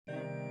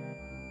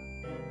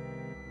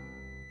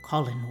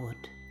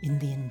Collinwood, in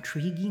the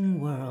intriguing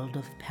world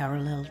of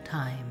parallel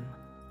time,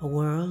 a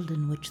world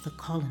in which the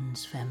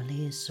Collins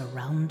family is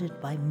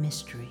surrounded by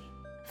mystery.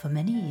 For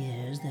many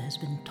years there has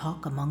been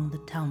talk among the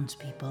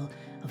townspeople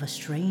of a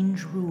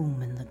strange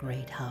room in the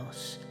great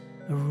house,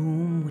 a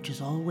room which is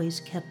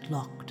always kept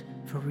locked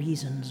for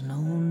reasons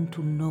known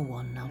to no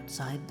one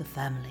outside the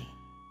family.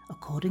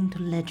 According to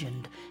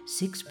legend,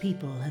 6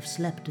 people have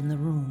slept in the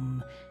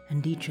room,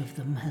 and each of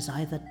them has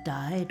either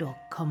died or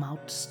come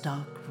out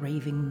stark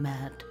raving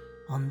mad.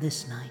 On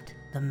this night,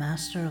 the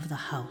master of the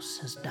house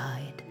has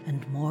died,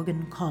 and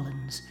Morgan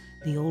Collins,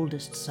 the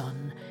oldest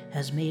son,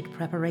 has made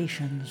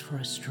preparations for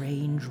a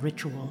strange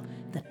ritual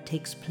that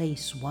takes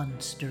place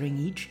once during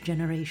each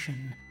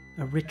generation.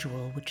 A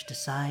ritual which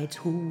decides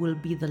who will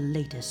be the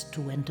latest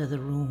to enter the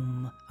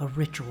room. A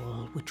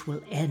ritual which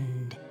will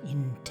end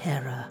in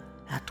terror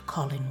at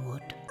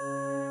Collinwood.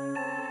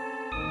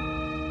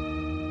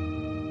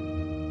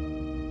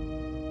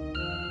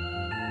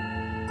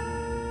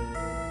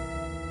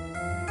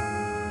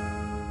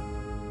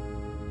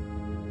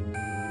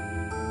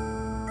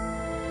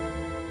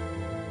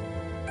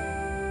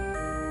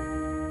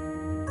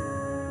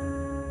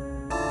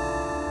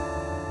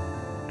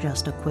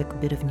 Just a quick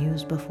bit of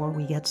news before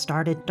we get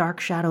started.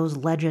 Dark Shadows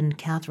legend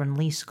Catherine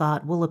Lee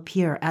Scott will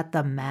appear at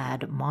the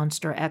Mad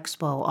Monster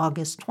Expo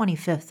August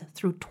 25th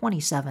through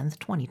 27th,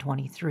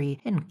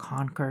 2023 in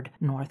Concord,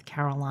 North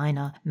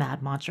Carolina.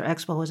 Mad Monster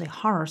Expo is a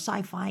horror,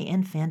 sci-fi,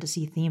 and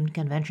fantasy-themed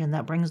convention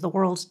that brings the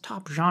world's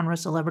top genre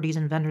celebrities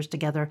and vendors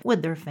together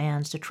with their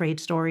fans to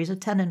trade stories,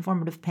 attend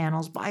informative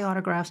panels, buy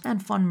autographs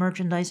and fun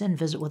merchandise, and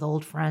visit with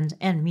old friends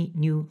and meet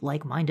new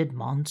like-minded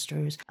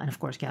monsters. And of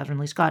course, Catherine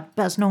Lee Scott,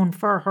 best known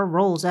for her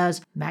roles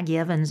as Maggie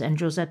Evans and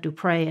Josette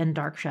Dupre in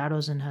Dark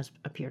Shadows, and has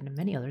appeared in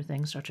many other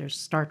things such as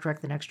Star Trek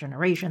The Next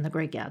Generation, The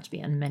Great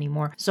Gatsby, and many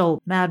more. So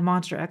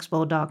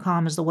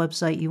madmonsterexpo.com is the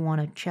website you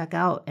want to check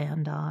out,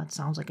 and it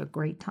sounds like a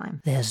great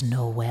time. There's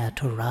nowhere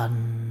to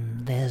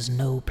run. There's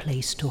no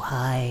place to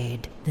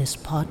hide. This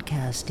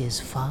podcast is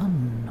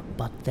fun,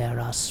 but there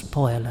are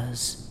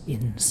spoilers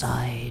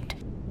inside.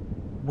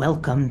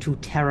 Welcome to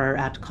Terror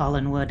at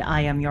Collinwood.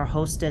 I am your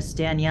hostess,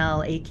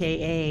 Danielle,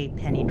 aka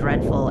Penny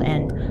Dreadful,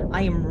 and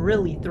I am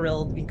really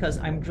thrilled because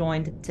I'm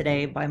joined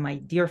today by my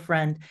dear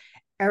friend,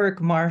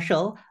 Eric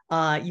Marshall.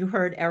 You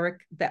heard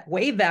Eric that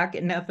way back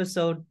in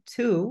episode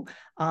 2,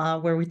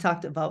 where we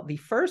talked about the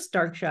first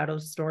Dark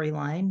Shadows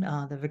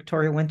storyline, the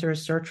Victoria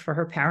Winters search for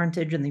her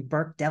parentage and the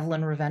Burke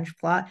Devlin revenge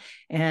plot.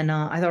 And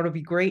I thought it would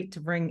be great to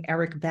bring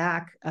Eric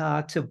back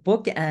to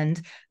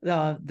bookend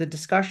the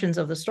discussions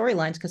of the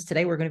storylines, because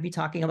today we're going to be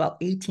talking about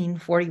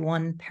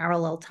 1841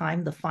 Parallel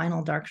Time, the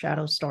final Dark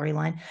Shadows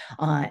storyline.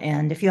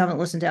 And if you haven't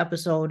listened to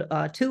episode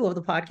 2 of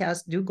the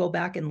podcast, do go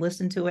back and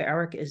listen to it.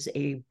 Eric is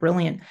a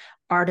brilliant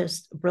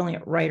artist,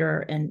 brilliant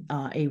writer, and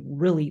a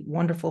really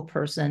wonderful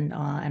person.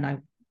 And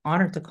I'm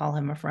honored to call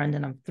him a friend,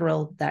 and I'm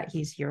thrilled that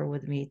he's here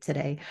with me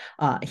today.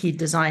 He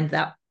designed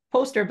that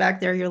poster back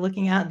there you're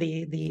looking at.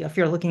 The if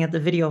you're looking at the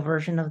video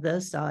version of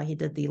this, he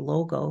did the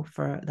logo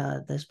for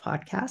this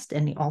podcast,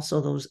 and also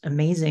those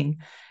amazing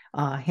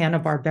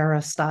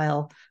Hanna-Barbera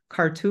style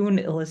cartoon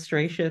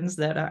illustrations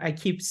that I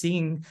keep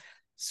seeing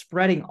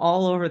spreading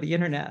all over the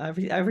internet.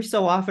 Every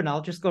so often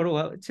I'll just go to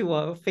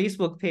a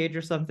Facebook page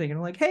or something and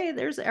I'm like, hey,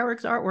 there's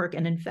Eric's artwork.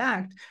 And in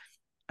fact,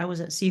 I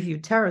was at Seaview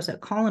Terrace at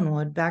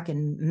Collinwood back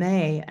in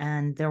May,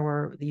 and there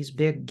were these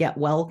big get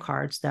well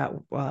cards that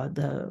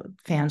the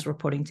fans were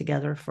putting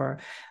together for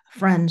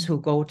friends who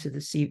go to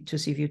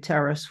Seaview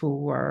Terrace who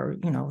were,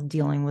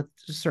 dealing with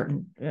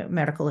certain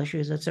medical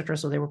issues, etc.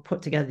 So they were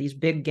put together these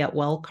big get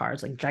well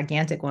cards, like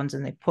gigantic ones,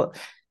 and they put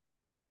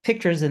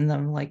pictures in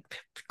them, like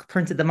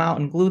printed them out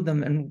and glued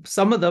them, and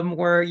some of them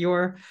were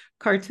your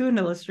cartoon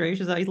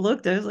illustrations. I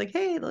was like,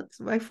 hey, look,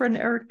 my friend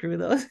Eric drew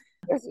those.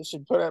 I guess you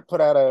should put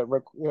out a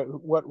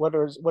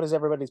what is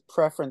everybody's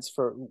preference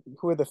for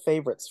who are the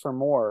favorites for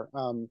more.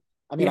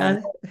 I mean,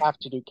 I have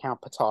to do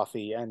Count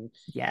Petofi and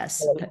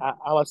yes,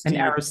 Aristide.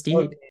 And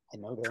Aristide. I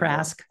know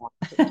Trask.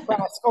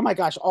 Trask. Oh my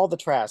gosh, all the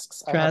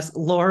Trasks. Trask,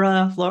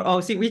 Laura.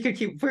 Oh, see, we're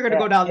going to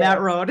go down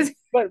that road.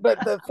 but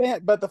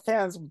the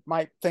fans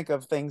might think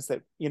of things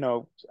that,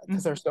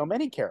 because there's so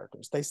many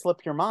characters, they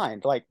slip your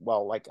mind.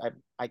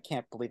 I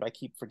can't believe I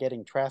keep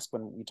forgetting Trask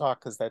when we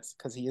talk,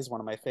 because he is one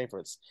of my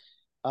favorites.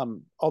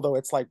 Although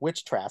it's like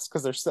which Trask,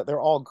 because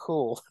they're all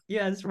cool.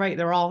 Yeah, that's right.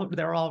 They're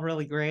all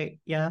really great.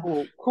 Yeah,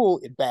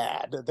 cool,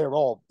 bad. They're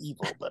all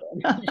evil, but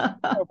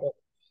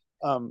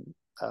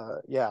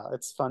yeah,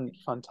 it's fun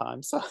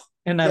times.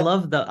 And yeah. I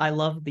love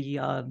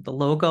the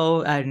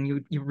logo.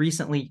 And you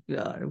recently,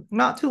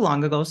 not too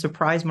long ago,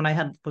 surprised when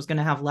I was going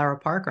to have Lara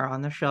Parker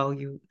on the show.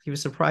 You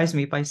surprised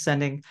me by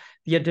sending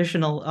the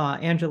additional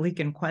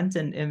Angelique and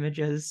Quentin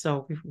images.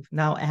 So we've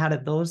now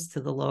added those to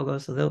the logo.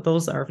 So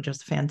those are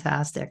just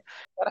fantastic.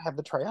 Gotta have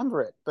the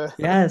triumvirate.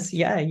 Yes,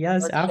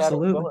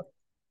 absolutely.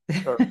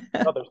 Or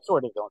other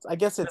sort of villains. I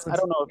guess it's, I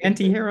don't know, if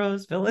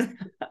anti-heroes, villain.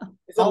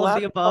 All of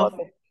the above.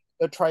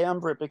 The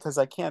triumvirate, because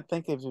I can't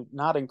think of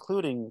not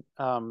including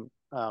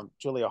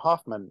Julia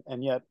Hoffman,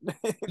 and yet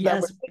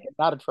yes,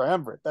 not a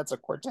triumvirate. That's a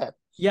quartet.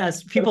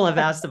 Yes, people have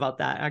asked about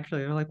that.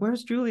 Actually, they're like,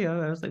 "Where's Julia?"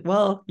 I was like,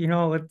 "Well,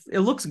 it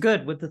looks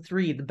good with the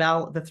three,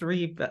 the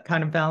three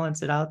kind of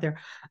balance it out there."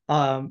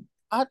 Um,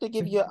 I have to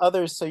give you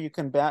others so you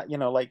can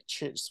like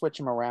switch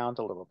them around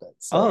a little bit.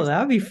 oh, So that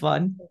would be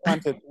fun.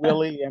 sometimes it's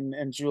Willie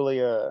and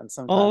Julia, and Oh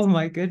sometimes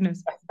my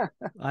goodness,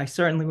 I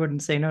certainly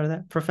wouldn't say no to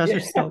that, Professor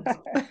yeah, Stokes.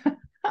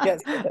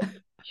 yes,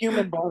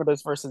 human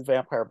Barnabas versus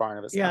vampire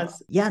Barnabas.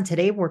 Yes. Yeah. And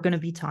today we're going to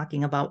be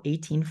talking about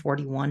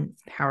 1841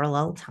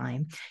 parallel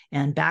time.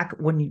 And back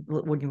when you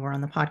were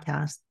on the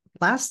podcast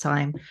last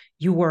time,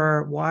 you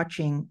were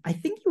watching, I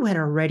think you had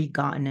already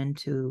gotten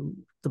into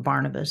the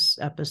Barnabas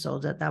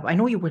episodes at that. I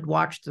know you would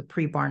watch the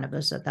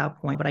pre-Barnabas at that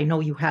point, but I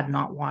know you had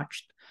not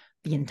watched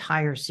the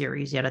entire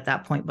series yet at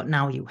that point, but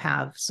now you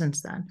have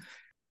since then.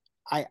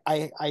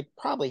 I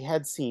probably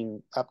had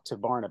seen up to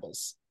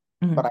Barnabas,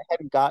 but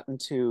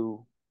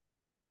Mhm.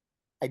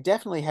 I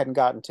definitely hadn't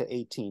gotten to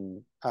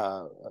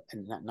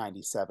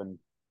 1897,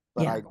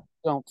 but Yeah.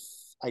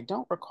 I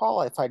don't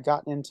recall if I'd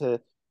gotten into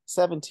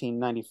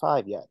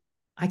 1795 yet.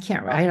 I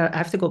can't. I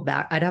have to go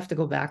back. I'd have to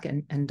go back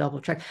and double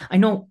check. I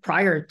know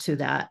prior to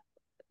that,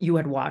 you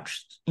had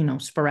watched,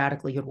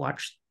 sporadically, you'd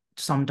watched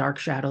some Dark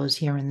Shadows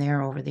here and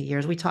there over the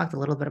years. We talked a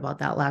little bit about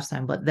that last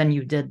time, but then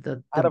you did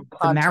the Out the, of the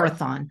context.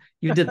 marathon.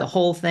 You did the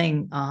whole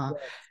thing from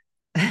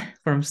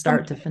Some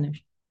start to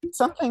finish.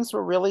 some things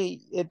were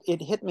really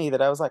it hit me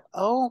that I was like,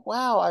 oh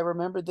wow, I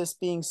remember this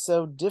being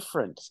so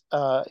different.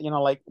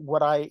 Like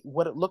what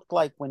it looked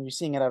like when you're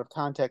seeing it out of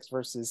context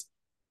versus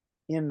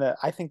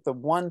I think the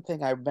one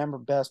thing I remember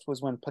best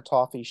was when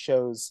Petofi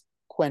shows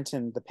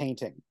Quentin the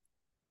painting.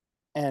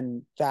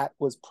 And that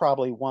was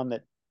probably one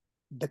that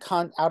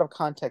out of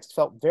context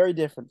felt very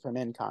different from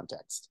in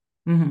context.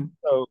 Mm-hmm.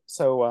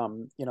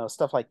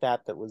 Stuff like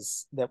that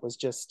was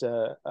just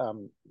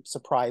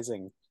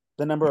surprising.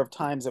 The number of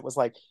times it was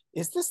like,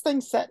 is this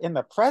thing set in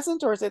the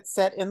present or is it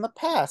set in the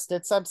past?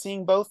 I'm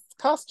seeing both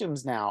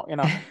costumes now.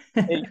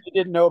 You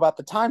didn't know about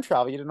the time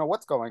travel. You didn't know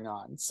what's going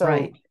on. So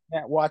Right.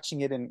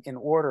 watching it in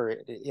order,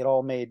 it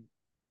all made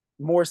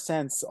more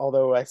sense,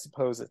 although I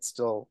suppose it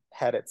still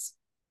had its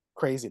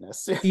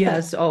craziness.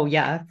 Yes. Oh,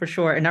 yeah, for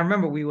sure. And I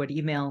remember we would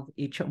email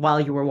each while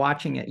you were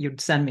watching it.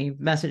 You'd send me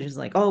messages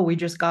like, "Oh, we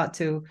just got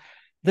to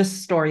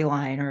this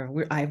storyline,"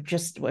 or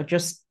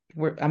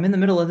I'm in the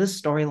middle of this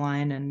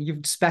storyline," and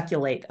you'd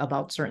speculate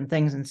about certain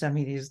things and send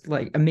me these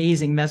like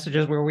amazing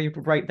messages where we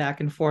would write back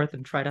and forth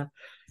and try to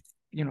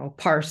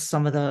parse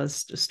some of the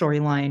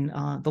storyline,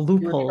 the You were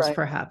loopholes, trying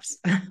perhaps.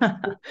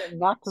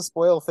 not to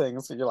spoil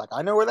things. So you're like,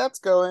 I know where that's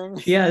going.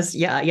 Yes,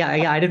 yeah.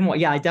 I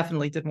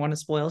definitely didn't want to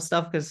spoil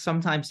stuff because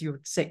sometimes you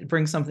would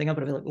bring something up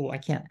and I'd be like, oh,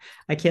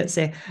 I can't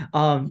say.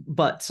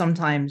 But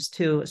sometimes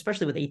too,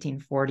 especially with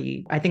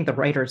 1840, I think the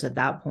writers at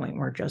that point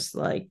were just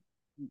like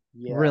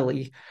Yeah.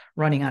 really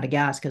running out of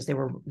gas because they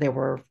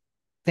were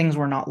things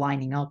were not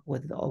lining up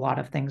with a lot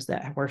of things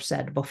that were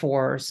said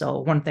before.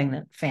 So one thing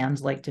that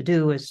fans like to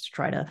do is to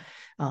try to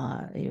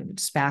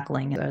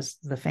spackling, as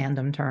the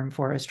fandom term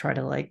for, is try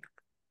to like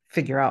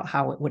figure out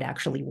how it would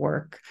actually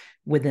work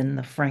within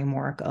the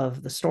framework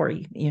of the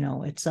story,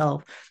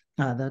 itself.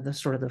 The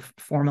sort of the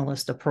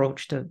formalist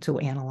approach to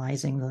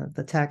analyzing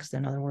the text,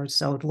 in other words.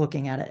 So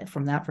looking at it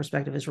from that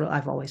perspective is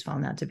I've always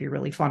found that to be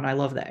really fun. I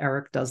love that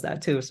Eric does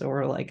that too. So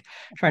we're like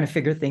trying to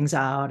figure things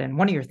out. And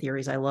one of your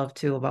theories I love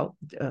too about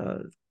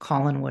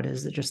Collinwood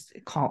is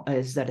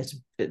that it's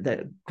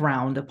the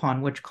ground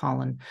upon which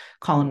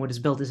Collinwood is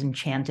built is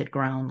enchanted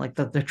ground, like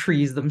the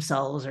trees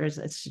themselves, or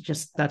it's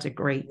just, that's a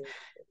great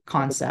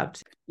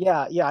concept.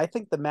 Yeah. I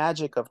think the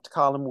magic of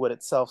Collinwood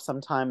itself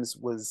sometimes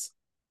was,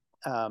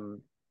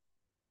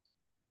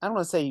 I don't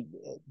want to say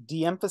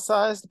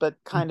de-emphasized, but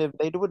kind of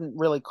they wouldn't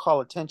really call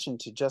attention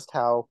to just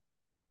how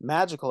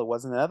magical it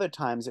was. And at other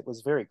times, it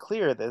was very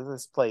clear that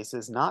this place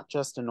is not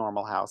just a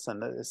normal house, and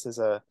that this is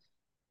uh,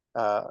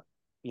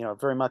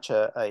 very much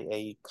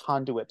a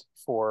conduit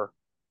for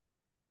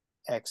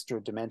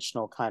extra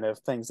dimensional kind of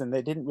things. And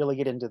they didn't really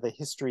get into the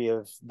history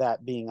of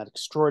that being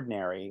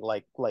extraordinary.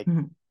 Like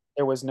Mhm.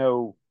 there was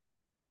no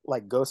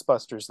like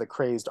Ghostbusters, the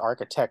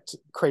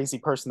crazy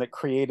person that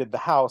created the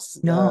house.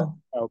 No,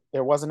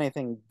 There wasn't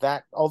anything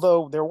that,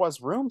 although there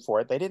was room for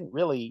it, they didn't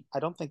really.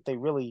 I don't think they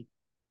really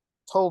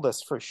told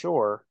us for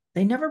sure.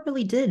 they never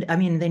really did. I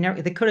mean,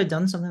 they could have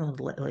done something with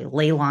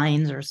ley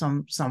lines or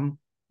some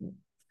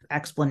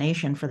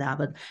explanation for that.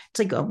 But it's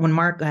like when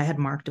I had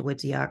Mark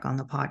Dawidziak on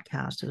the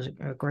podcast, who's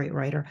a great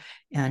writer,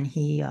 and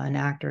he an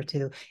actor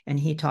too, and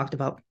he talked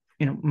about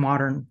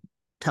modern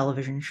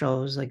television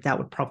shows, like that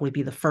would probably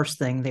be the first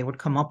thing they would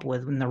come up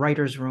with in the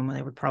writers' room, and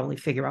they would probably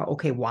figure out,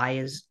 okay, why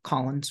is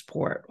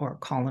Collinsport or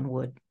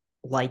Collinwood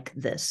like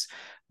this?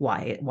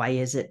 Why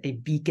is it a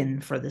beacon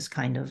for this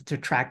kind of, to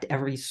attract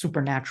every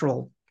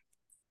supernatural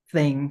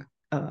thing?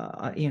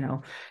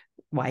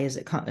 Why is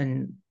it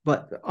and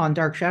but on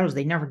Dark Shadows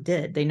they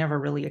never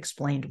really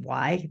explained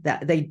why.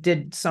 That they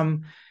did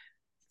some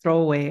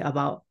throwaway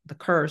about the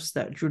curse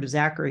that Judah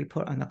Zachary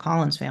put on the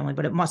Collins family,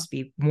 but it must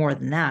be more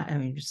than that. I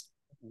mean, just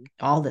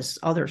all this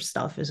other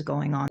stuff is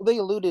going on. They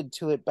alluded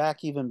to it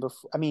back even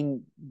before. I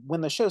mean,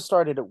 when the show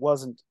started, it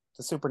wasn't,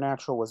 the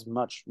supernatural was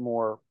much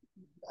more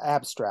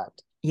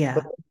abstract. But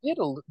Yeah.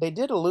 they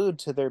did allude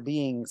to there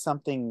being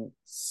something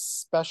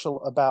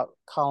special about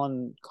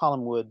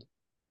Collinwood.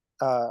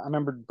 I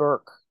remember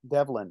Burke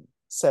Devlin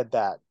said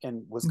that,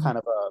 and was Mhm.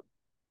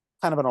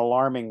 kind of an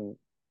alarming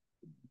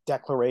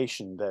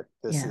declaration that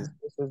Yeah.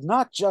 this is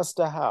not just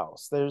a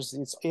house.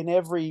 It's in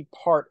every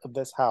part of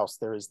this house.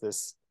 There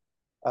is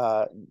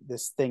uh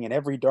this thing in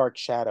every dark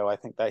shadow. I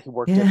think that he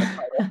worked in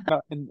the Yeah.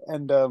 title.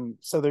 And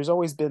so there's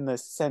always been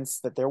this sense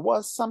that there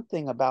was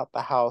something about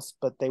the house,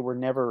 but they were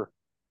never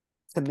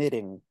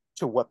committing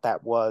to what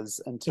that was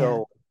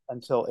Yeah.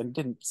 until it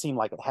didn't seem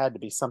like it had to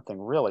be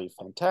something really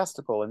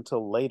fantastical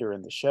until later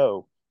in the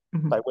show.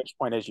 Mhm. By which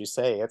point, as you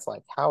say, it's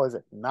like, how is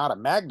it not a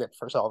magnet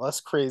for all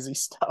this crazy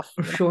stuff?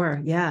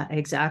 Sure. Yeah,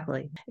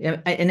 exactly. Yeah,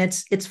 and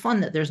it's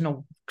fun that there's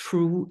no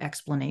true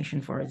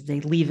explanation for it. They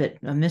leave it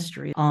a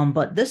mystery.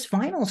 But this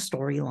final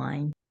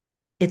storyline,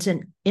 it's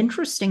an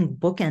interesting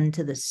bookend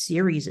to the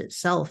series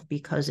itself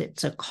because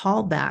it's a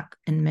callback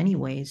in many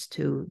ways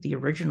to the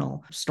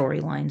original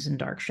storylines in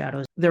Dark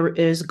Shadows. There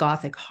is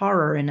gothic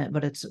horror in it,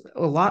 but it's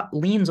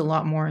leans a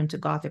lot more into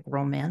gothic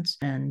romance,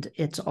 and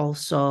it's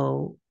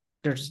also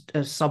there's a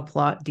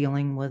subplot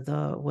dealing with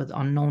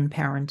unknown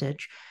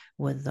parentage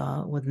with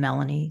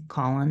Melanie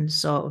Collins,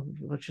 so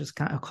which is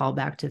kind of a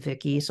callback to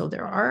Vicky. So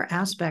there are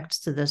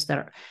aspects to this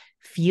that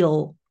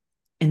feel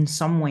in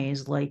some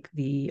ways like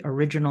the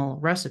original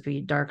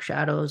recipe, Dark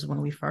Shadows,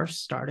 when we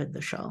first started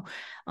the show.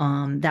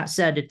 That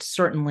said, it's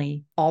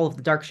certainly all of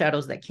the Dark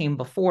Shadows that came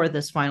before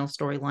this final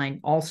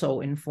storyline also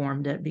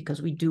informed it,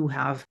 because we do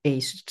have a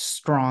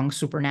strong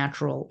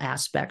supernatural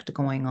aspect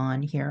going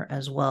on here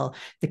as well.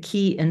 The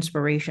key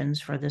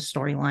inspirations for this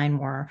storyline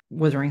were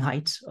Wuthering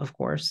Heights, of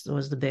course. That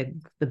was the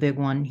big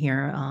one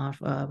here,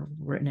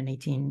 written in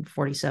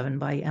 1847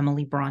 by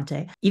Emily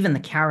Bronte. Even the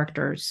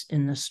characters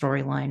in the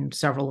storyline,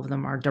 several of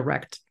them are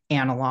direct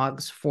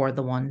analogs for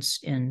the ones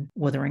in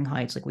Wuthering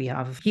Heights. Like we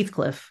have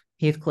Heathcliff.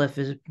 Heathcliff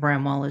is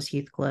Bramwell is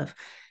Heathcliff,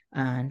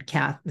 and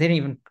they didn't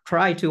even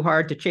try too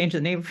hard to change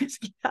the name.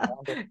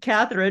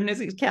 Catherine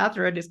is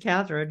Catherine,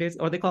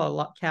 or they call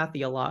it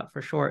Kathy a lot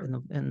for short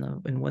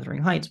in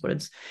Wuthering Heights, but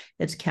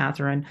it's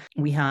Catherine.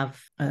 We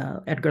have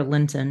Edgar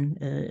Linton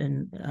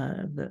in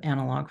the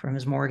analog from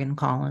his Morgan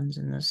Collins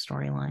in this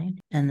storyline,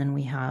 and then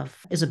we have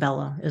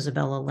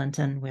Isabella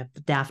Linton. We have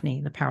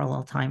Daphne, the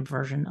parallel time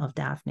version of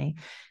Daphne.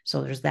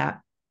 So there's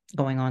that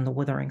going on, the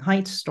Wuthering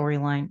Heights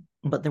storyline.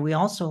 But then we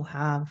also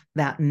have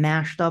that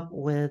mashed up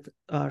with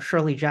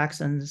Shirley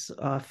Jackson's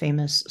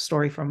famous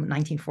story from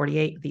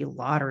 1948, The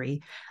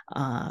Lottery,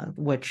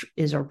 which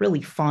is a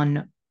really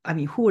fun. I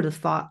mean, who would have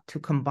thought to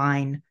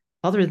combine,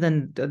 other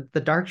than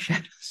the Dark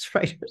Shadows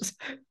writers,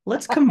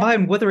 let's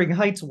combine Wuthering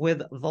Heights with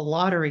The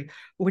Lottery,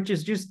 which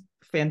is just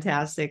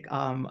fantastic.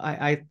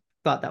 I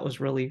thought that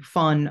was really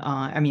fun.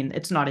 I mean,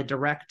 it's not a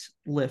direct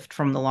lift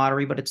from The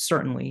Lottery, but it's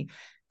certainly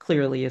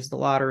clearly is The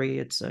Lottery.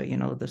 It's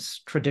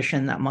this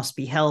tradition that must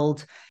be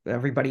held.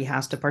 Everybody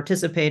has to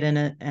participate in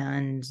it,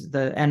 and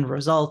the end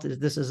result is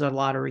this is a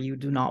lottery you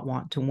do not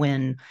want to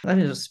win. That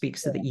just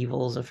speaks to the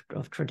evils of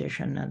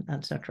tradition, and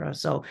etc.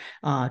 So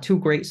two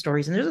great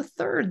stories, and there's a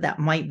third that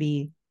might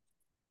be.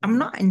 I'm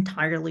not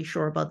entirely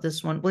sure about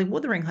this one. Like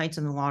Wuthering Heights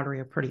and The Lottery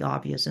are pretty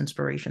obvious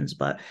inspirations,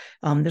 but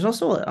there's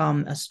also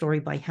a story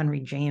by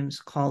Henry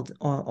James called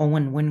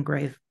Owen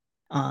Wingrave.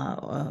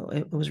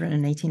 It was written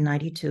in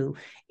 1892,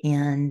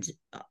 and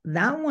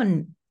that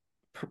one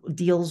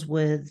deals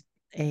with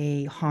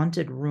a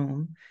haunted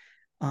room,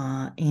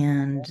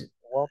 and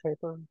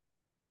Wallpaper.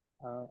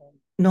 Uh,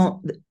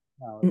 no,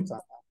 no, it's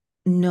not.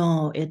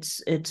 no,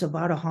 it's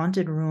about a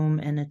haunted room,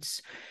 and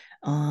it's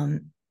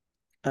um,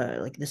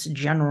 like this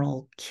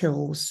general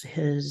kills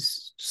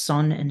his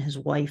son and his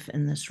wife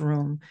in this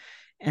room,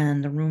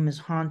 and the room is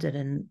haunted.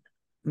 And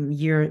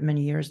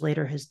many years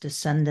later, his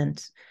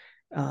descendant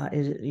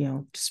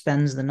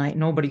spends the night.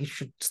 Nobody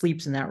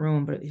sleeps in that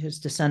room, but his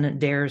descendant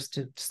dares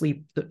to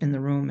sleep in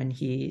the room, and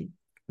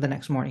the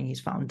next morning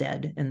he's found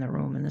dead in the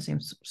room in the same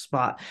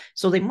spot.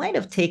 So they might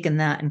have taken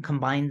that and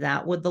combined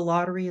that with The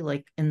Lottery.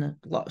 Like in the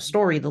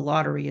story, The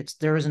Lottery,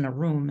 there isn't a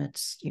room.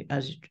 It's,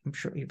 as I'm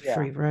sure you've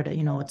read it.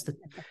 It's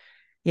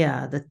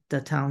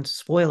the town's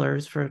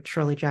spoilers for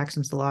Shirley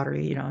Jackson's The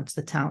Lottery. It's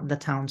the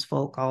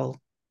townsfolk all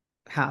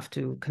have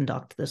to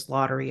conduct this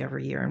lottery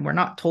every year, and we're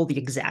not told the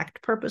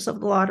exact purpose of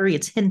the lottery.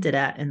 It's hinted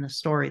at in the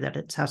story that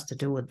it has to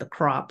do with the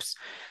crops.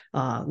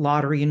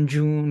 Lottery in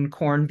June,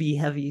 corn be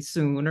heavy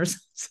soon, or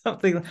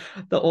something.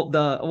 The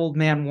old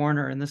man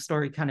Warner in the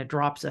story kind of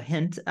drops a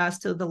hint as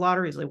to the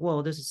lottery. He's like,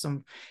 whoa, this is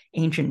some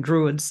ancient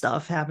druid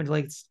stuff happened,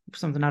 like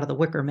something out of the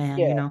Wicker Man.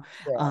 Yeah.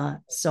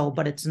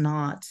 But it's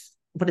not,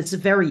 but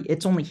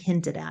it's only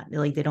hinted at.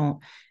 Like they don't,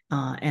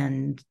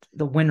 and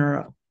the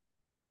winner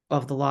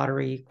of the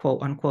lottery,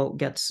 quote unquote,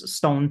 gets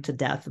stoned to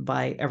death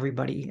by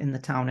everybody in the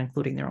town,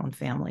 including their own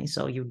family.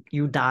 So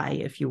you die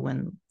if you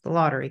win the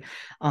lottery.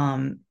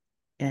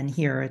 And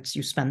here it's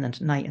you spend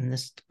the night in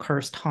this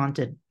cursed,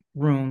 haunted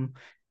room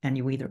and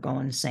you either go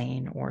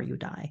insane or you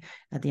die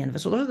at the end of it.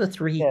 So those are the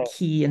three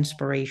key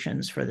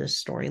inspirations for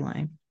this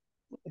storyline.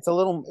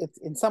 It's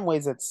in some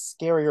ways it's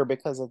scarier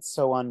because it's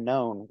so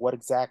unknown what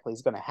exactly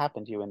is going to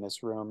happen to you in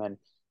this room, and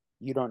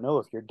you don't know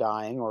if you're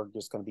dying or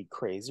just going to be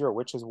crazy or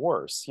which is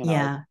worse.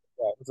 Yeah.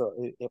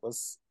 It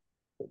was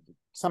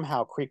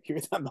somehow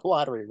creepier than the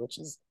lottery, which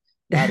is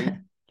not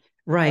even.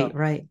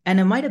 Right. And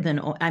it might have been,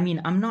 I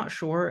mean, I'm not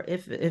sure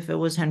if it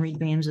was Henry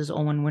James's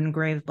Owen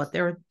Wingrave, but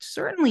there are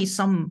certainly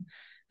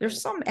there's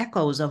some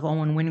echoes of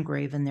Owen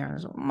Wingrave in there.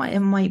 So it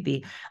might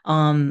be.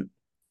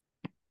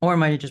 Or it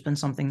might have just been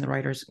something the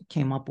writers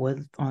came up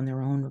with on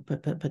their own,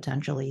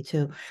 potentially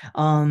too.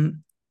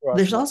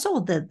 There's also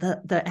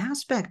the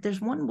aspect. There's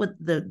one with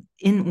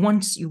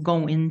once you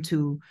go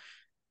into,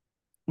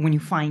 when you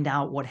find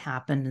out what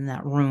happened in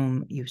that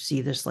room, you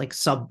see this like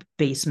sub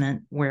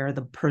basement where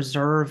the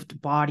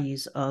preserved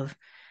bodies of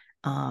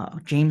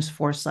James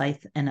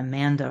Forsyth and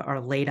Amanda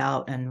are laid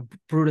out, and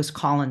Brutus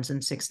Collins in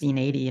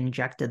 1680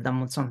 injected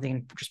them with something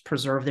and just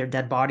preserve their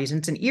dead bodies. And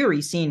it's an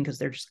eerie scene because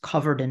they're just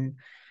covered in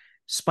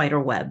spider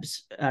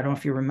webs. I don't know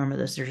if you remember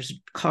this. They're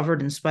just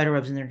covered in spider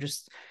webs, and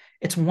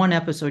it's one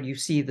episode you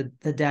see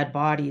the dead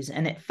bodies,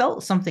 and it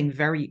felt something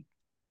very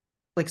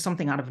like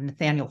something out of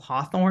Nathaniel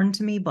Hawthorne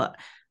to me, but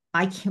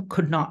I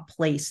could not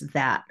place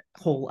that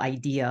whole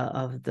idea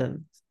of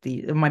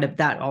it might have,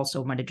 that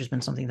also might have just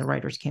been something the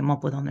writers came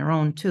up with on their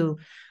own too,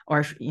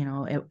 or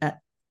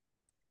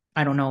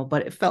I don't know,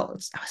 but I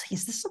was like,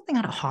 is this something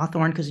out of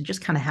Hawthorne? Because it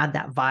just kind of had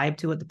that vibe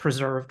to it, the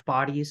preserved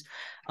bodies.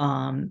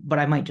 But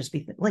I might just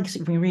be like,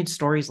 when you read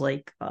stories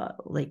like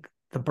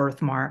The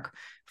Birthmark,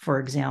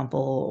 for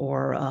example,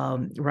 or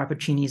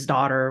Rappaccini's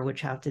Daughter, which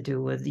have to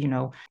do with,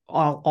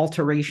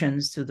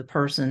 alterations to the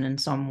person in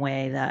some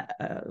way that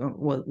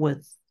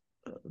with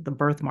The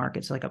Birthmark,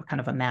 it's like a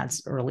kind of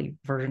early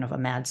version of a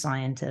mad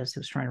scientist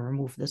who's trying to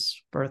remove this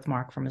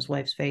birthmark from his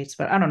wife's face.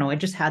 But I don't know, it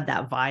just had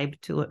that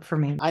vibe to it for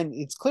me.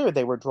 It's clear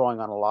they were drawing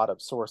on a lot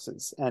of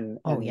sources, and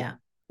yeah,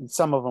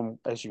 some of them,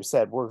 as you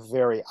said, were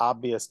very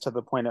obvious to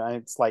the point of,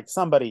 it's like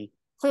somebody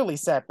clearly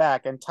sat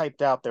back and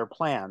typed out their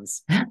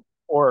plans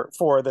or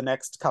for the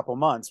next couple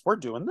months. We're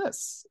doing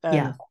this,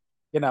 and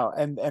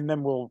and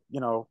then we'll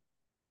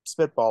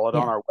spitball it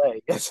on our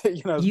way.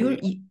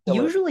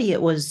 Usually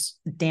it was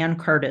Dan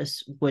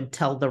Curtis would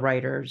tell the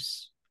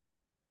writers,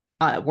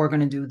 we're going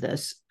to do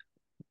this.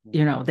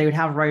 They would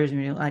have writers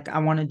meeting, like, I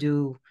want to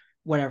do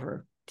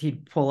whatever.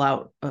 He'd pull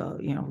out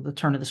the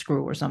Turn of the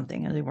Screw or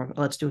something, and they were,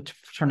 let's do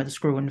Turn of the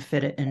Screw and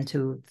fit it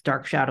into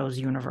Dark Shadows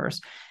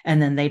universe,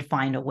 and then they'd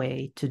find a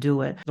way to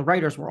do it. The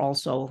writers were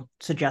also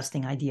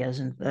suggesting ideas,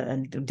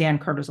 and Dan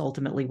Curtis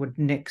ultimately would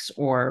nix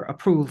or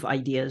approve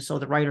ideas, so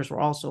the writers were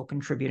also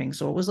contributing.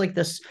 So it was like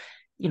this,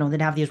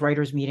 they'd have these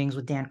writers meetings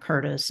with Dan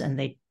Curtis, and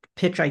they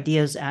pitch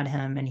ideas at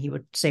him, and he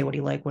would say what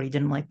he liked, what he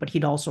didn't like, but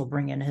he'd also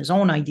bring in his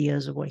own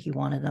ideas of what he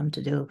wanted them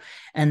to do.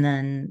 And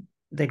then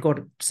they'd go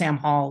to Sam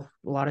Hall.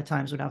 A lot of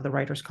times would have the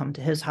writers come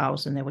to his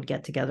house, and they would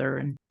get together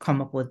and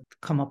come up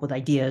with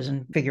ideas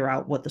and figure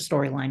out what the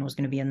storyline was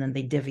going to be. And then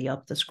they divvy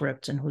up the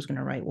scripts and who's going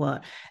to write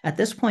what. At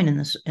this point in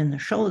the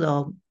show,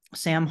 though,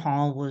 Sam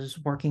Hall was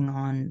working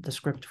on the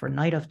script for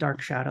Night of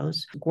Dark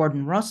Shadows.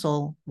 Gordon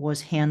Russell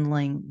was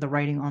handling the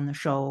writing on the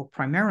show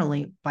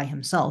primarily by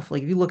himself.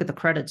 Like, if you look at the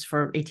credits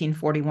for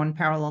 1841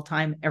 Parallel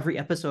Time, every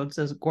episode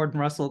says Gordon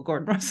Russell,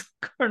 Gordon Russell,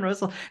 Gordon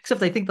Russell,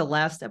 except I think the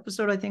last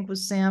episode,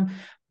 was Sam.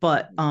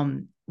 But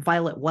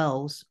Violet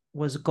Wells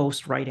was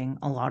ghostwriting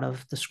a lot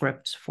of the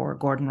scripts for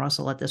Gordon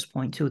Russell at this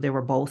point too. They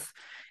were both.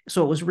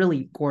 So it was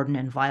really Gordon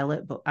and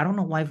Violet, but I don't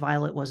know why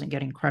Violet wasn't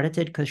getting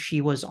credited, because she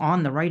was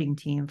on the writing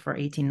team for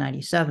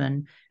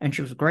 1897, and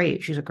she was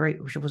great. She was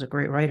a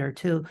great writer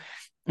too.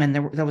 And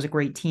there was a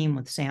great team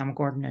with Sam,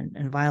 Gordon,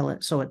 and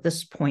Violet. So at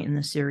this point in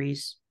the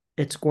series,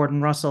 it's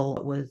Gordon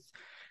Russell with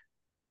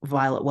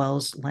Violet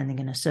Wells lending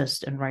an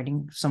assist and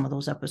writing some of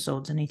those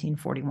episodes in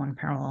 1841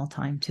 Parallel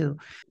Time too.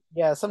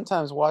 Yeah,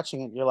 sometimes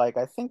watching it, you're like,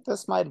 I think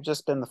this might have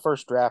just been the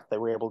first draft they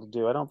were able to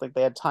do. I don't think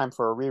they had time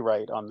for a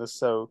rewrite on this.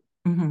 So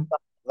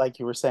like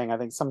you were saying, I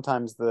think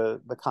sometimes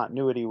the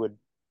continuity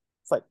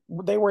it's like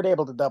they weren't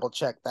able to double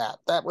check that.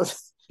 That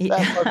was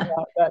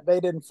that they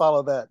didn't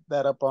follow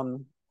that up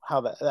on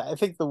how that. I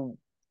think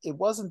it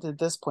wasn't at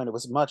this point. It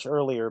was much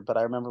earlier, but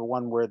I remember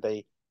one where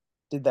they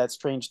did that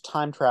strange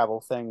time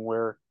travel thing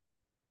where,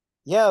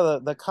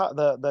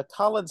 the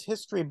Collins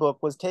history book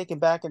was taken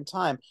back in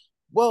time.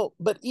 Well,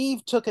 but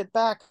Eve took it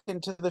back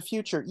into the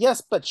future.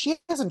 Yes, but she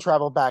hasn't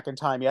traveled back in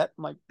time yet.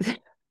 I'm like,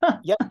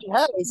 yes, she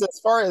has. As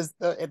far as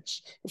if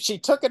she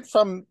took it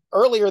from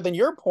earlier than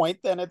your point,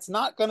 then it's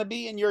not going to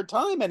be in your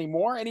time any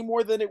more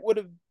than it would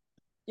have.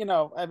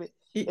 I mean,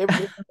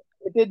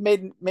 it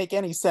did make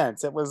any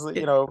sense. It was,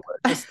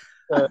 just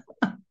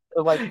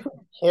like, who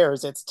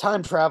cares? It's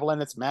time travel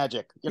and it's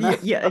magic.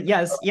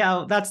 Yes.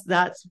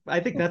 That's. I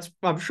think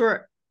I'm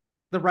sure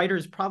the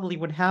writers probably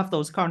would have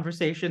those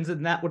conversations,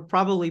 and that would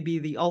probably be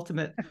the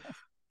ultimate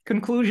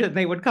conclusion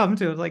they would come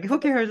to. Like, who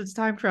cares? It's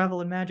time travel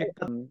and magic.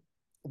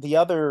 The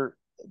other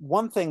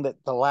one thing that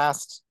the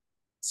last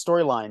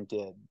storyline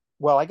did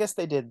well, I guess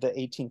they did, the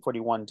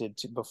 1841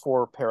 did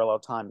before Parallel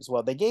Time as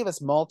well. They gave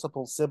us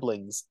multiple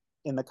siblings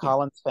in the Yeah.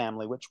 Collins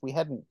family, which we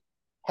hadn't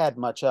had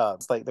much of.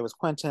 It's like there was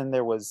Quentin,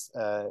 there was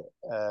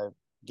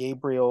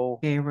Gabriel.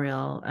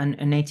 Gabriel and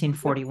in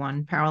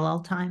 1841 parallel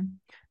time.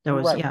 There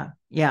was, Right.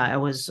 yeah, it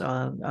was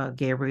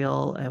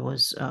Gabriel, it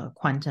was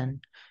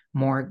Quentin,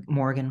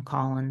 Morgan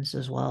Collins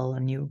as well, a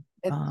new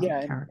And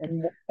yeah,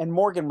 character. and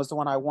Morgan was the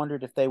one I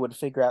wondered if they would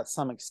figure out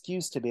some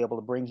excuse to be able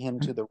to bring him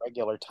to Mm. the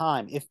regular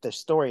time if the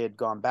story had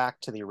gone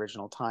back to the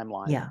original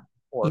timeline, Yeah,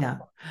 or yeah,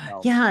 you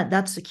know, yeah.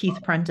 That's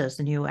Keith Prentice,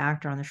 the new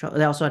actor on the show.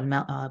 They also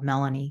had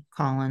Melanie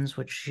Collins,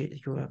 which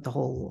the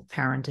whole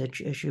parentage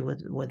issue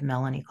with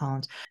Melanie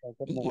Collins.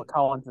 get more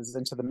Collins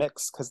into the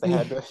mix because they Yeah.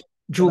 had to, you know.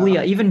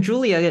 Julia, even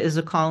Julia is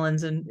a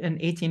Collins in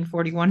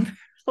 1841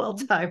 parallel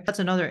time. That's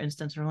another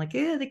instance where I'm like,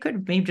 yeah, they could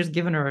have maybe just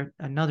given her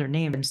another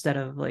name instead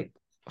of like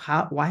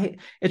why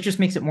it just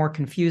makes it more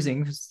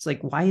confusing. It's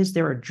like, why is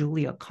there a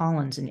Julia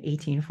Collins in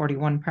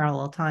 1841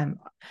 parallel time?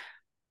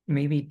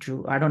 Maybe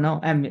I don't know.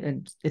 I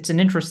mean, it's an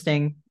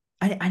interesting,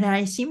 and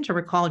I seem to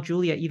recall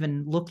Julia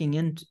even looking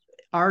into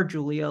our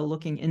Julia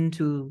looking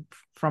into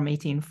from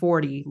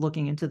 1840,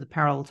 looking into the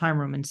parallel time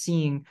room and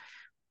seeing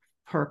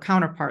her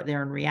counterpart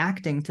there and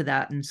reacting to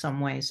that in some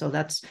way. So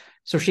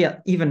she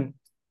even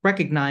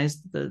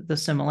recognized the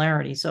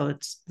similarity. So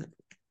it's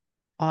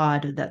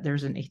odd that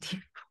there's an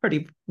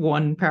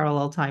 1841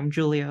 parallel time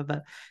Julia,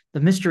 but the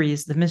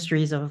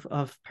mysteries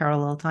of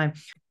parallel time.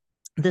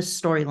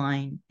 This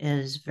storyline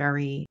is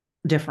very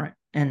different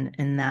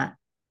in that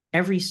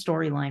every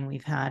storyline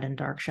we've had in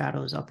Dark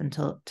Shadows up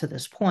until to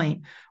this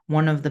point,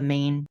 one of the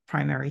main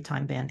primary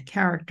time band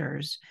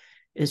characters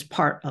is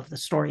part of the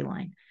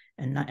storyline.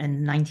 And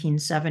in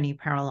 1970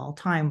 parallel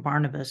time,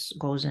 Barnabas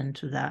goes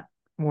into that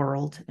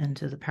world,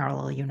 into the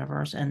parallel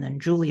universe, and then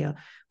Julia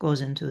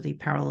goes into the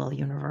parallel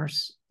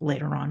universe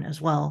later on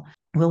as well.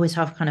 We always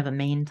have kind of a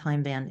main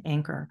time band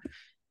anchor.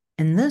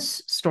 In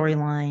this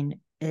storyline,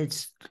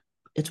 it's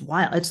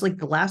wild. It's like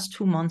the last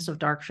 2 months of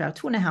Dark Shadow,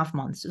 2.5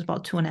 months. It's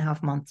about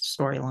 2.5 month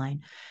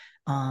storyline.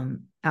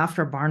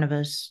 After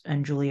Barnabas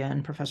and Julia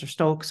and Professor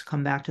Stokes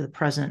come back to the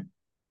present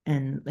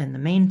in the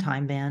main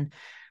time band,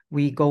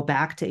 we go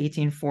back to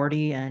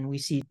 1840 and we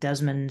see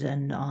Desmond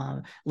and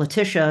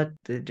Letitia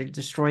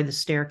destroy the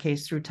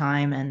staircase through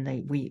time, and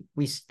they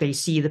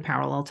see the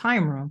parallel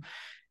time room.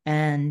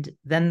 And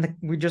then the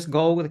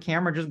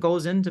camera just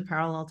goes into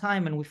parallel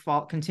time, and we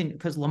continue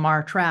because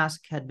Lamar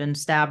Trask had been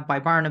stabbed by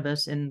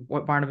Barnabas in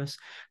what Barnabas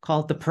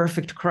called the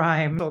perfect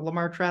crime. So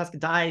Lamar Trask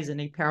dies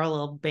in a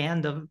parallel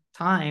band of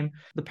time.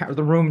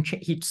 The room,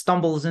 he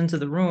stumbles into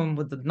the room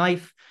with the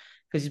knife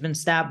because he's been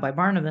stabbed by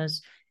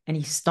Barnabas, and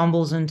he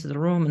stumbles into the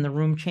room and the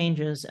room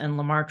changes, and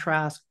Lamar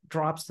Trask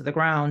drops to the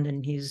ground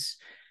and he's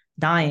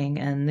dying,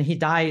 and he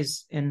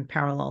dies in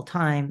parallel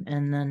time,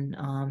 and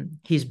then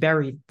he's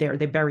buried there.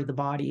 They bury the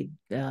body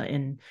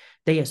and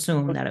they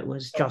assume that it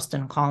was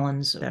Justin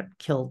Collins that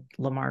killed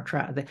Lamar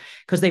Trask,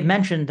 because they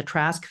mentioned the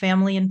Trask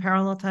family in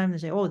parallel time. They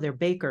say, oh, they're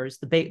bakers,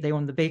 they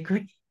own the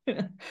bakery.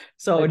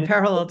 So in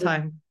parallel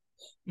time,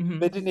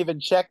 They didn't even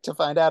check to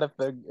find out if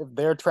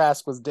their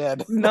Trask was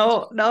dead.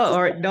 no, no,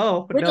 or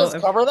no, We no. just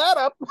cover that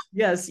up.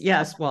 Yes.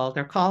 Well,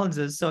 they're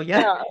Collinses, so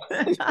yeah.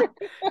 Yeah.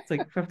 It's like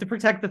we have to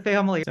protect the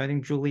family. So I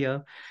think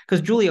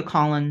because Julia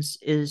Collins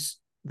is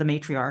the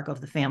matriarch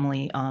of the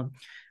family.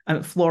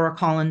 Flora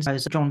Collins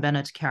is Joan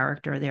Bennett's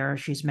character there.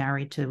 She's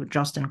married to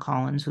Justin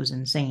Collins, who's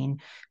insane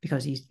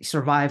because he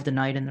survived the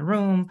night in the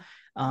room.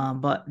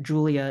 But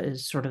Julia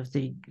is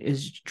Justin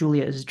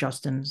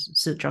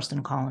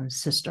Collins'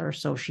 sister,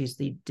 so she's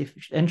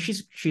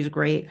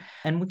great.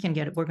 And we're going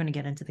to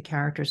get into the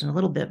characters in a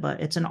little bit,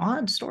 but it's an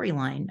odd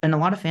storyline, and a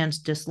lot of fans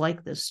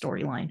dislike this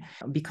storyline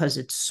because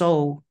it's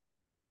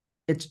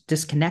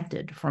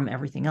disconnected from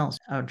everything else.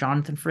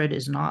 Jonathan Frid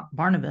is not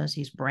Barnabas;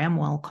 he's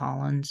Bramwell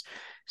Collins,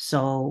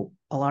 so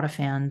a lot of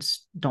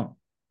fans don't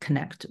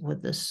connect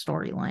with this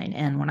storyline.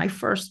 And when I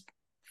first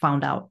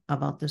found out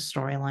about this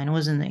storyline, it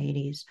was in the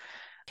 80s.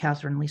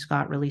 Catherine Lee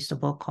Scott released a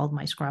book called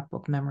My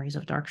Scrapbook Memories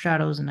of Dark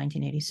Shadows in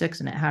 1986,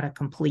 and it had a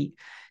complete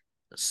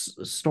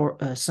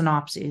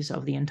synopsis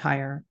of the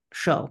entire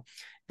show.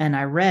 And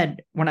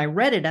when I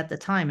read it at the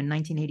time in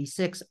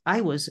 1986, I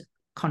was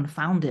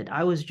confounded.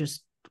 I was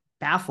just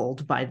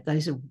baffled by it. I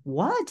said,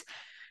 what?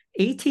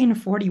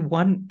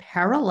 1841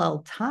 parallel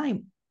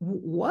time?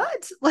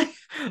 What? Like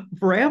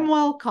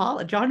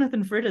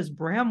Jonathan Frid is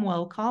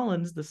Bramwell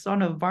Collins, the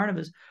son of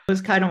Barnabas. It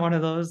was kind of one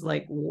of those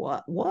like,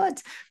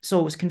 what?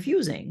 So it was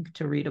confusing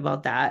to read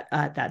about that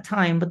at that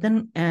time. But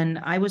then, and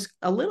I was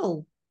a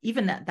little,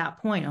 even at that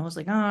point, I was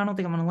like, oh, I don't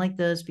think I'm going to like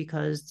this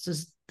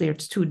because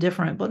it's too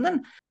different. But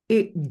then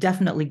it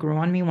definitely grew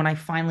on me when I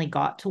finally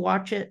got to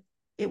watch it.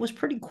 It was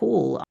pretty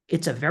cool.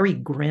 It's a very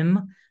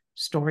grim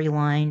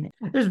storyline.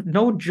 There's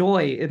no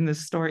joy in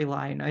this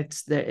storyline.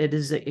 It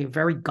is a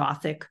very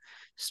gothic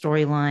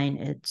storyline.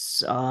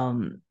 It's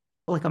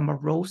like a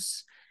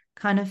morose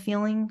kind of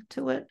feeling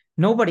to it.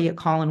 Nobody at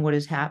Collinwood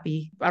is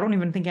happy. I don't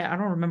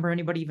remember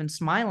anybody even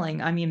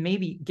smiling. I mean,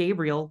 maybe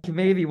Gabriel,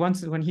 maybe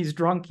once when he's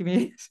drunk,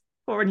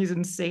 or when he's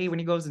insane, when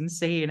he goes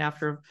insane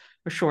after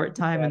a short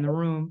time in the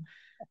room.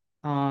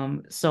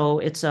 So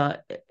it's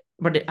a,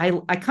 but I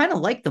kind of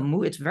like the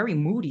mood. It's very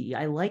moody.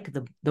 I like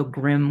the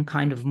grim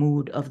kind of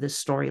mood of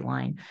this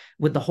storyline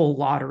with the whole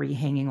lottery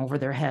hanging over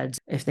their heads.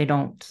 If they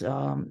don't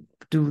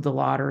do the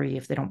lottery,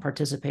 if they don't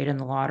participate in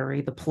the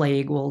lottery, the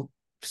plague will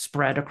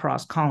spread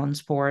across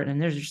Collinsport. And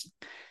there's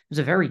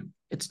a very,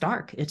 it's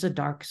dark. It's a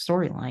dark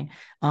storyline.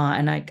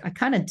 And I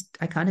kind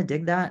of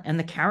dig that. And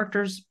the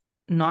characters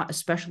not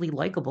especially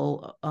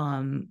likable.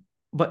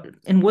 But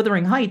in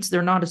Wuthering Heights,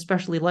 they're not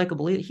especially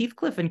likable.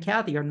 Heathcliff and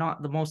Kathy are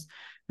not the most,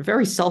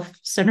 very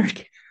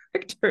self-centered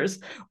characters.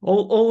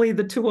 Only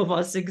the two of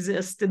us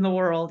exist in the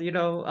world,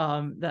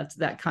 that's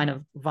that kind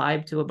of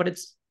vibe to it. But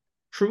it's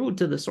true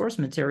to the source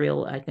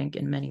material, I think,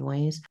 in many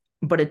ways.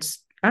 But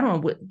it's, I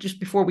don't know, just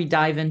before we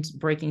dive into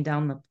breaking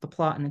down the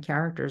plot and the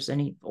characters,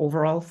 any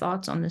overall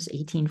thoughts on this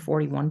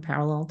 1841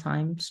 parallel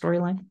time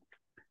storyline?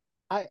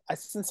 I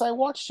since I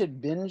watched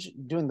it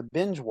doing the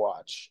binge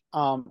watch,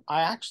 I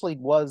actually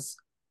was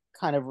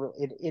kind of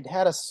it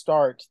had a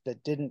start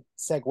that didn't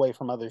segue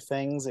from other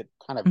things. It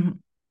kind of Mm-hmm.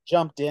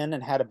 jumped in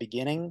and had a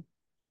beginning.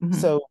 Mm-hmm.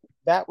 So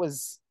that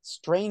was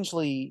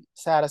strangely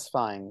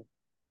satisfying,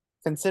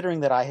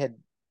 considering that I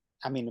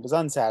mean, it was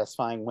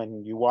unsatisfying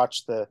when you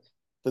watch the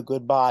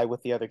goodbye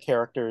with the other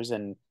characters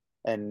and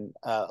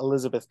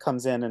Elizabeth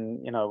comes in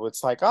and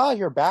it's like, oh,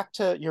 you're back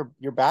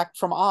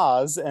from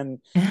Oz, and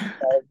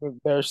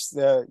there's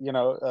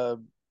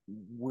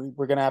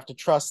we're gonna have to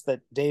trust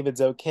that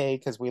David's okay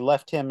because we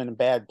left him in a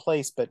bad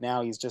place, but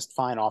now he's just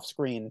fine off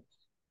screen.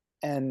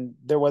 And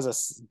there was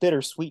a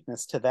bitter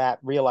sweetness to that,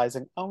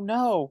 realizing, oh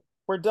no,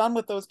 we're done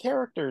with those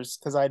characters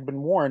because I'd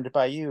been warned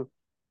by you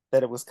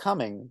that it was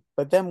coming.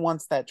 But then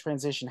once that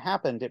transition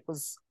happened, it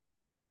was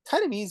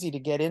kind of easy to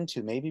get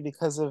into, maybe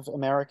because of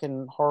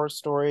American Horror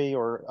Story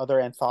or other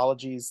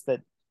anthologies,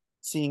 that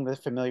seeing the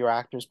familiar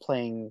actors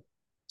playing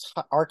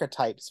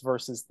archetypes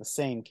versus the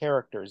same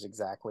characters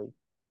exactly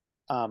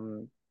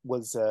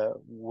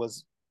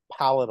was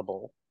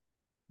palatable.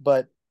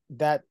 But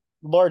that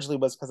largely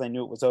was because I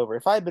knew it was over.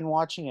 If I had been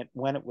watching it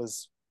when it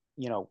was,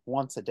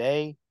 once a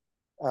day,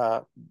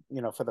 for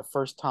the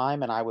first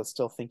time, and I was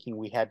still thinking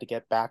we had to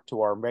get back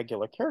to our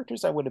regular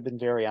characters, I would have been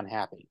very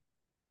unhappy.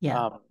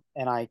 Yeah.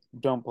 And I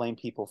don't blame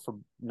people for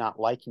not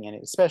liking it,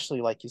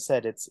 especially like you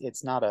said,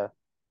 it's not a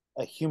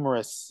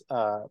humorous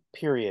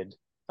period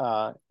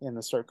in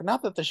the circle.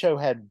 Not that the show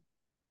had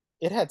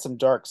some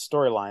dark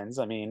storylines.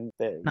 I mean,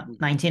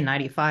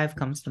 1995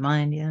 comes to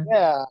mind. Yeah.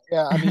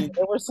 yeah. I mean,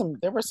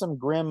 there were some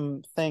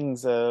grim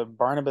things.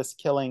 Barnabas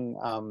killing.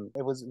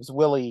 It was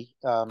Willie.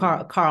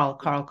 Carl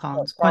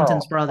Collins,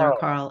 Quentin's Carl. brother, Carl.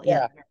 Carl.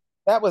 Yeah. Yeah,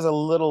 that was a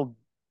little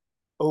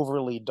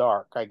overly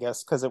dark, I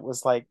guess, because it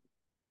was like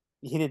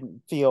he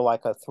didn't feel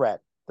like a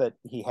threat that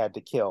he had to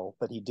kill,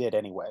 but he did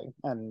anyway.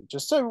 And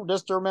just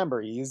to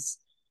remember, he's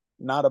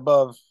not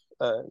above.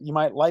 You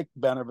might like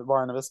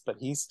Barnabas, but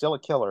he's still a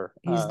killer.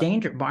 He's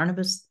danger.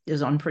 Barnabas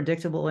is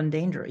unpredictable and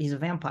dangerous. He's a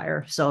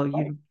vampire. So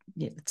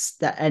it's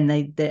that, and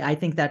I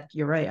think that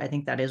you're right. I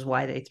think that is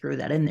why they threw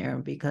that in there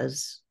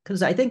because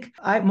I think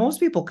most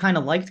people kind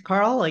of liked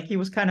Carl. Like he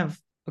was kind of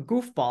a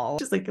goofball,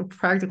 just like a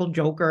practical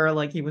joker.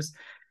 Like he was.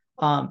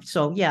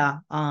 So yeah.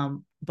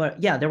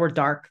 But yeah, there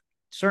were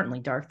certainly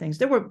dark things.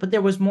 But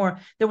there was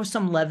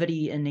some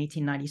levity in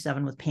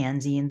 1897 with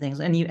Pansy and things,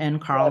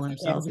 and Carl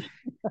himself. Pansy.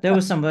 There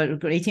was some, but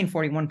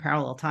 1841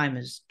 parallel time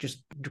is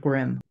just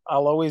grim.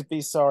 I'll always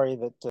be sorry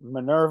that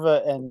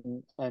Minerva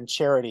and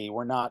Charity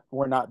were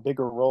not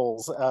bigger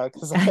roles,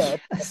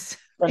 because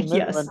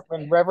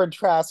when Reverend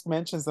Trask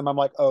mentions them, I'm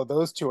like, oh,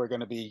 those two are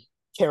going to be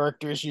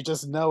characters. You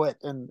just know it,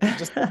 and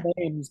just the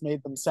names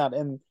made them sound.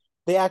 And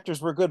the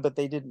actors were good, but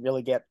they didn't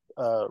really get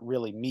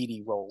really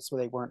meaty roles, so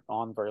they weren't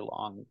on very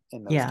long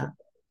in those two,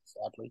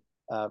 sadly.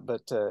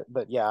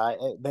 But yeah,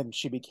 then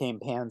she became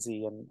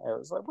Pansy, and I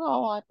was like,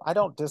 well, I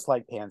don't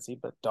dislike Pansy,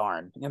 but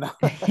darn,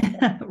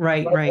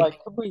 right. Like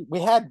we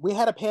had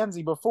a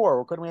Pansy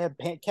before. Couldn't we have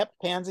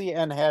kept Pansy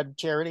and had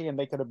Charity, and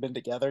they could have been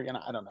together?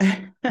 I don't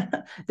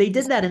know. They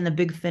did that in the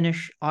Big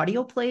Finish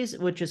audio plays,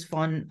 which is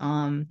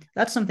fun.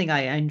 That's something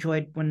I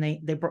enjoyed when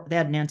they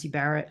had Nancy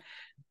Barrett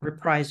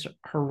reprise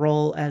her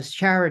role as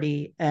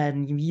Charity,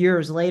 and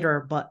years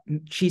later, but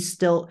she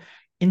still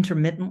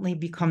intermittently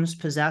becomes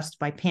possessed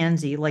by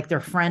Pansy. Like they're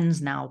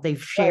friends now. They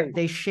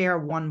share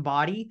one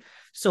body,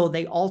 so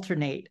they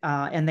alternate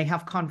and they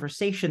have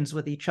conversations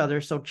with each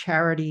other. So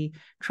Charity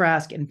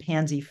Trask and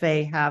Pansy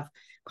Faye have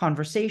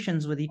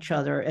conversations with each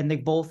other, and they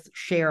both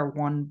share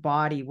one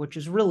body, which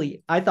is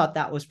really, I thought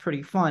that was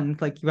pretty fun.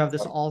 Like you have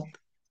this all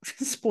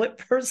split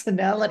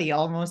personality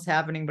almost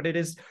happening, but it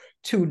is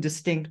two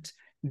distinct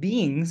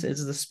beings.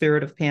 Is the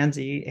spirit of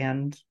Pansy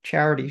and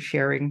Charity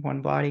sharing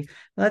one body.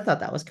 I thought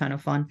that was kind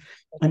of fun.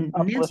 And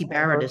Nancy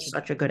Barrett is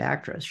such a good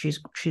actress.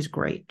 She's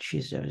great.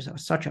 She's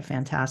such a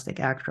fantastic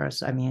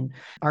actress. I mean,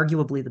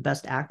 arguably the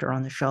best actor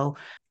on the show.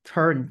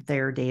 Her and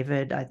Thayer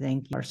David, I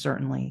think, are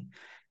certainly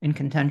in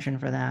contention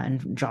for that.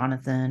 And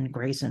Jonathan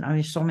Grayson. I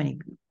mean, so many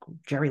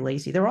Jerry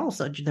Lacey. They were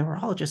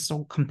all just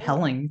so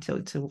compelling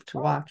to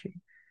watch.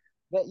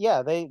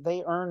 Yeah,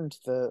 they earned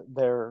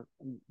their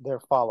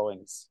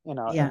followings,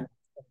 Yeah.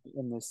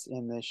 in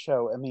this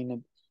show. I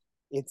mean,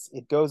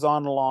 it goes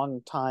on a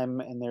long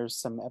time, and there's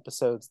some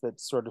episodes that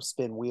sort of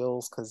spin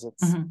wheels because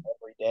it's Hmm.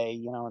 every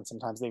day, and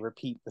sometimes they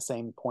repeat the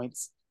same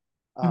points.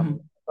 Hmm.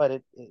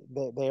 But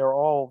they are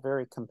all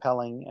very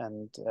compelling,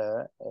 and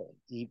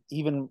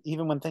even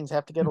when things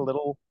have to get a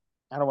little,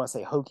 I don't want to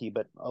say hokey,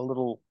 but a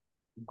little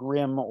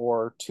grim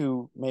or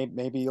too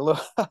maybe a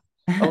little a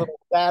little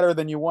sadder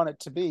than you want it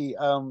to be.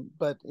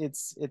 But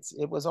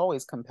it was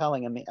always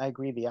compelling, and I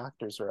agree the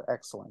actors are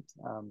excellent.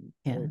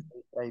 Yeah.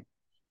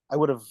 I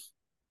would have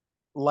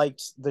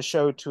liked the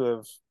show to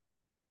have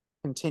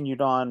continued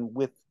on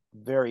with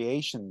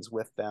variations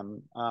with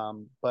them,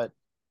 but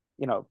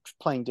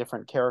playing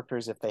different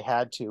characters if they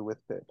had to with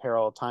the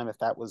parallel time, if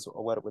that was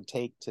what it would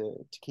take to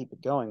keep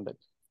it going. But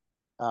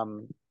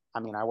I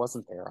mean, I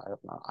wasn't there. I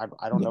don't know.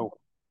 I don't Yeah. know.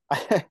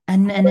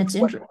 And it's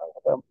What interesting.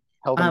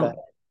 held them back.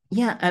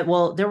 Yeah,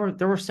 well, there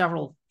were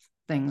several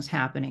things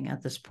happening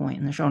at this point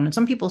in the show, and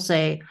some people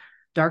say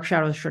Dark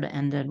Shadows should have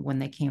ended when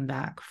they came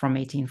back from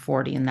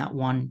 1840 in that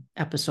one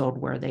episode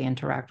where they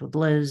interact with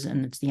Liz,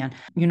 and it's the end.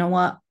 You know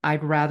what?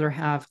 I'd rather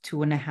have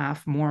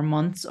 2.5 more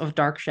months of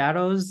Dark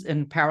Shadows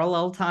in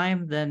parallel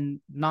time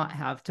than not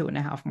have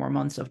 2.5 more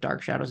months of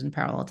Dark Shadows in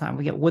parallel time.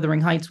 We get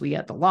Wuthering Heights, we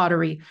get the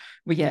lottery,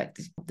 we get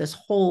this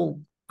whole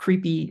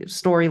creepy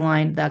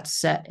storyline that's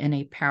set in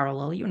a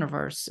parallel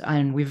universe,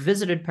 and we've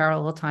visited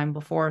parallel time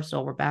before,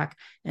 so we're back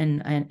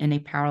in a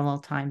parallel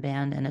time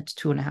band, and it's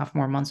 2.5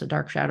 more months of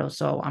Dark Shadows,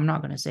 so I'm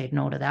not going to say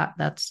no to that.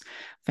 That's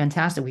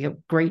fantastic. We have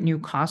great new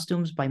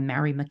costumes by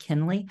Mary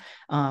McKinley,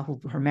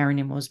 her married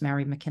name was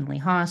Mary McKinley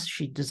Haas.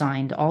 She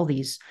designed all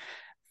these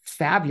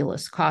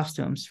fabulous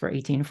costumes for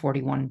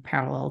 1841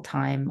 parallel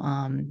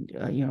time.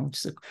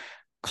 Just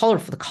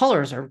colorful. The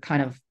colors are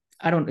kind of,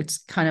 I don't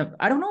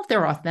know if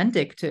they're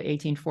authentic to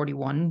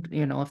 1841,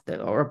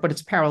 but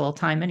it's parallel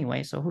time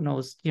anyway. So who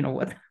knows,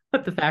 what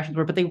the fashions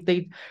were, but I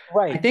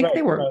Right, think right.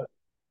 they were,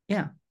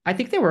 yeah, I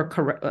think they were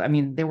correct. I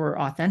mean, they were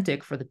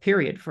authentic for the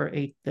period,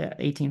 the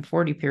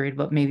 1840 period,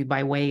 but maybe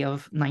by way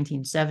of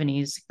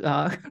 1970s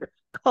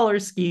color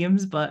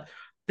schemes, but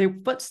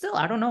still,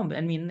 I don't know.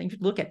 I mean, if you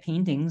look at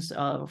paintings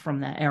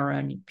from that era,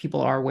 and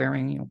people are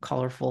wearing,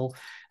 colorful,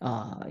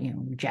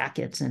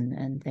 jackets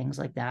and things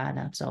like that.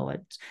 And so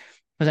it's,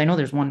 because I know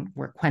there's one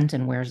where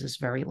Quentin wears this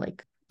very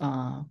like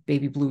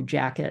baby blue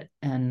jacket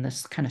and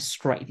this kind of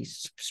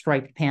these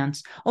striped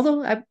pants.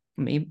 Although I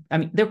mean,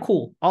 they're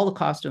cool. All the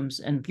costumes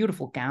and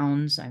beautiful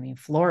gowns. I mean,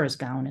 Flora's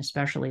gown,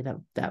 especially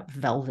that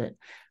velvet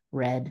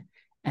red,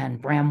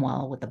 and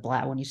Bramwell with the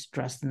black, when he's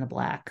dressed in the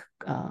black,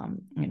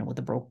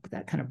 with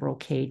that kind of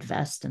brocade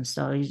vest and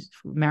stuff.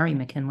 Mary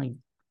McKinley,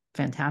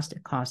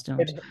 fantastic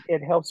costumes.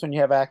 It helps when you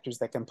have actors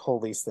that can pull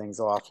these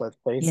things off. Let's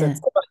face Yeah. it.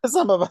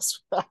 Some of us,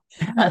 I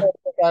don't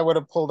think I would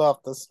have pulled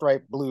off the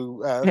striped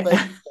blue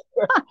thing.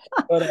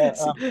 But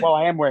well,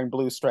 I am wearing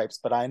blue stripes,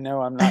 but I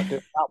know I'm not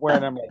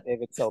wearing them like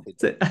David Selby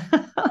did.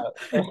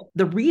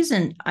 The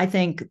reason I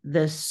think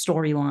this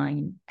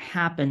storyline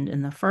happened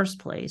in the first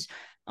place,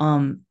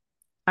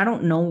 I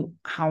don't know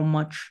how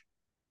much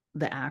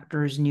the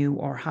actors knew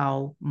or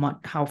how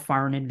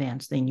far in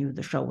advance they knew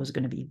the show was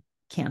going to be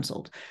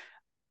canceled.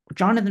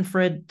 Jonathan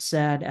Frid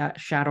said at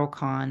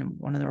ShadowCon,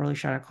 one of the early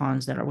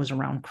ShadowCons, that it was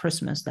around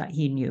Christmas that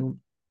he knew.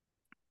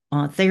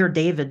 Thayer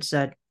David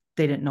said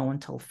they didn't know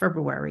until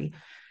February,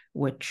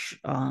 which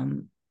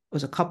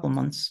was a couple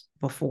months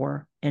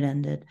before it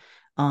ended.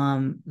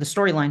 The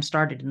storyline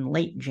started in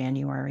late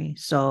January,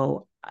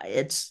 so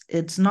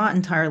it's not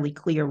entirely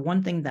clear.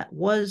 One thing that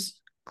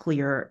was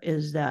clear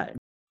is that,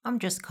 I'm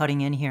just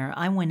cutting in here,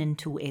 I went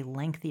into a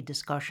lengthy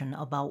discussion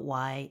about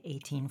why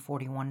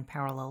 1841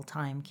 parallel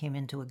time came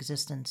into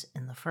existence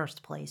in the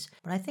first place,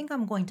 but I think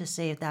I'm going to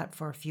save that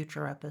for a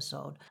future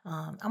episode.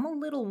 I'm a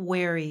little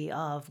wary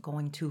of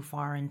going too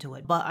far into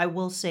it, but I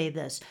will say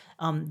this.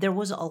 There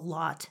was a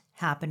lot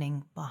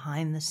happening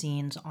behind the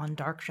scenes on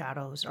Dark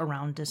Shadows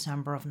around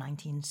December of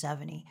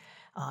 1970.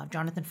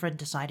 Jonathan Frid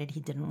decided he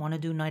didn't want to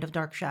do Night of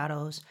Dark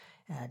Shadows.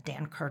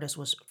 Dan Curtis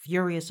was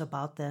furious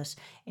about this,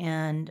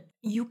 and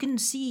you can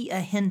see a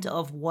hint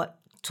of what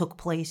took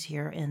place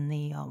here in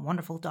the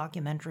wonderful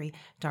documentary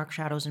Dark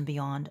Shadows and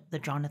Beyond, the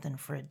Jonathan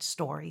Frid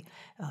story,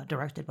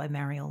 directed by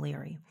Mary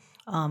O'Leary.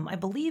 I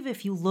believe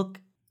if you look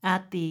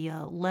at the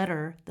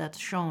letter that's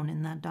shown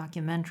in that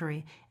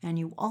documentary, and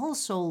you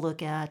also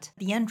look at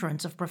the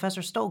entrance of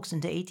Professor Stokes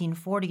into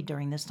 1840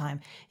 during this time,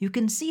 you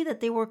can see that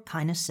they were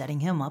kind of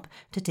setting him up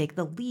to take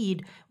the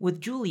lead with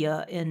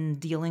Julia in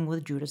dealing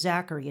with Judah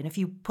Zachary. And if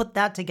you put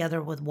that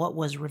together with what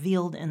was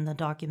revealed in the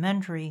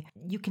documentary,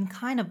 you can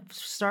kind of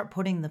start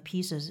putting the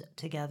pieces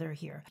together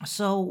here.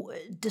 So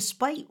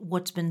despite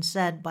what's been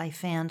said by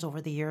fans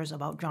over the years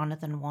about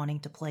Jonathan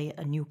wanting to play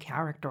a new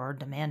character or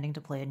demanding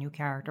to play a new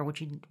character, which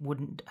he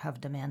wouldn't would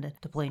have demanded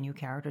to play a new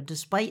character,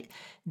 despite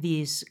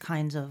these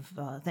kinds of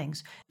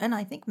things. And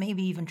I think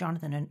maybe even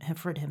Jonathan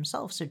Frid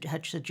himself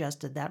had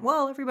suggested that,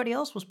 well, everybody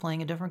else was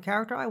playing a different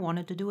character, I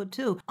wanted to do it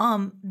too.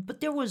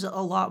 But there was a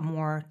lot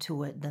more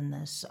to it than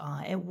this.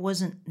 It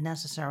wasn't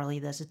necessarily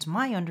this. It's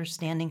my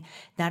understanding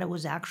that it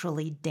was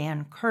actually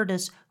Dan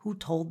Curtis who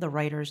told the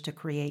writers to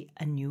create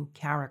a new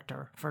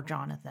character for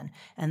Jonathan,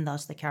 and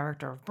thus the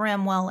character of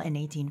Bramwell and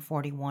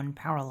 1841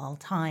 Parallel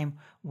Time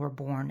were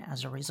born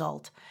as a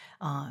result.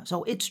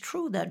 So it's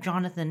true that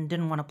Jonathan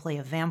didn't want to play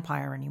a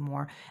vampire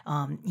anymore.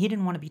 He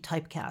didn't want to be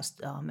typecast,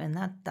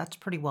 and that's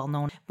pretty well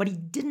known. But he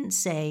didn't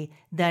say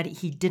that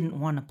he didn't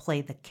want to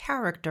play the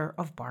character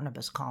of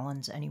Barnabas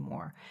Collins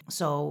anymore.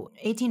 So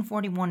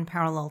 1841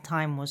 Parallel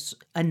Time was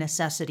a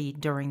necessity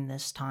during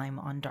this time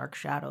on Dark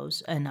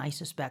Shadows, and I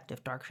suspect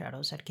if Dark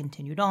Shadows had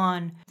continued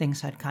on, things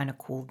had kind of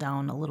cooled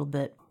down a little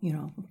bit.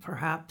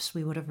 Perhaps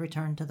we would have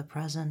returned to the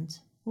present.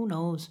 Who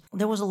knows?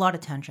 There was a lot of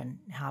tension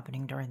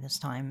happening during this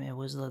time. It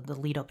was the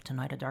lead up to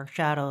Night of Dark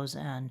Shadows,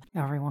 and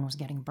everyone was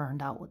getting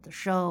burned out with the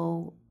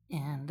show.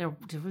 And there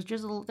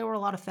were a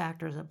lot of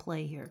factors at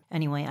play here.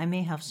 Anyway, I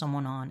may have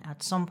someone on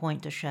at some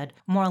point to shed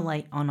more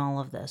light on all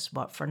of this,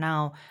 but for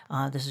now,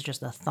 this is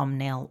just a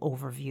thumbnail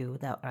overview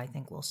that I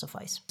think will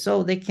suffice.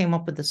 So they came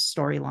up with this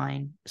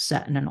storyline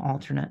set in an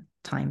alternate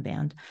time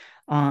band.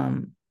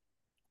 I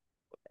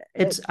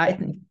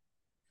think.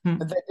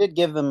 But they did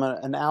give them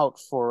an out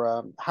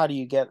for how do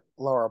you get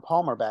Laura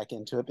Palmer back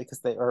into it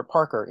or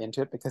Parker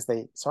into it because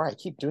sorry, I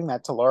keep doing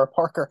that to Laura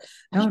Parker.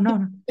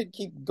 No. I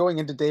keep going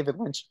into David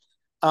Lynch.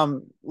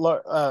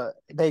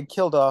 They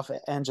killed off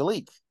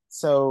Angelique,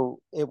 so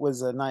it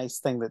was a nice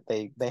thing that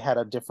they had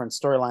a different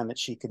storyline that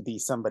she could be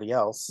somebody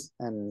else,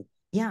 and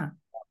yeah,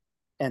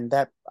 and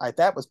that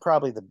was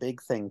probably the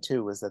big thing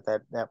too, is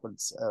that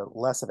was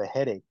less of a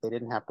headache. They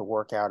didn't have to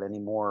work out any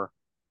more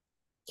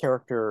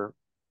character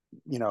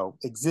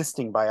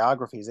existing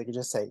biographies. They could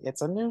just say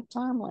it's a new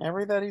timeline,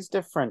 everybody's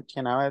different,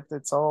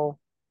 it's all.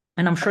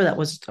 And I'm sure that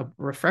was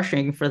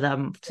refreshing for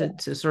them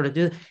to sort of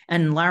do.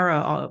 And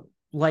Lara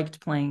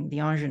liked playing the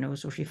ingenue,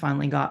 so she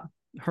finally got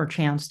her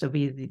chance to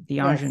be the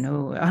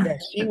ingenue. Yeah,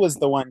 she was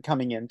the one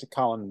coming into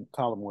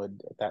Collinwood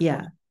at that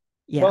point.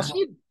 Yeah. Well,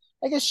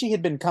 I guess she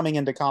had been coming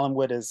into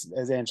Collinwood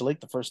as Angelique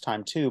the first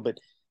time too, but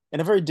in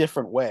a very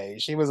different way.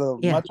 She was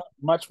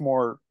much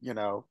more,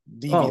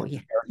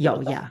 deviant.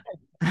 Yeah.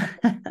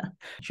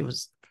 She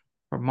was,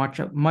 for much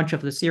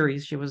of the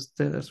series, she was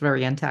this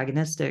very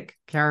antagonistic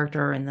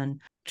character, and then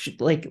she,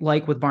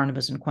 like with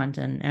Barnabas and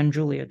Quentin and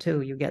Julia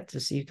too, you get to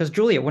see, because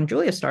when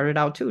Julia started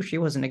out too, she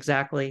wasn't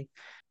exactly,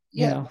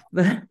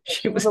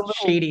 she was a little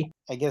shady.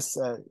 I guess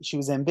she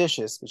was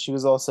ambitious, but she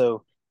was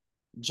also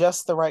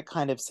just the right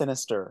kind of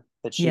sinister,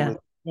 that she was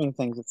doing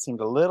things that seemed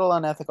a little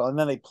unethical, and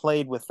then they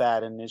played with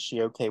that. And is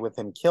she okay with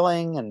him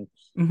killing? And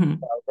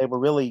they were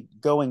really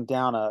going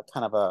down a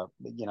kind of a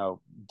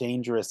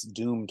dangerous,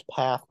 doomed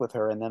path with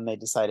her, and then they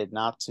decided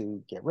not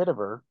to get rid of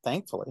her,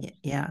 thankfully.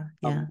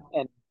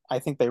 And I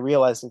think they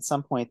realized at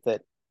some point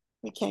that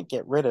we can't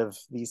get rid of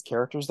these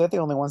characters. They're the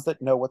only ones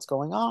that know what's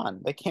going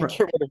on. They can't get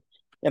rid of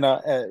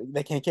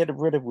they can't get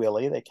rid of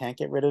Willie. They can't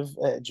get rid of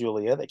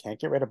Julia. They can't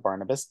get rid of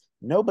Barnabas.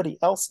 Nobody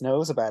else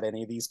knows about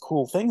any of these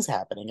cool things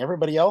happening.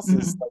 Everybody else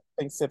is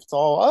thinks it's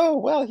all, oh,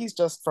 well, he's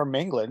just from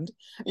England.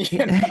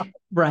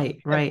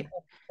 Right.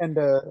 And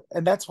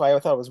that's why I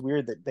thought it was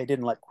weird that they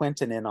didn't let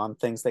Quentin in on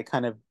things. They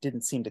kind of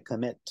didn't seem to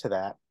commit to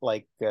that.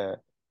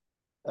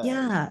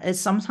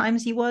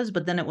 Sometimes he was,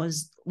 but then it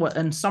was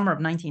in summer of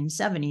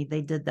 1970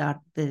 they did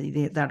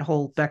that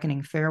whole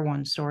Beckoning Fair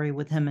one story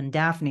with him and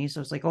Daphne.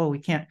 So it's like, oh, we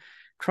can't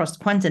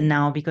trust Quentin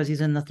now because he's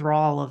in the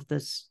thrall of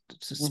this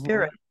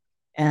spirit,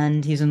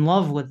 and he's in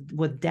love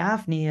with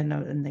Daphne,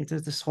 and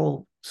there's this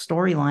whole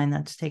storyline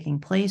that's taking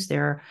place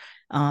there.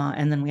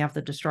 And then we have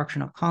the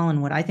destruction of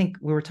Collinwood. I think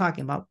we were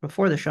talking about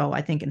before the show,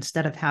 I think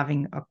instead of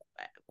having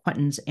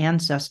Quentin's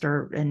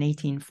ancestor in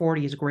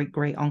 1840s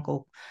great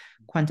uncle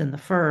Quentin the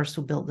First,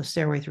 who built the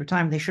Stairway Through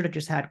Time, they should have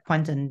just had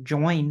Quentin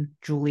join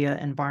Julia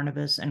and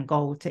Barnabas and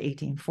go to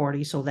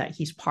 1840, so that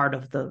he's part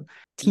of the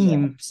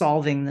team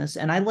solving this.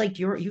 And I liked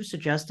you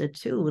suggested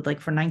too, like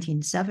for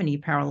 1970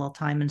 Parallel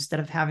Time, instead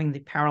of having the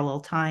Parallel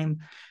Time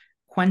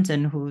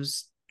Quentin,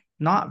 who's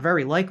not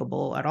very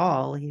likable at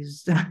all.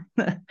 He's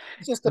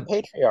just a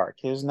patriarch.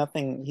 There's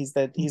nothing. He's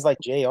like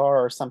JR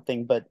or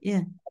something, but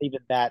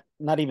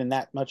not even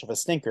that much of a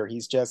stinker.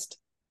 He's just,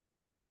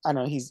 I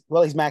don't know. He's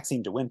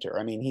Maxine de Winter.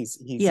 I mean, he's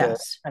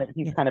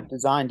kind of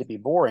designed to be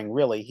boring.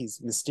 Really,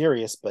 he's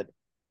mysterious, but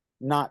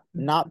not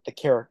the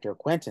character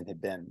Quentin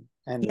had been.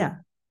 And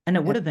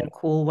it would have been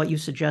cool what you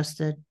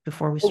suggested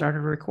before we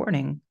started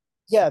recording.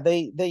 Yeah,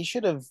 they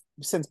should have,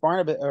 since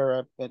Barnabas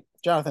or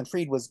Jonathan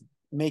Frid was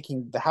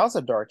making the House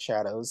of Dark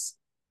Shadows,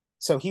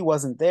 so he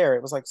wasn't there.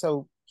 It was like,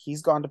 so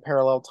he's gone to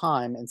Parallel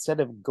Time.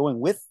 Instead of going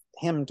with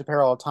him to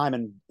Parallel Time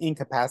and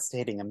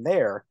incapacitating him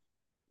there,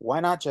 why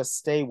not just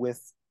stay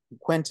with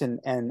Quentin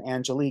and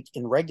Angelique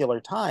in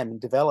regular time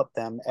and develop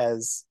them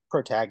as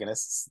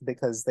protagonists,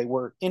 because they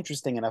were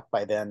interesting enough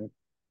by then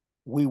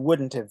we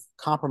wouldn't have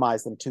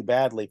compromised them too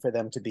badly for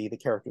them to be the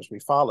characters we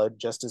followed,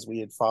 just as we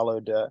had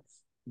followed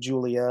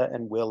Julia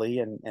and Willie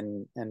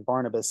and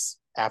Barnabas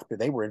after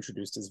they were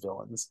introduced as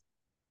villains.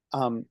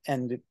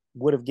 And it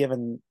would have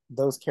given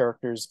those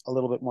characters a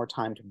little bit more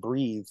time to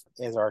breathe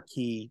as our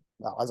key,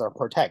 well, as our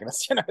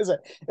protagonists,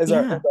 as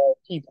our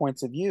key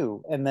points of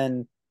view. And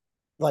then,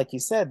 like you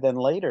said, then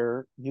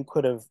later you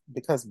could have,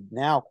 because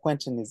now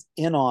Quentin is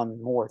in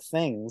on more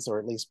things, or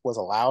at least was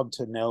allowed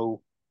to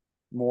know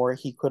more,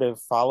 he could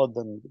have followed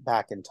them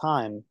back in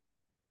time.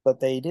 But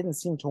they didn't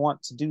seem to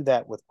want to do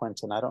that with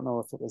Quentin. I don't know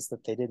if it was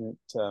that they didn't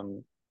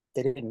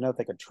know if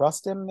they could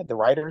trust him. The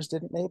writers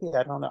didn't, maybe.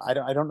 I don't know. I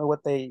don't know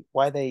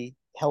why they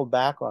held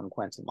back on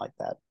Quentin like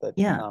that. But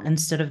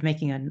instead of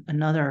making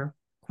another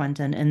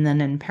Quentin, and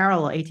then in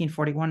parallel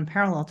 1841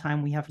 parallel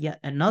time, we have yet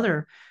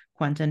another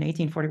Quentin,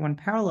 1841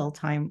 parallel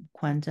time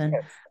Quentin.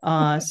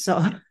 Yes.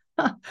 So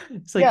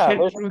it's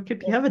like,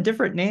 could you have a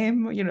different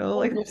name?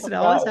 Like, does it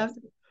always have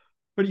to?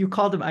 What you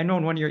called him? I know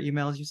in one of your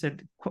emails you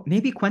said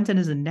maybe Quentin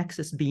is a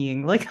nexus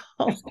being. Like,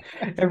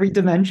 every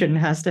dimension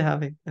has to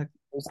have a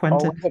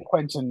Quentin. A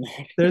Quentin.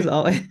 There's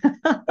always.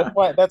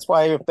 That's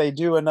why if they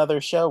do another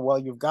show, well,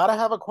 you've got to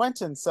have a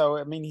Quentin. So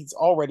I mean, he's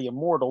already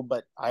immortal,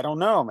 but I don't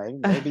know.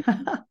 Maybe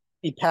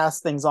he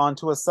passed things on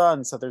to a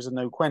son, so there's a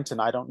new Quentin.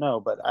 I don't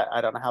know, but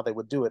I don't know how they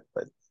would do it.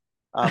 But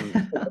they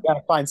got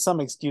to find some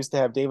excuse to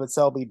have David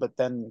Selby, but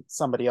then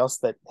somebody else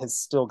that has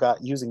still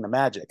got using the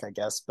magic, I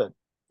guess. But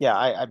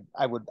yeah,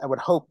 I would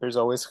hope there's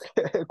always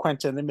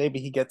Quentin, and maybe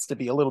he gets to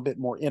be a little bit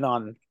more in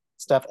on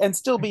stuff and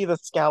still be the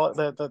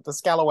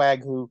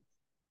scalawag who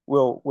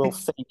will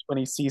faint when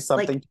he sees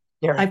something.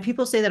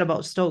 People say that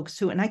about Stokes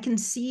too, and I can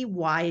see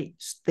why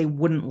they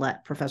wouldn't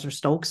let Professor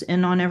Stokes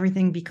in on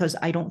everything, because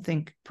I don't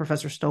think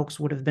Professor Stokes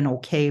would have been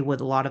okay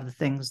with a lot of the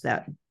things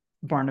that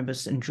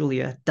Barnabas and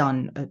Julia had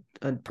done,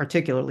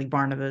 particularly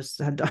Barnabas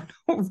had done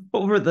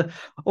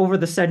over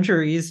the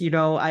centuries.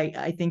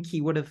 I think he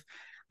would have.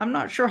 I'm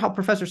not sure how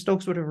Professor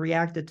Stokes would have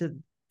reacted to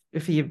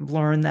if he had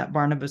learned that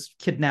Barnabas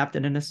kidnapped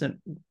an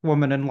innocent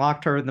woman and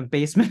locked her in the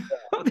basement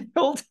of the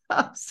old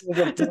house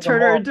to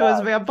turn her into his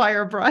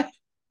vampire bride.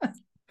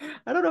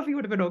 I don't know if he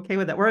would have been okay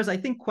with that. Whereas I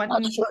think Quentin...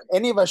 I'm not sure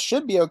any of us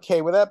should be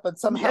okay with that, but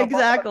somehow...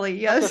 Exactly,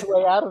 yes.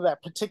 ...way out of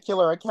that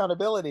particular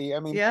accountability. I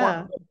mean,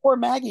 poor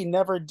Maggie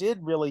never did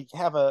really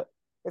have a...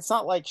 It's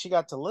not like she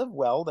got to live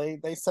well.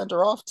 They sent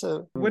her off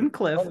to...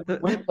 Wyncliffe.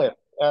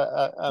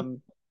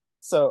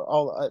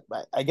 So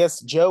I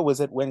guess Joe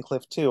was at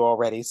Wyncliffe too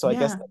already. So I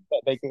guess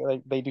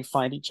they do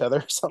find each other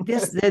or something.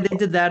 Yes, they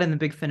did that in the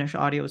Big Finish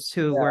audios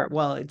too, where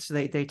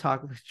they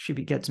talk. She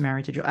gets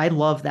married to Joe. I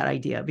love that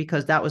idea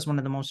because that was one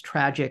of the most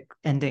tragic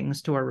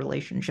endings to our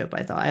relationship.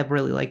 I thought I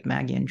really liked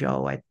Maggie and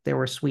Joe. They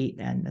were sweet,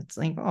 and it's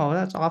like, oh,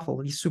 that's awful.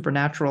 These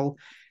supernatural,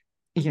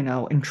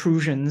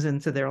 intrusions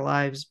into their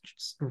lives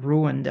just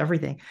ruined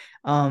everything.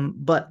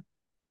 But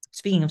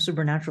speaking of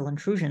supernatural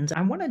intrusions,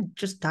 I want to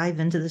just dive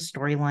into the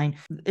storyline.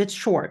 It's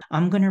short.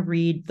 I'm going to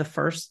read the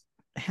first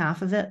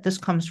half of it. This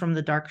comes from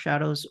the Dark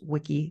Shadows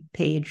wiki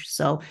page.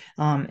 So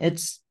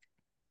it's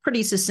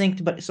pretty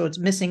succinct, but so it's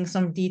missing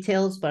some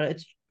details, but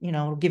it's,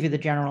 it'll give you the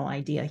general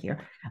idea here.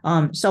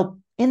 So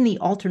in the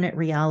alternate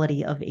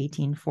reality of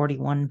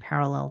 1841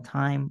 parallel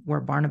time,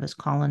 where Barnabas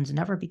Collins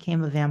never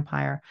became a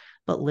vampire,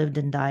 but lived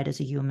and died as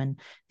a human,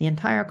 the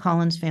entire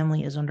Collins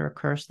family is under a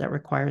curse that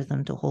requires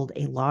them to hold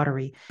a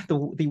lottery.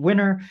 The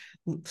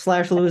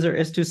winner/loser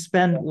is to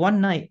spend one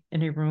night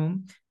in a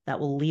room that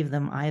will leave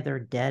them either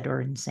dead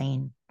or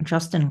insane.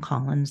 Justin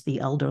Collins, the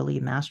elderly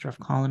master of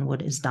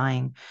Collinwood, is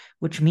dying,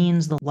 which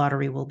means the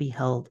lottery will be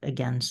held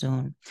again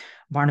soon.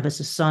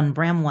 Barnabas's son,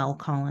 Bramwell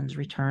Collins,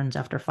 returns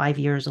after 5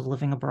 years of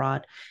living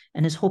abroad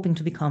and is hoping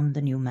to become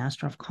the new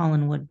master of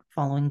Collinwood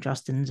following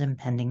Justin's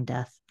impending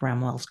death.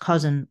 Bramwell's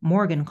cousin,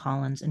 Morgan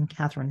Collins, and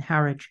Catherine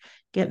Harridge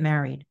get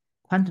married.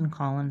 Quentin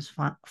Collins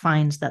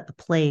finds that the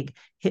plague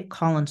hit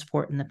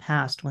Collinsport in the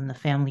past when the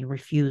family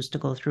refused to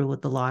go through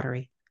with the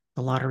lottery.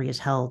 The lottery is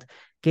held.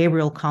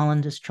 Gabriel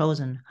Collins is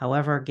chosen.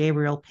 However,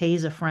 Gabriel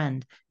pays a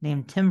friend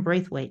named Tim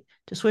Braithwaite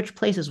to switch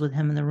places with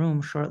him in the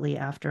room shortly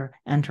after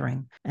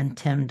entering, and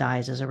Tim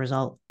dies as a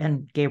result,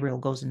 and Gabriel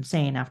goes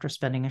insane after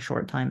spending a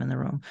short time in the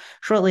room.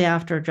 Shortly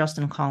after,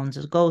 Justin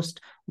Collins'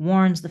 ghost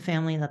warns the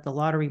family that the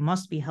lottery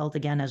must be held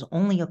again, as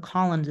only a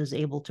Collins is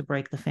able to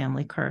break the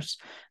family curse.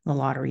 The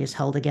lottery is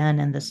held again,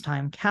 and this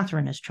time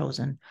Catherine is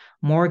chosen.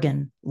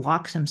 Morgan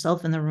locks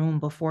himself in the room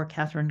before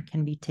Catherine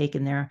can be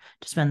taken there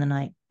to spend the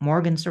night.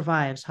 Morgan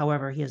survives.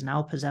 However, he is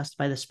now possessed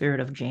by the spirit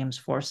of James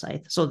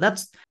Forsyth. So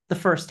that's the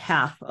first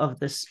half of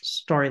this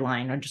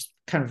storyline, or just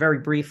kind of very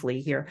briefly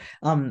here.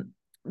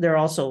 There are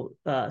also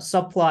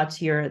subplots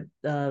here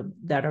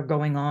that are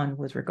going on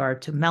with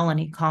regard to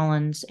Melanie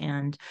Collins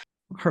and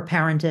her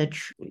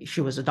parentage.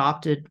 She was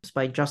adopted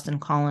by Justin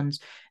Collins.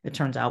 It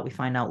turns out, we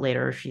find out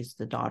later, she's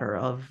the daughter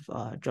of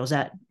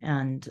Josette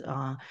and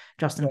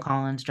Justin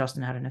Collins.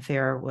 Justin had an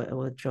affair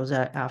with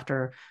Josette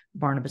after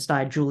Barnabas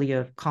died.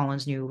 Julia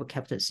Collins knew but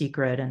kept it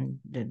secret, and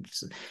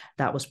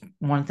that was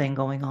one thing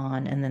going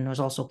on. And then there's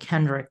also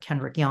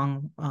Kendrick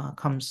Young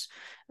comes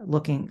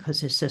looking,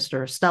 because his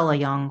sister Stella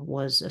Young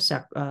was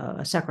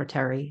a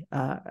secretary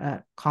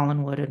at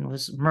Collinwood and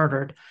was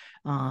murdered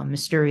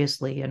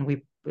mysteriously. And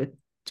it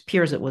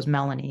appears it was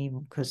Melanie,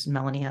 because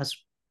Melanie has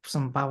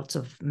some bouts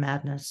of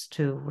madness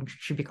too when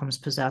she becomes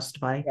possessed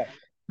by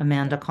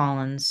Amanda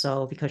Collins.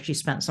 So because she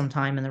spent some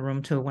time in the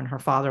room too, when her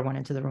father went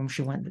into the room,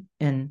 she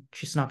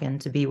snuck in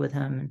to be with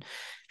him, and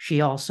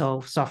she also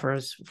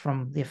suffers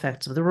from the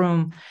effects of the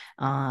room.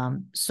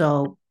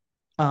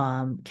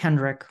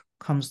 Kendrick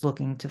comes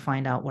looking to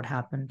find out what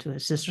happened to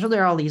his sister. So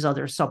there are all these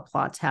other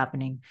subplots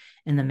happening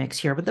in the mix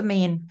here, but the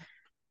main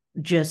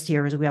gist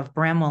here is we have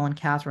Bramwell and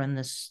Catherine,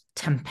 this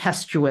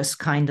tempestuous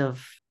kind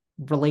of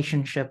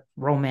relationship,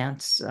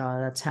 romance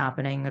that's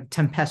happening.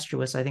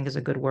 Tempestuous, I think, is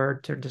a good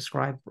word to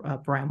describe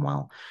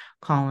Bramwell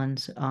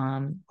Collins, who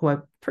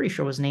I'm pretty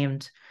sure was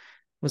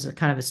a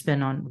kind of a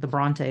spin on the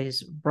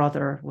Bronte's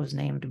brother, was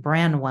named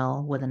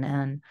Branwell with an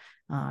N,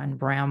 and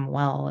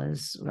Bramwell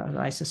is,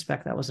 I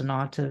suspect that was a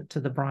nod to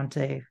the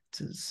Bronte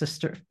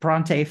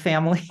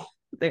family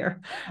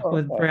there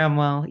with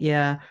Bramwell.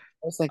 Yeah.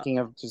 I was thinking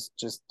of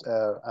just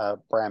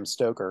Bram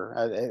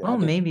Stoker.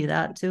 Maybe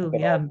that too.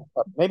 Yeah.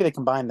 Maybe they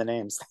combined the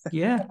names.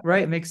 Yeah,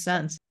 right. Makes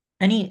sense.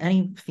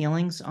 Any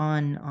feelings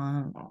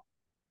on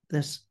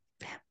this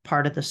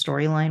part of the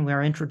storyline? We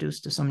are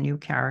introduced to some new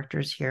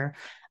characters here.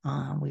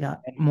 We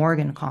got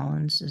Morgan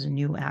Collins is a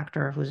new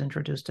actor who's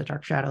introduced to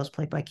Dark Shadows,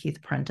 played by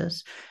Keith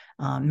Prentice.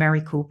 Mary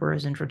Cooper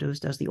is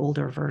introduced as the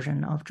older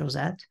version of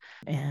Josette.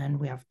 And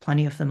we have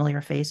plenty of familiar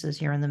faces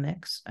here in the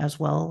mix as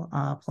well,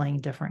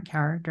 playing different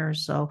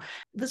characters. So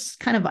this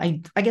kind of,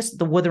 I guess,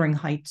 the Wuthering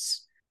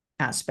Heights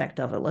aspect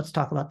of it. Let's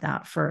talk about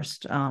that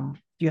first. Do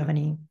you have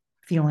any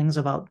feelings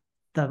about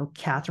the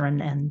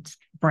Catherine and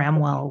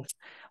Bramwell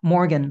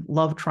Morgan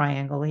love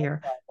triangle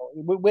here?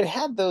 We'd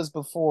had those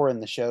before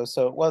in the show,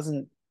 so it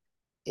wasn't,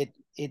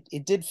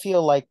 it did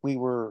feel like we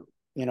were,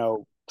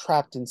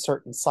 trapped in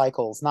certain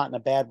cycles, not in a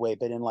bad way,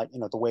 but in, like,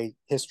 the way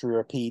history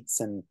repeats,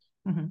 and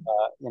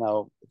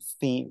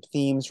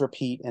themes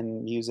repeat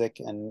in music,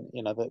 and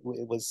that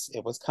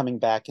it was coming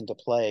back into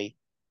play.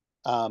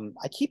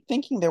 I keep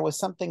thinking there was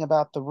something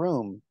about the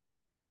room.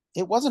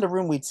 It wasn't a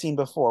room we'd seen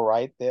before,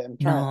 right? It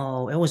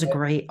was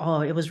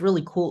it was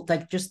really cool.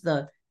 Like, just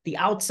the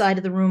outside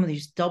of the room,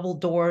 these double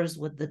doors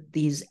with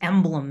these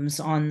emblems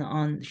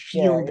on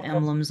shield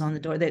emblems on the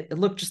door. It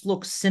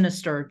looked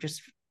sinister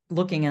just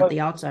looking at the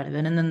outside of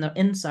it. And then the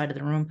inside of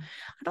the room,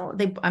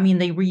 they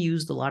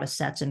reused a lot of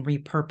sets and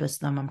repurposed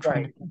them. I'm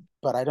trying to think.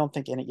 But I don't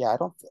think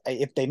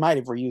if they might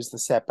have reused the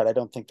set, but I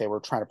don't think they were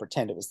trying to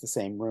pretend it was the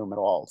same room at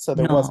all. So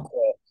it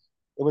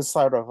was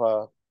sort of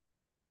a,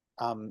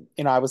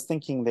 I was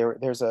thinking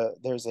there's a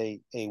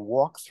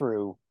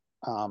walkthrough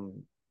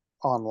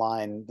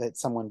online that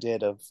someone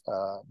did of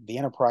the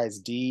Enterprise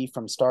D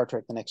from Star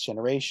Trek: The Next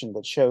Generation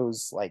that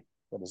shows, like,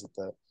 what is it,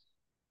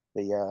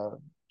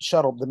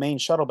 the main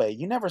shuttle bay.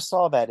 You never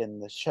saw that in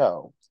the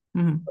show.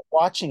 Mm-hmm. But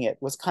watching it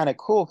was kind of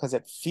cool because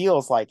it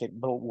feels like it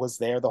was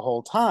there the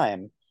whole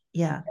time.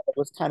 Yeah, it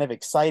was kind of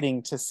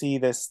exciting to see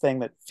this thing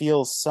that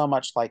feels so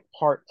much like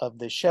part of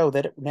the show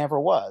that it never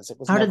was. It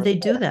was. How did they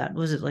do that?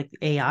 Was it like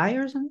AI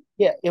or something?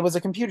 Yeah, it was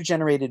a computer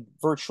generated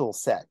virtual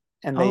set.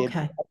 And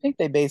I think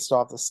they based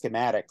off the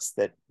schematics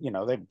that,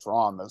 they've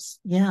drawn those.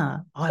 Yeah.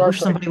 I wish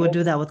somebody would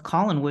do that with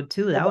Collinwood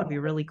too. That would be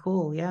really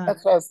cool. Yeah.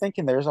 That's what I was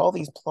thinking. There's all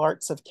these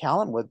parts of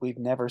Collinwood we've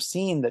never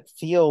seen that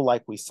feel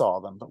like we saw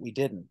them, but we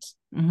didn't.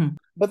 Mm-hmm.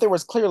 But there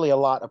was clearly a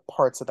lot of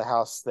parts of the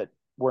house that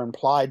were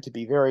implied to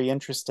be very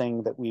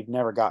interesting that we've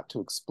never got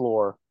to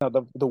explore.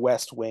 The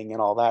West Wing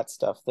and all that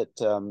stuff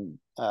that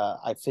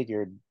I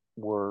figured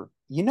were,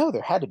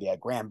 there had to be a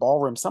grand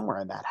ballroom somewhere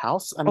in that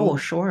house. I mean,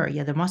 sure.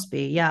 Yeah, there must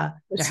be. Yeah,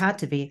 there had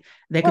to be.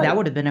 That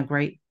would have been a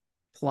great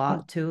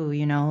plot too,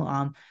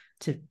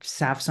 to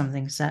have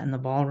something set in the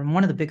ballroom.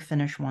 One of the Big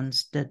Finish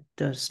ones did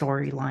the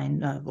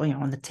storyline,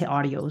 on the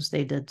audios,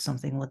 they did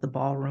something with the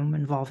ballroom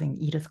involving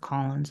Edith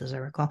Collins, as I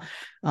recall.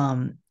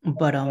 Love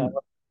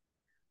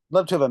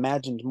to have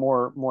imagined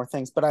more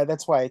things, but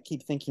that's why I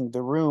keep thinking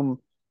the room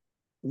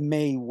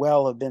may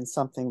well have been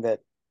something that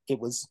it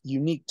was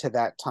unique to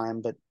that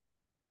time, but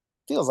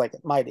feels like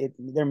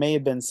there may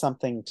have been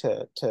something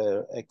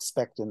to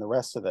expect in the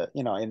rest of the,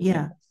 in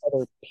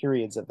other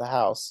periods of the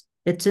house.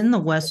 It's in the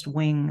West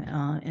Wing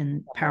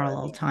in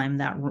parallel time,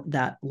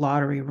 that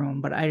lottery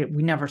room, but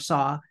we never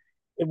saw.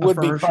 It would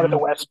be part of the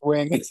West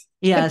Wing.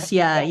 Yes,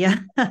 yeah.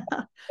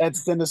 That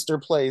sinister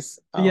place.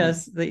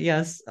 Yes.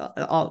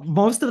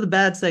 Most of the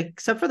bad,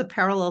 except for the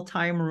parallel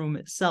time room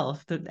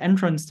itself, the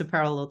entrance to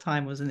parallel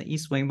time was in the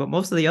East Wing, but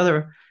most of the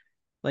other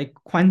like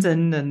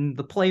Quentin and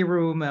the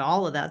playroom and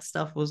all of that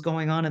stuff was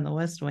going on in the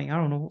West Wing. I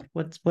don't know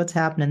what's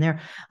happening there.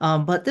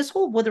 But this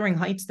whole Wuthering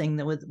Heights thing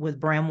that with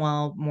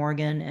Bramwell,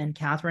 Morgan, and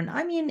Catherine,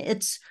 I mean,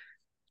 it's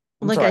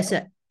like I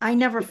said, I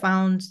never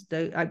found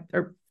I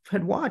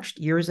had watched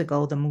years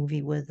ago the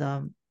movie with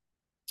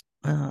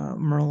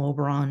Merle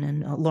Oberon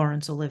and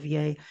Laurence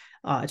Olivier.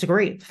 It's a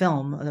great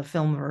film, the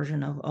film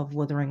version of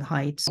Wuthering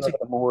Heights. The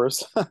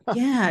Moors.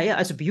 Yeah,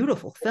 it's a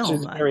beautiful film. Which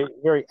is very,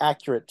 very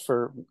accurate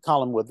for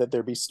Collinwood, that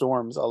there be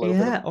storms all over.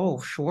 Yeah.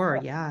 Oh, sure.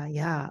 Yeah.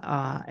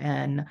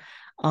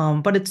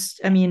 But it's,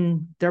 I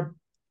mean, they're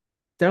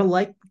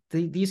like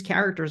these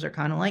characters are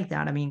kind of like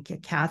that. I mean,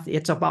 Kathy,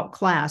 it's about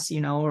class,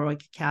 or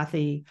like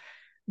Kathy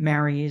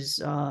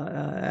marries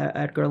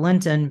Edgar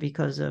Linton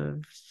because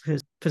of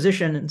his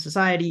position in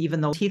society,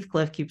 even though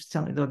Heathcliff keeps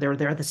telling them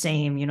they're the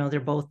same, they're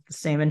both the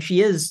same. And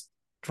she is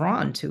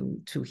drawn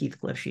to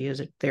Heathcliff.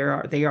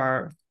 They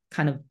are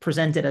kind of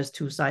presented as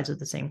two sides of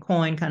the same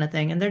coin kind of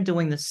thing. And they're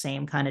doing the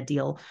same kind of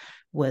deal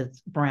with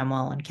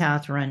Bramwell and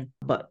Catherine.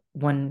 But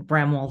when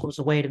Bramwell goes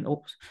away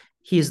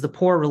he's the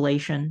poor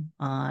relation.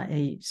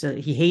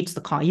 He hates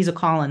he's a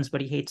Collins,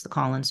 but he hates the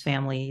Collins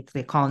family.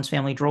 The Collins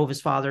family drove his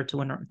father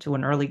to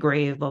an early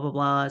grave, blah, blah,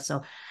 blah.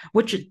 So,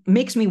 which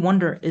makes me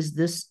wonder,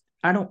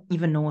 I don't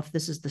even know if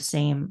this is the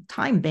same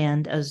time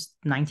band as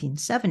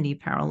 1970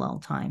 parallel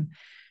time,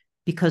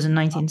 because in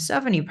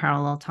 1970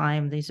 parallel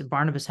time, they said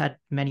Barnabas had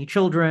many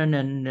children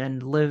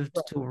and lived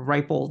to a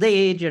ripe old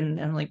age.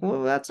 And I'm like,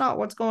 well, that's not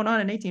what's going on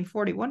in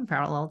 1841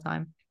 parallel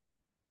time.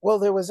 Well,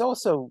 there was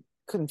also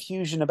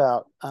confusion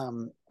about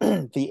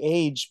the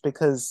age,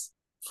 because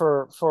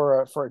for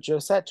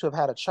Josette to have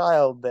had a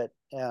child that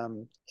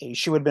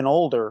she would have been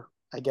older,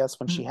 I guess,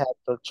 when she had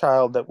the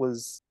child that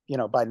was,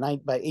 by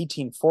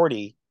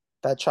 1840,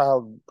 that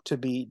child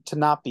to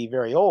not be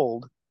very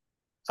old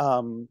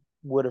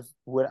would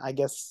I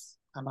guess,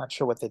 I'm not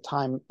sure what the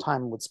time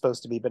was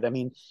supposed to be, but I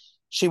mean,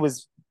 she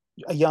was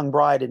a young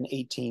bride in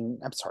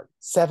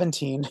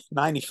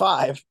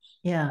 1795.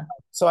 Yeah.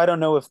 So I don't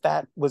know if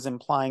that was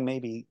implying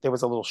maybe there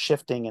was a little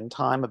shifting in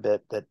time a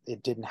bit, that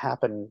it didn't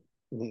happen.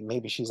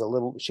 Maybe she was a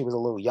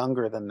little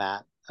younger than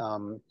that.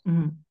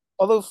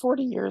 Although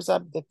 40 years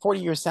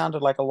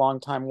sounded like a long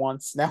time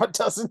once. Now it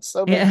doesn't.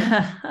 So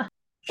yeah.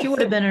 She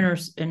would have been in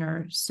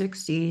her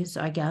 60s,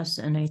 I guess,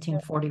 in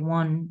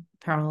 1841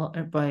 parallel.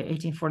 By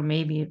 1840,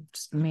 maybe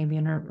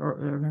in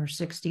her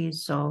 60s.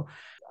 So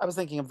I was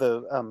thinking of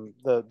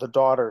the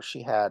daughter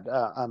she had.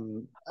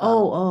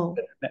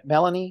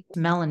 Melanie.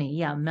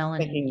 Yeah,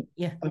 Melanie.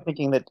 I'm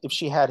thinking that if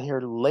she had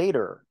her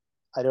later,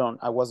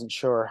 I wasn't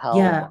sure how.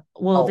 Yeah,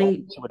 well,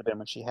 she would have been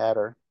when she had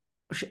her.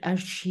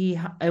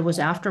 It was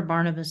after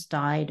Barnabas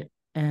died,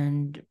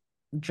 and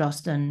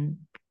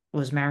Justin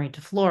was married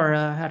to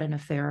Flora, had an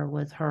affair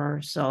with her.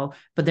 So,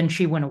 but then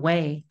she went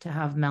away to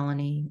have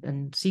Melanie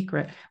in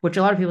secret, which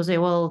a lot of people say,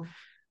 well,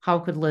 how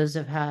could Liz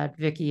have had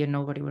Vicky and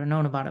nobody would have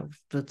known about it?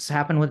 It's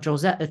happened with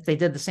Josette. If they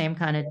did the same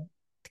kind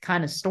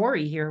of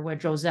story here, where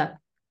Josette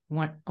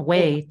went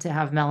away to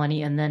have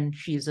Melanie, and then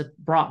she's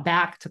brought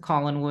back to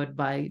Collinwood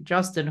by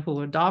Justin,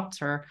 who adopts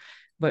her,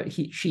 but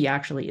she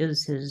actually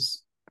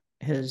is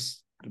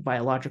his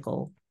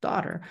biological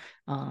daughter.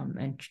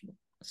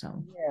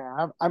 So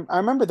yeah, I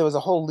remember there was a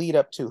whole lead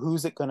up to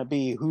who's it going to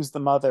be, who's the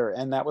mother,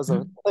 and that was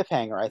a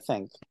cliffhanger, I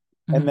think.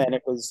 And then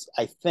it was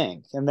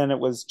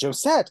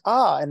Josette.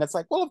 And it's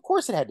like, well, of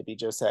course it had to be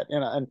Josette.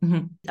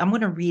 And I'm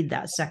going to read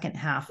that second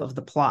half of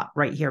the plot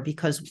right here,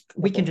 because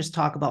we can just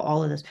talk about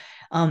all of this.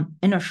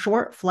 In a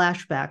short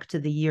flashback to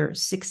the year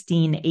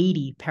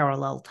 1680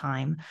 parallel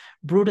time,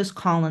 Brutus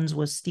Collins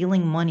was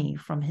stealing money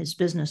from his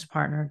business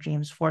partner,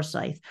 James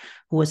Forsyth,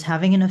 who was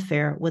having an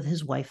affair with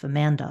his wife,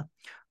 Amanda.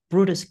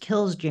 Brutus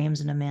kills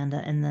James and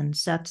Amanda and then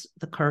sets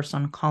the curse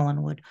on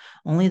Collinwood.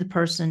 Only the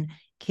person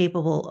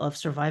capable of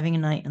surviving a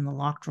night in the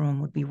locked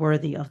room would be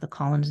worthy of the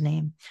Collins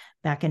name.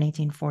 Back in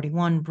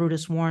 1841,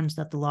 Brutus warns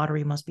that the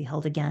lottery must be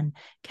held again.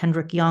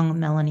 Kendrick Young,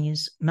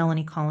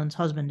 Melanie Collins'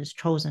 husband, is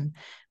chosen.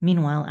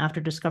 Meanwhile,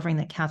 after discovering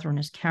that Catherine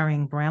is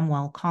carrying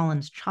Bramwell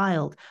Collins'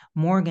 child,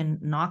 Morgan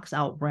knocks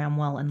out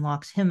Bramwell and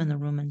locks him in the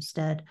room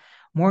instead.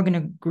 Morgan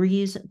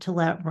agrees to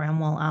let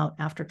Bramwell out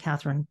after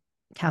Catherine's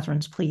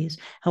pleas.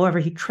 However,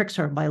 he tricks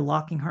her by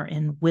locking her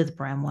in with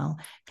Bramwell.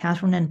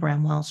 Catherine and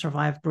Bramwell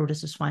survive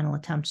Brutus's final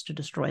attempts to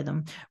destroy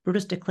them.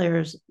 Brutus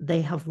declares they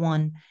have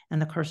won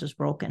and the curse is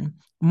broken.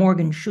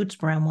 Morgan shoots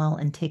Bramwell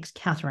and takes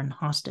Catherine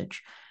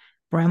hostage.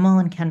 Bramwell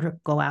and Kendrick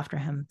go after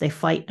him. They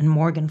fight, and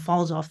Morgan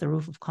falls off the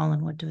roof of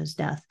Collinwood to his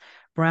death.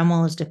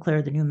 Bramwell is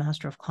declared the new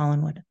master of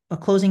Collinwood. A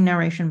closing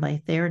narration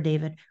by Thayer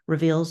David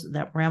reveals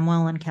that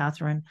Bramwell and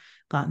Catherine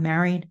got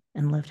married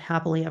and lived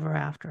happily ever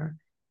after,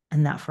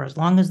 and that for as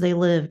long as they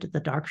lived, the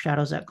dark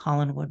shadows at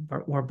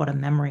Collinwood were but a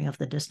memory of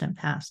the distant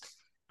past.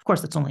 Of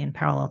course, that's only in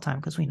parallel time,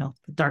 because we know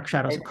the dark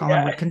shadows of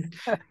Collinwood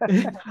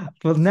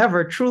will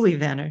never truly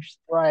vanish.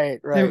 Right.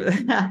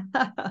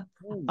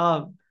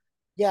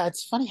 Yeah,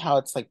 it's funny how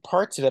it's like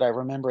parts of it I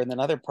remember, and then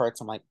other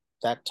parts I'm like,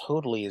 that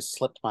totally has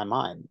slipped my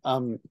mind.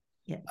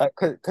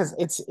 Because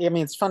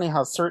it's funny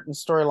how certain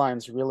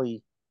storylines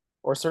really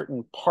or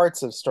certain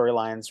parts of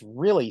storylines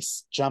really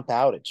jump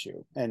out at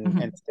you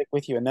and stick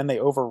with you, and then they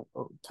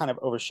kind of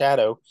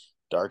overshadow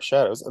Dark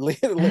Shadows,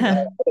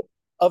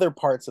 other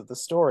parts of the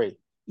story.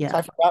 Yeah. So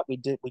I forgot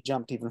we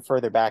jumped even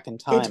further back in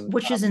time.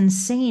 Which is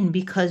insane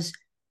because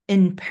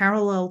in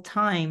parallel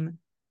time,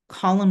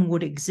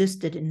 Collinwood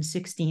existed in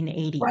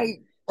 1680.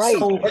 Right.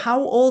 So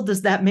how old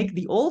does that make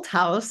the old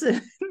house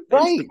in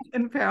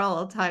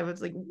parallel time?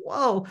 It's like,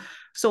 whoa.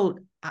 So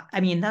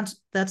I mean,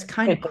 that's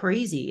kind of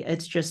crazy.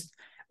 It's just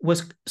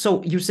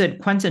so you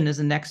said Quentin is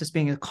a nexus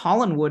being,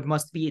 Collinwood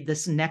must be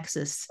this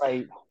nexus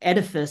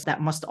edifice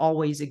that must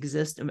always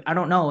exist. I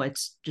don't know.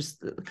 It's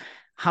just,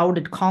 how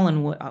did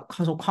Collinwood?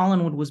 So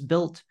Collinwood was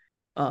built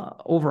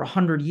over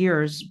 100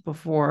 years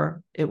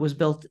before it was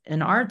built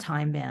in our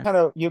time band.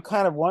 You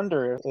kind of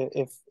wonder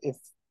if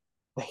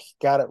they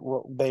got it.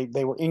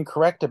 They were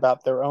incorrect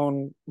about their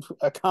own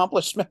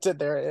accomplishment. They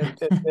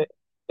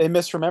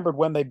misremembered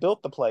when they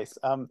built the place.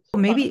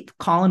 Maybe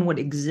Collinwood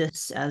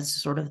exists as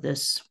sort of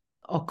this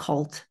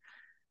occult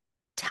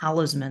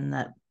talisman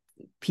that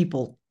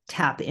people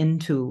tap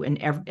into in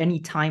any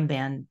time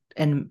band,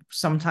 and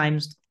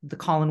sometimes the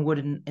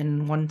Collinwood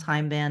in one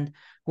time band,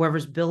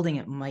 whoever's building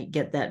it might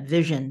get that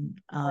vision,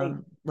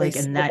 like,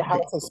 and that the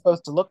house is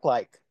supposed to look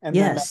like, and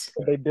yes,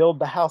 then they build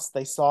the house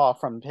they saw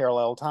from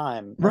parallel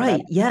time.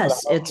 Right?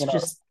 Yes, it's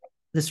just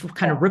this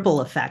kind of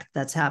ripple effect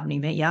that's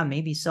happening. Yeah,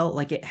 maybe so.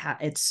 Like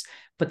it's,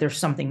 but there's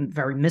something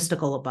very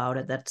mystical about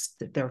it that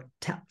they're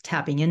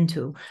tapping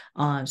into.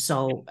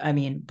 So I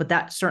mean, but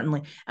that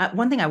certainly,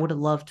 one thing I would have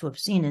loved to have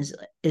seen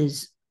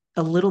is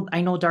a little.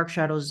 I know Dark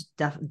Shadows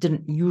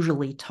didn't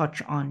usually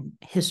touch on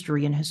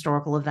history and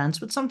historical events,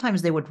 but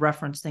sometimes they would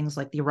reference things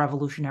like the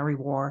Revolutionary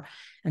War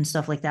and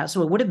stuff like that.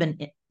 So it would have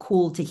been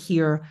cool to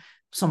hear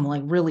some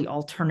like really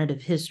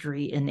alternative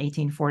history in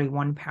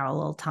 1841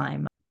 parallel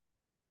time.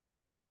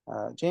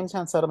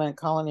 Jamestown Settlement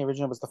Colony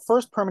originally was the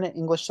first permanent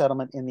English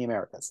settlement in the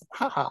Americas.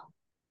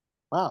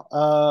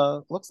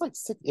 Wow. Looks like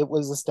it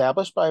was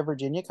established by a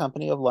Virginia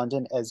Company of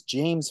London as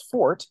James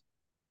Fort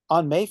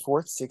on May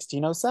 4th,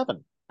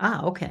 1607.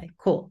 Okay,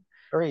 cool.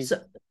 Very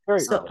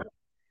early.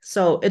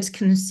 So it's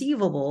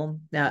conceivable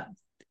that,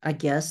 I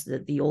guess,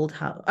 that the old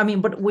house, I mean,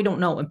 but we don't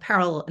know, in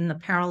the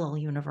parallel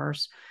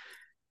universe,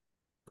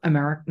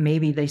 America,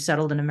 maybe they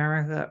settled in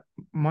America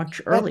much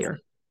earlier.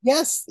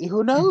 Yes,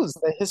 who knows?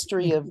 The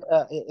history of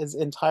is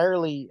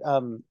entirely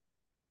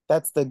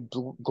that's the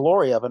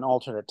glory of an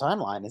alternate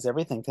timeline, is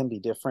everything can be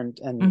different.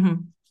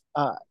 And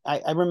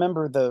I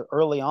remember the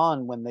early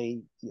on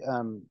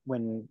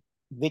when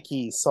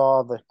Vicky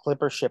saw the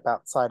clipper ship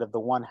outside of the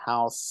one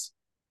house,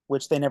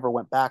 which they never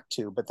went back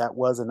to, but that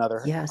was another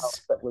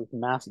house that was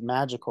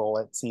magical.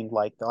 It seemed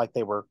like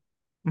they were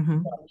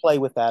play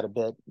with that a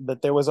bit,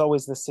 but there was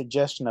always this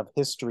suggestion of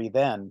history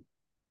then,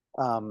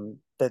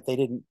 that they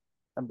didn't.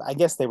 I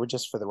guess they were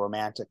just for the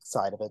romantic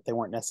side of it. They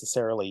weren't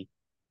necessarily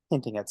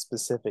hinting at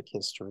specific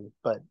history,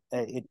 but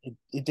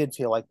it did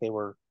feel like they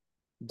were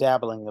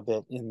dabbling a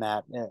bit in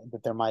that,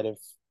 that there might have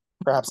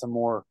perhaps a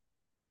more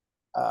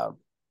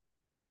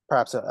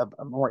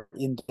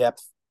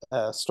in-depth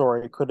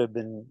story could have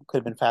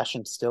been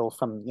fashioned still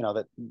from,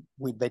 that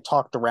they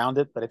talked around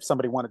it, but if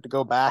somebody wanted to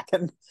go back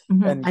and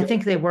I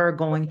think they were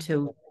going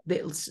to,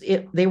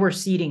 they were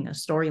seeding a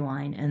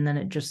storyline, and then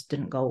it just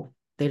didn't go.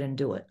 They didn't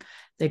do it.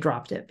 They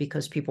dropped it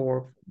because people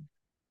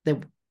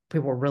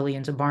were really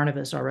into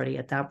Barnabas already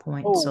at that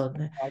point.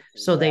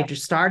 So they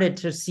just started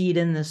to seed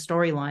in this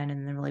storyline,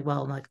 and they were like,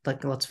 well, like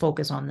let's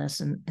focus on this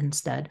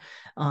instead.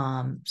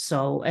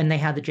 So, and they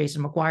had the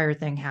Jason McGuire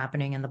thing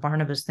happening and the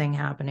Barnabas thing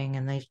happening,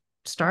 and they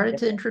started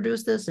to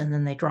introduce this, and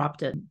then they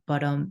dropped it.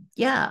 But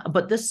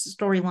but this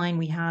storyline,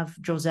 we have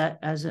Josette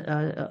as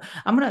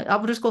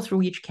I'll just go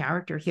through each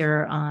character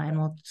here, and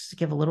we'll just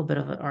give a little bit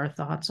of our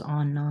thoughts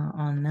on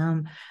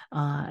them.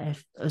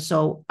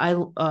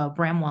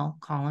 Bramwell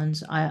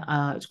Collins,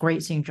 it's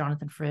great seeing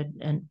Jonathan Frid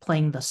and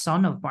playing the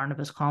son of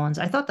Barnabas Collins.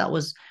 I thought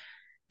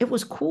it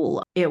was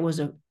cool. It was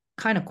a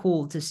kind of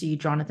cool to see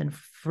Jonathan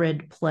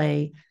Frid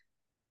play,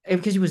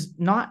 because he was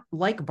not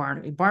like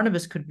Barnabas.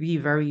 Barnabas could be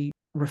very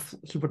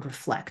he would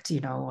reflect,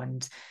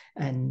 and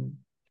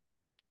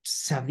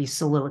have these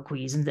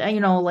soliloquies, and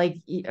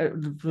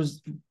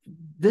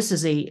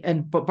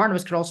but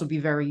Barnabas could also be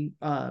very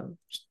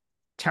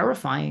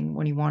terrifying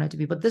when he wanted to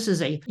be. But this is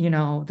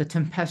the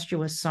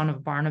tempestuous son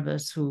of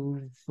Barnabas,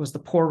 who was the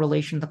poor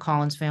relation of the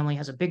Collins family,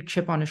 has a big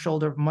chip on his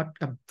shoulder,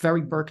 a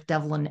very Burke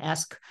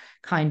Devlin-esque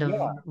kind of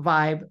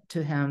vibe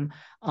to him,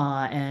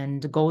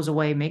 and goes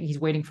away. He's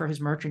waiting for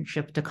his merchant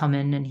ship to come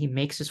in, and he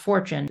makes his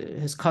fortune.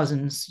 His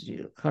cousins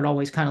could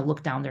always kind of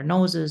look down their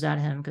noses at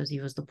him because he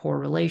was the poor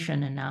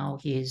relation, and now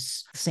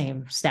he's the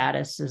same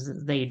status as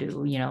they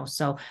do,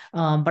 So,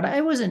 but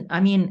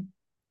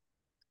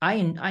I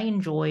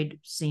enjoyed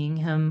seeing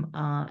him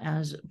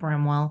as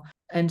Bramwell,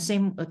 and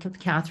same with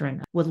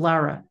Catherine, with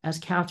Lara as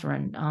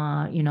Catherine.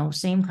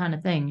 Same kind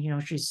of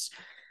thing. She's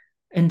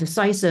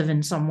indecisive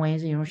in some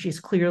ways.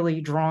 She's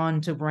clearly drawn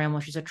to Bramwell.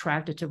 She's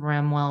attracted to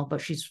Bramwell, but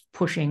she's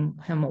pushing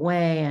him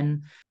away.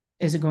 And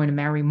is it going to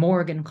marry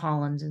Morgan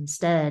Collins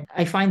instead?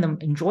 I find them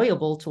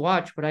enjoyable to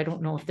watch, but I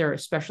don't know if they're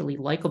especially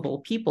likable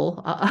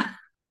people.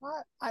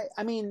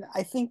 I mean,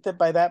 I think that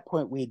by that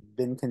point we'd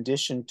been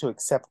conditioned to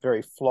accept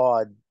very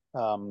flawed,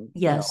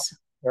 Yes.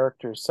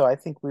 characters. So I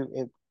think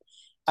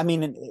I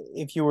mean,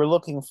 if you were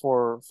looking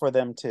for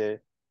them to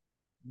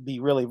be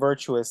really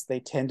virtuous, they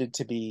tended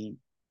to be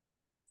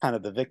kind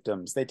of the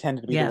victims. They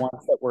tended to be the Yeah.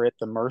 ones that were at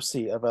the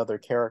mercy of other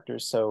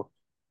characters. So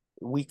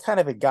we kind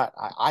of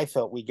I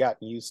felt we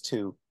got used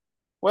to,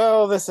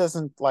 well, this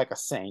isn't like a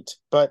saint,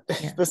 but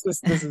Yeah. this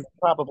is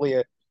probably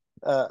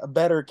a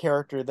better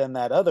character than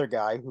that other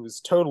guy who's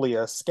totally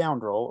a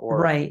scoundrel, or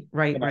Right.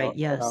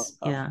 Yes.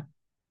 Yeah.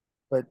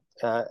 but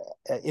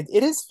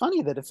it is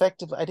funny that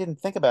effectively, I didn't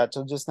think about it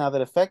till just now,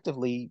 that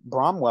effectively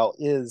Bromwell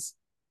is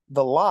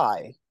the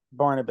lie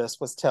Barnabas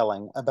was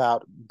telling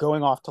about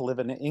going off to live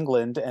in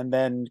England and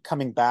then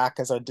coming back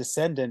as a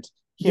descendant.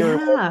 Here,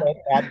 Yeah.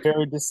 that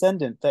very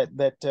descendant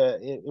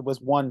it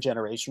was one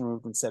generation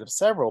removed instead of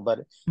several, but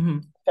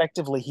Mhm.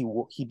 effectively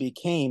he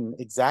became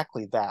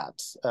exactly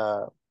that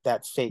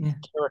fake Yeah.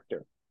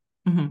 character.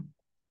 Mhm.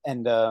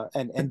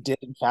 And did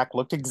in fact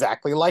looked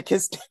exactly like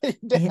his dad.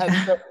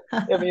 Yeah. So,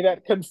 I mean,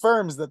 that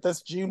confirms that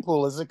this gene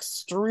pool is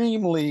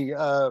extremely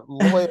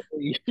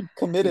loyally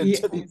committed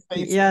to these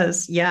faces.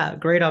 Yes. Yeah.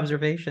 Great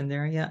observation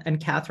there. Yeah.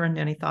 And Catherine,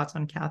 any thoughts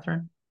on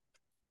Catherine?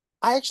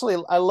 I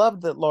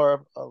loved that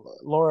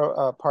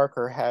Laura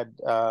Parker had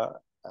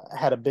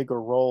a bigger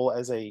role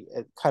as a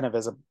kind of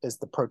as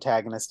the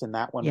protagonist in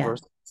that one Yeah.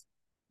 versus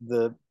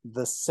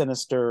the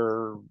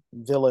sinister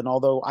villain.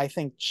 Although I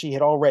think she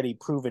had already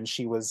proven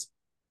she was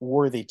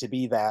worthy to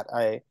be that.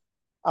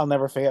 I'll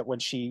never forget when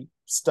she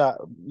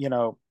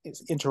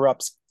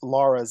interrupts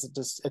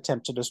Laura's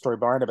attempt to destroy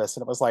Barnabas,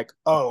 and it was like,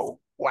 oh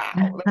wow,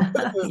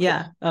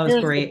 Yeah. That was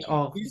here's great.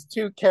 Oh, these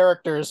two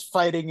characters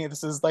fighting.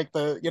 This is like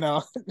the.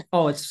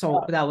 oh, it's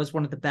so, that was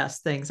one of the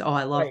best things. Oh,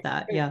 I love Right.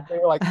 that. They, Yeah. they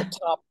were like the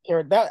top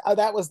character.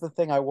 That was the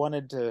thing I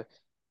wanted to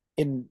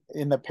in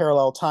the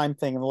parallel time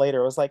thing. And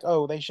later it was like,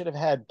 oh, they should have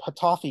had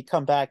Patofi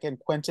come back and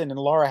Quentin and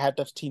Laura had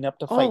to team up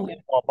to fight Oh, him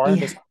while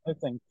Barnabas yeah. was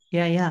missing.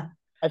 Yeah.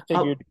 I Oh,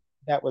 figured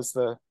that was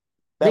the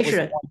they that was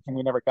the should. one thing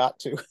we never got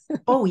to.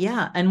 Oh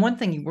yeah, and one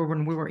thing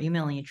when we were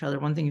emailing each other,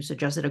 one thing you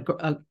suggested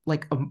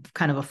like a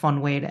kind of a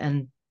fun way to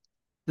end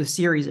the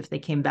series if they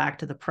came back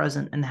to the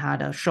present and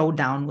had a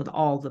showdown with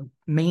all the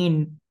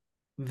main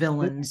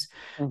villains.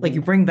 Like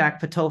you Mhm. bring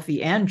back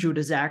Patofi and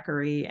Judah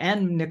Zachary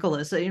and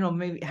Nicholas,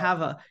 maybe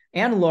have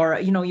and Laura,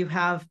 you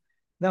have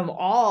them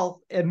all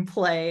in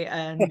play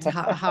and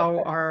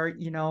how are,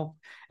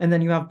 and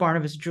then you have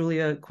Barnabas,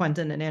 Julia,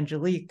 Quentin, and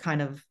Angelique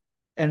kind of,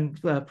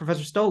 and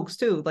Professor Stokes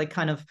too, like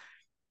kind of.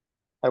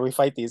 How we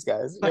fight these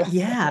guys. But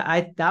Yeah.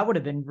 yeah, that would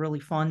have been really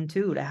fun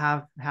too to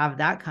have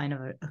that kind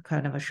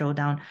of a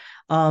showdown.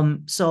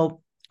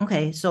 So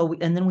okay, so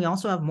and then we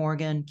also have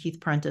Morgan, Keith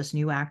Prentice,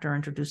 new actor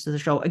introduced to the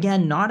show.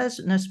 Again, not as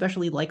an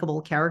especially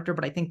likable character,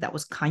 but I think that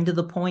was kind of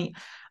the point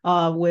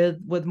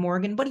with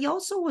Morgan. But he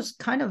also was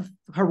kind of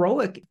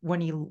heroic when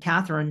he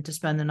Catherine to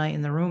spend the night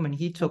in the room and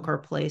he took her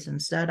place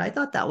instead. I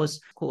thought that was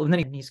cool. And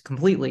then he's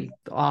completely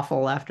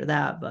awful after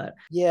that, but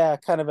Yeah,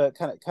 kind of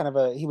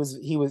a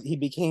he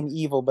became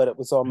evil, but it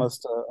was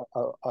almost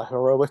a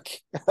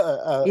heroic.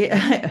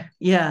 yeah,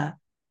 yeah.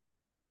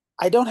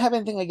 I don't have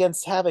anything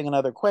against having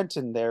another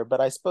Quentin there, but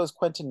I suppose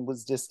Quentin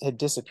had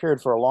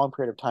disappeared for a long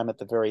period of time at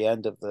the very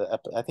end of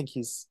I think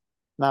he's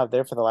not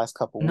there for the last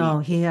couple No,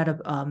 weeks. he had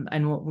and I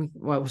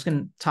was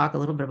going to talk a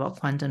little bit about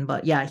Quentin,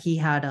 but yeah, he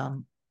had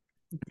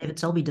David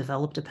Selby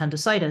developed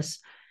appendicitis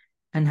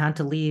and had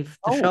to leave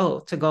the Oh, show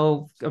to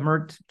go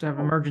to have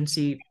oh,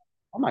 emergency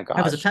oh my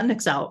have his gosh.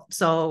 appendix out.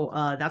 So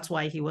that's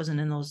why he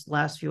wasn't in those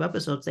last few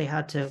episodes. They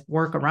had to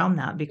work around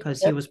that because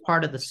he That, was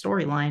part of the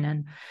storyline,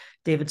 and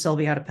David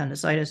Selby had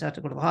appendicitis, had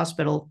to go to the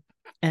hospital,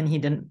 and he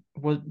didn't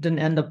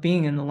end up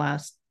being in the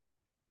last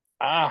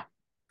ah,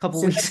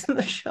 couple see, weeks of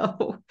the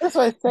show. that's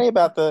what I say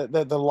about the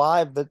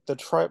live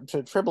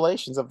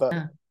tribulations of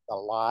Yeah. the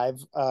live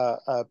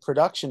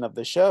production of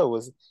the show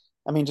was.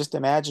 I mean, just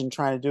imagine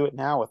trying to do it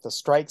now with the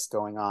strikes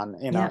going on.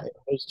 Yeah.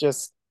 It's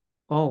just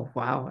Oh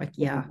wow.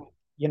 Yeah.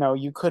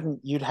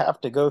 you'd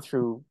have to go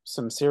through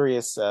some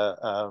serious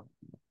Oh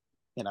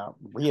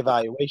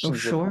reevaluations of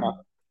sure.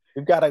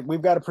 we've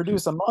got to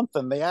produce a month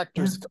and the Yeah.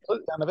 actor's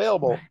completely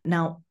unavailable.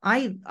 Now,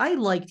 I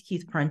liked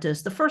Keith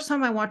Prentice. The first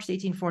time I watched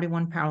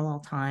 1841 Parallel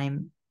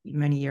Time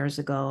many years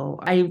ago,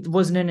 I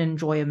wasn't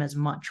enjoy him as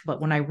much, but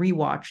when I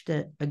rewatched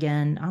it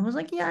again, I was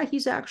like, yeah,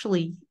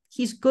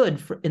 he's good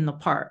in the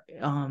part.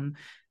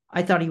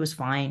 I thought he was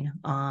fine.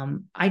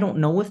 I don't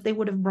know if they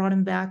would have brought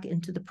him back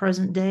into the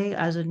present day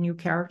as a new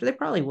character. They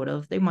probably would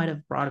have. They might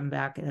have brought him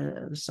back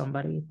as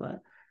somebody,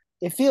 but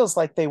It feels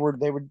like they were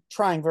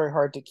trying very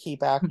hard to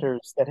keep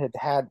actors that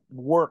had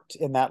worked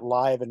in that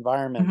live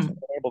environment and Mhm.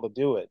 been able to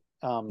do it,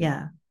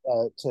 Yeah,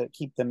 to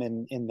keep them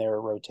in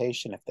their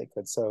rotation if they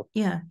could. So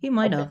yeah, he I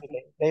might think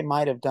have. they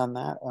might have done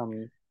that.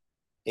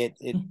 it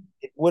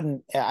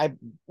wouldn't. I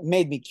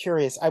made me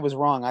curious. I was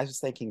wrong. I was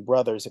thinking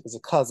brothers. It was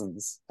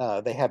cousins.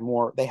 They had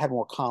more. They had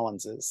more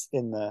Collinses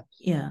Yeah.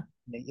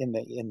 in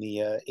the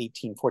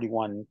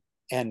 1841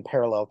 and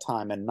parallel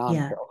time and Yeah.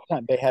 non-parallel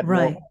time. They had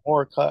Right.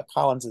 more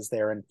Collinses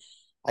there, and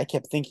I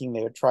kept thinking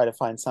they would try to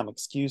find some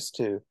excuse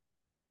to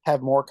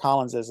have more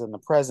Collinses in the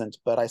present.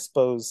 But I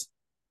suppose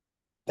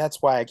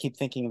that's why I keep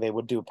thinking they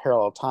would do a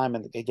parallel time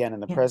and again in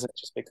the Yeah. present,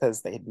 just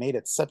because they had made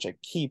it such a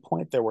key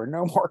point. There were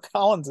no more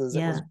Collinses. It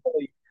Yeah. was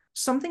really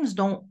Some things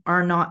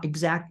are not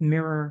exact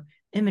mirror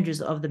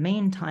images of the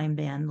main time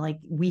band. Like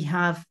we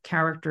have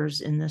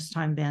characters in this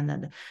time band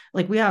that,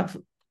 like, we have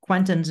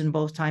Quentin's in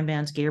both time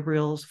bands,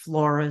 Gabriel's,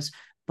 Flora's,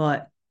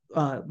 but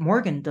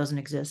Morgan doesn't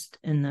exist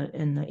in the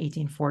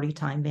 1840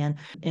 time band.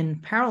 In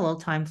parallel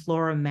time,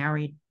 Flora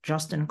married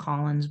Justin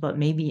Collins, but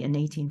maybe in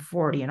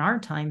 1840 in our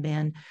time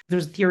band,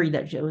 there's a theory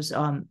that it was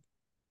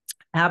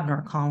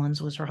Abner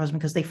Collins was her husband,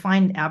 because they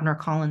find Abner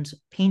Collins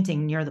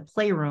painting near the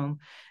playroom,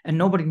 and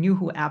nobody knew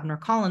who Abner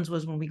Collins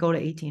was when we go to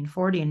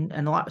 1840.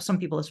 And some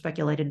people have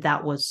speculated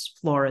that was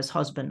Flora's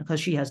husband, because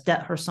she has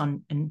her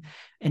son in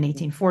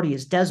 1840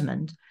 is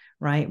Desmond,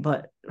 right?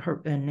 But her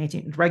in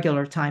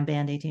regular time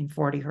band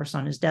 1840, her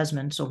son is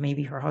Desmond. So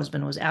maybe her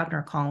husband was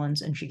Abner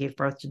Collins and she gave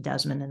birth to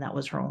Desmond, and that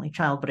was her only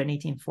child. But in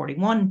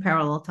 1841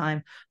 parallel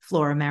time,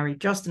 Flora married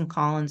Justin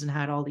Collins and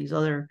had all these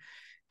other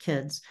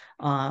kids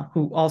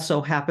who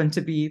also happen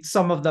to be,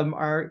 some of them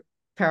are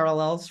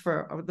parallels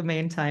for the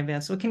main time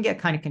band. So it can get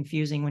kind of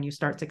confusing when you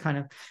start to kind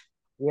of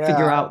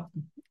figure out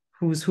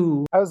who's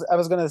who. I was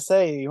going to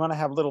say, you want to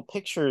have little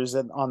pictures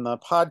on the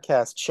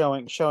podcast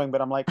showing,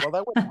 but I'm like, well,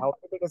 that wouldn't help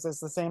because it's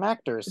the same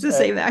actors. It's the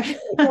same actor.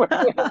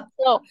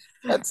 Well,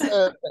 that's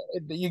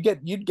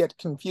you'd get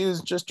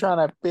confused just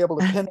trying to be able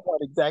to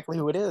pinpoint exactly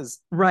who it is.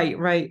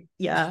 Right.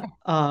 Yeah.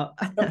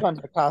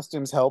 Sometimes the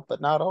costumes help, but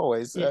not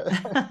always.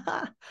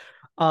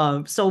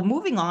 So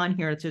moving on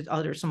here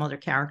to some other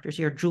characters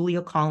here.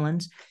 Julia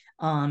Collins.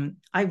 Grayson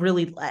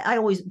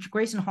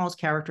Hall's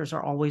characters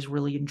are always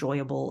really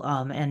enjoyable.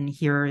 And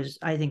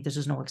I think this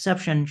is no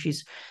exception.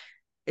 She's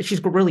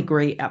really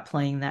great at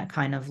playing that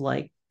kind of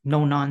like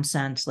no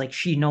nonsense, like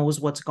she knows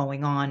what's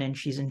going on and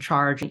she's in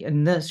charge.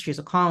 In this, she's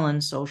a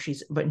Collins, so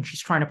she's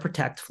trying to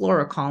protect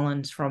Flora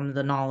Collins from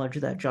the knowledge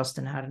that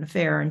Justin had an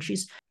affair, and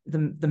she's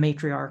the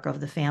matriarch of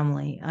the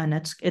family. And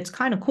it's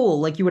kind of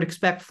cool. Like you would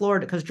expect Flora,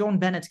 because Joan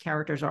Bennett's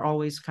characters are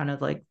always kind of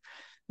like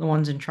the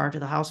ones in charge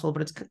of the household,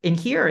 but it's in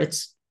here, it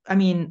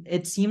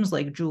seems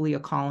like Julia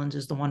Collins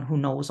is the one who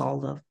knows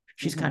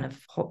she's kind of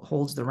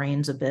holds the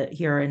reins a bit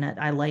here, and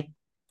I like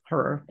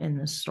her in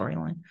this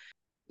storyline.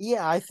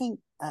 Yeah, I think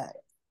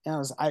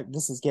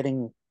this is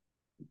getting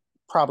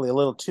probably a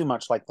little too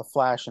much like the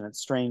Flash and its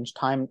strange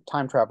time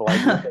travel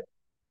idea.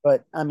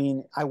 But I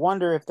mean, I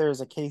wonder if there's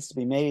a case to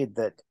be made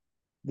that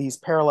these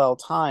parallel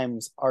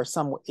times are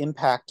somewhat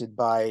impacted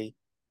by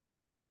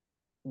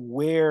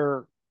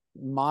where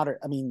modern.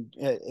 I mean,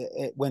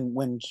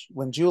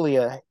 when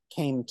Julia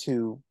came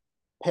into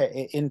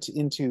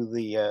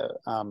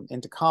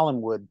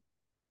Collinwood,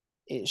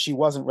 she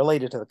wasn't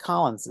related to the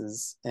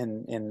Collinses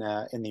in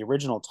the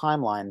original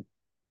timeline.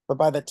 But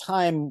by the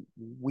time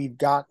we've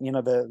got,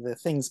 the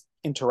things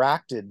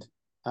interacted,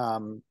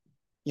 and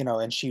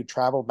she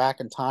traveled back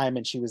in time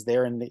and she was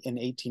there in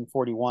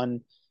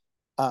 1841,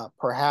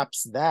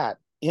 perhaps that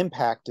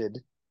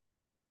impacted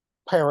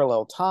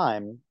parallel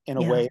time in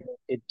a way that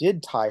it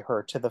did tie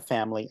her to the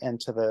family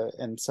and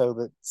so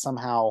that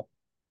somehow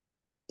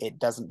it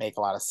doesn't make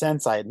a lot of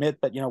sense, I admit,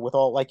 but with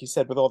all, like you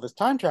said, with all this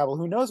time travel,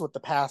 who knows what the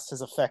past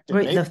has affected.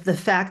 Right. The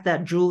fact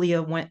that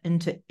Julia went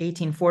into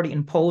 1840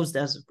 and posed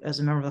as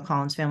a member of the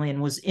Collins family and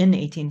was in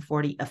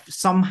 1840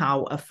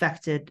 somehow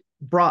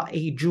brought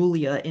a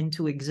Julia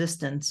into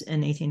existence in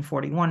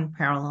 1841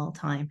 parallel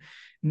time,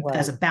 right,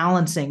 as a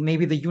balancing.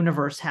 Maybe the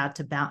universe has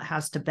to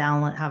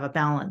have a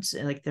balance.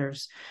 Like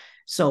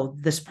so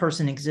this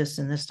person exists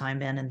in this time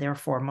band and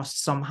therefore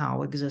must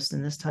somehow exist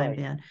in this time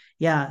band.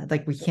 Yeah,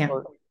 like we can't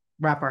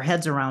wrap our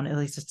heads around it. At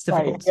least it's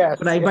difficult. Right, yes,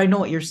 but I know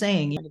what you're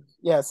saying.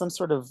 Yeah, some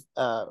sort of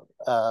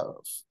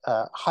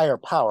higher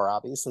power,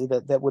 obviously,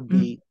 that would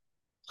be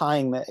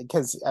tying that.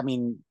 Because I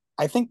mean,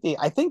 I think the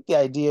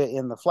idea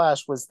in the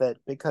Flash was that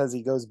because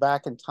he goes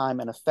back in time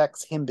and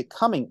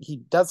he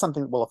does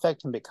something that will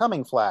affect him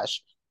becoming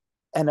Flash,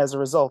 and as a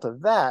result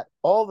of that,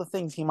 all the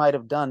things he might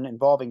have done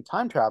involving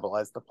time travel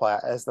as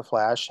the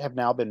Flash have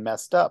now been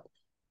messed up.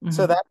 Mm-hmm.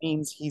 So that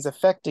means he's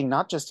affecting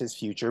not just his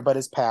future but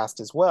his past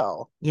as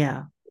well.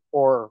 Yeah.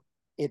 Or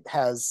it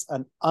has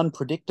an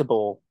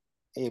unpredictable,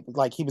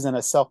 like he was in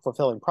a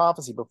self-fulfilling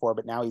prophecy before,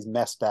 but now he's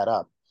messed that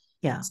up.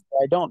 Yeah. So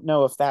I don't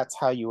know if that's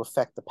how you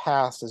affect the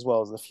past as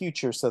well as the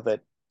future, so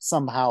that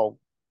somehow,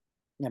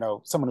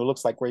 someone who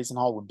looks like Grayson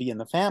Hall would be in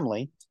the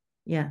family.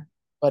 Yeah.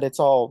 But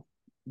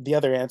the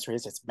other answer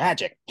is it's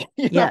magic.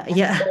 Yeah.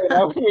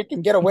 We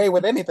can get away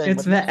with anything.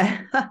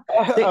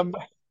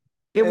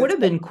 It would have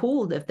been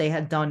cool if they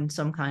had done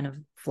some kind of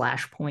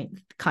Flashpoint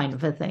kind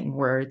of a thing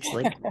where it's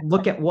like,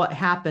 look at what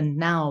happened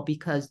now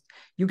because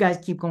you guys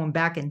keep going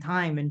back in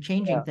time and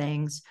changing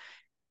things.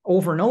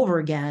 over and over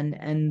again,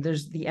 and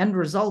the end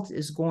result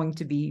is going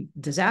to be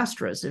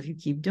disastrous if you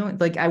keep doing,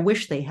 like, I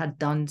wish they had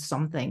done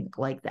something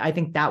like that. I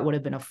think that would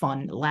have been a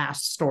fun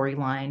last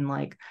storyline,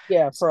 like,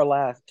 Yeah, for a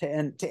laugh to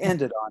end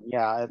it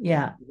on.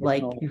 Yeah,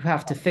 like you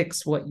have to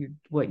fix what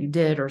you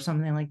did or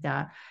something like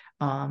that.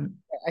 I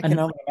can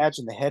only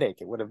imagine the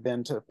headache it would have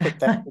been to put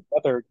that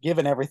together,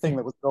 given everything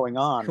that was going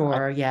on.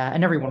 Sure, yeah,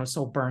 and everyone was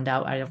so burned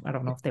out. I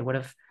don't know if they would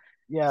have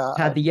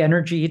had the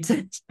energy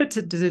to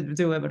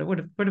do it, but it would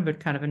have been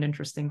kind of an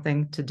interesting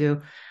thing to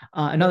do.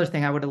 Another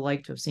thing I would have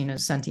liked to have seen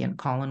is sentient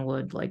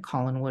Collinwood, like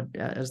Collinwood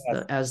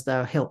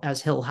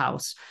as Hill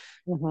House.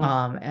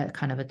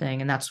 Kind of a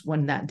thing. And that's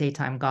when that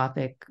daytime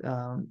Gothic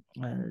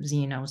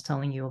zine I was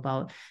telling you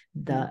about,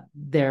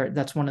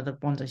 that's one of the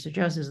ones I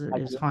suggest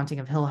is Haunting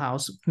of Hill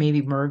House,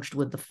 maybe merged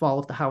with The Fall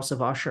of the House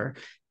of Usher,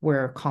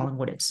 where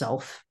Collinwood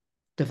itself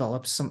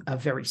develops a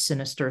very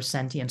sinister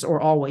sentience,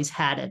 or always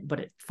had it, but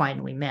it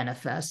finally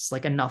manifests.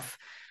 Like, enough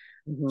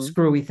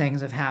screwy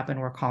things have happened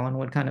where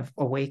Collinwood kind of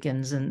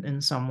awakens in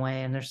some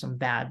way, and there's some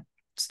bad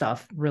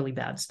stuff, really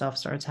bad stuff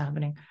starts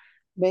happening.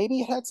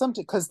 Maybe it had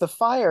something, because the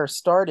fire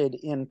started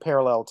in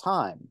parallel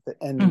time,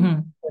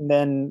 and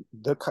then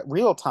the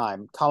real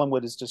time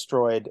Collinwood is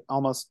destroyed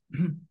almost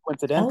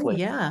coincidentally. Oh,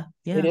 yeah.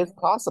 It is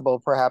possible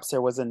perhaps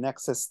there was a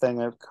nexus thing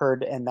that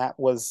occurred, and that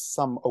was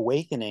some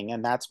awakening,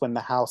 and that's when the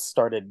house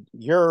started,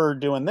 you're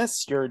doing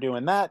this, you're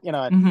doing that,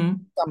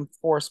 and some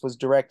force was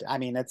direct. I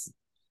mean, it's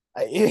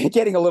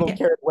getting a little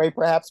carried away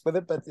perhaps with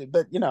it, but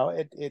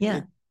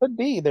it could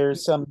be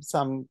there's some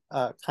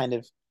kind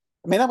of,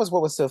 I mean, that was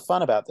what was so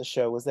fun about the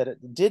show, was that it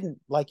didn't,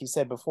 like you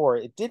said before,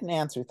 it didn't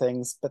answer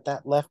things, but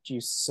that left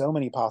you so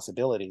many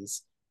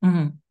possibilities.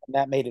 And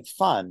that made it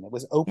fun. It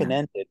was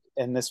open-ended.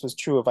 And this was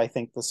true of, I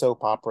think, the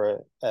soap opera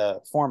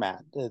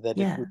format, that it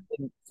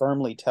didn't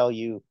firmly tell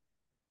you.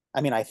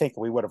 I mean, I think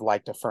we would have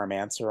liked a firm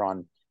answer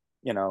on,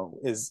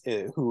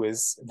 who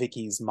is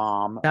Vicky's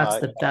mom. That's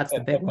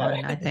the big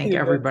one. I think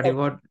everybody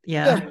would,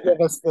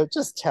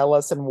 just tell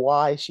us, and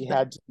why she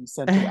had to be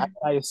sent to.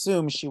 I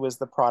assume she was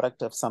the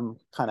product of some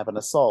kind of an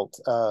assault.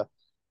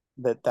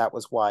 That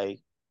was why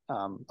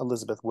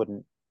Elizabeth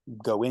wouldn't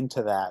go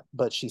into that,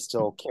 but she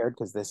still cared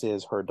because this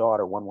is her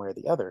daughter, one way or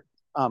the other.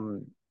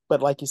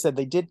 But like you said,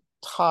 they did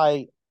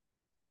tie.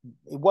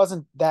 It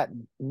wasn't that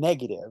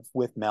negative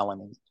with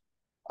Melanie.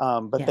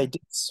 But they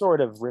did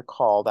sort of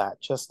recall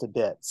that just a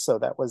bit. So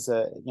that was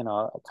a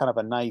kind of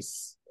a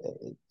nice,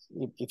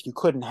 if you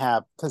couldn't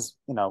have, because,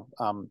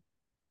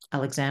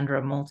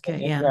 Alexandra Moltke,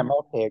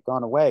 Moltke had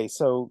gone away.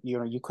 So,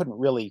 you couldn't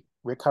really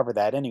recover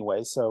that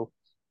anyway. So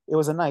it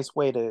was a nice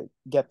way to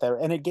get there.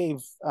 And it gave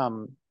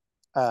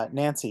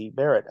Nancy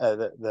Barrett,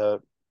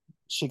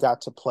 she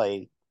got to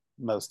play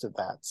most of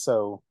that.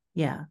 So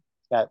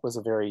that was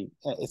a very,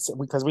 it's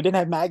because we didn't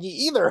have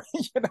Maggie either.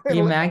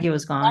 Maggie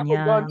was gone.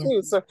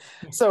 Too.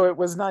 So it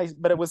was nice,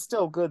 but it was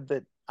still good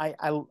that I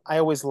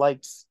always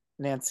liked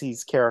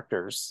Nancy's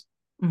characters,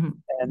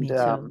 and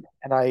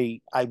I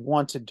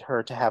wanted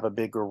her to have a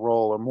bigger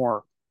role or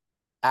more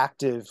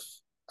active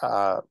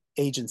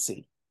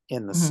agency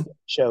in the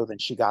show than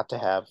she got to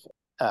have.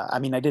 I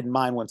mean, I didn't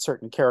mind when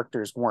certain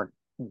characters weren't,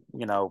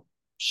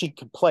 she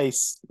could play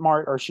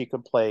smart or she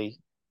could play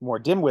more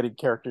dim-witted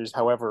characters,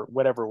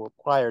 whatever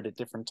required at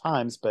different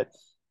times. But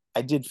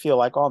I did feel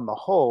like on the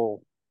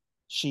whole,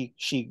 she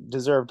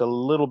deserved a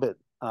little bit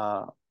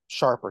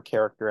sharper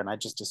character, and I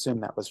just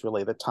assumed that was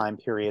really the time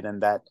period,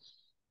 and that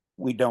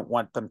we don't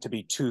want them to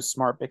be too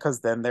smart,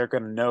 because then they're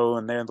going to know,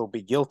 and then they'll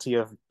be guilty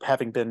of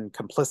having been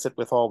complicit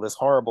with all this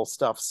horrible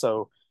stuff.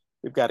 So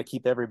we've got to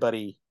keep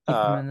everybody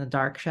in the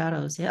dark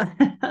shadows.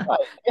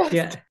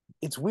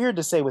 It's weird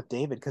to say with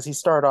David, because he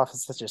started off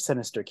as such a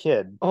sinister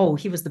kid. Oh,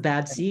 he was the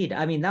bad seed.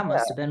 I mean, that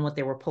must have been what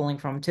they were pulling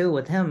from too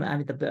with him. I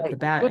mean, the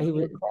bad.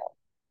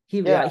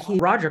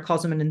 Roger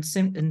calls him an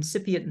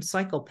incipient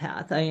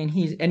psychopath. I mean,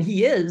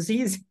 he is.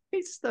 He's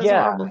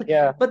horrible.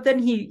 Yeah. But then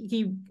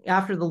he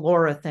after the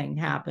Laura thing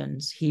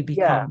happens, he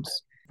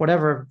becomes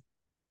whatever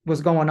was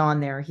going on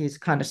there. He's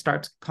kind of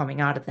starts coming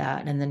out of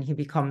that, and then he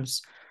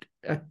becomes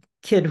a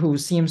kid who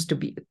seems to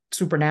be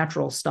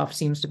supernatural stuff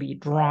seems to be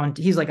drawn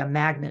to. He's like a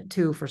magnet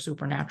too for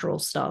supernatural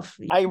stuff.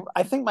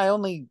 I think my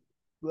only,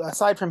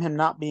 aside from him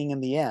not being in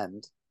the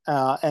end,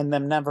 and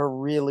them never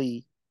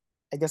really,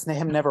 I guess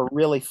him never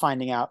really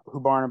finding out who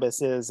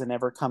Barnabas is and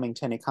ever coming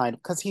to any kind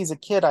of, because he's a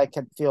kid, I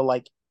could feel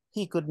like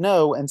he could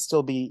know and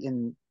still be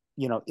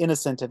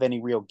innocent of any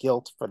real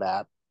guilt for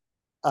that.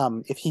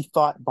 If he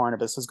thought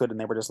Barnabas was good and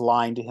they were just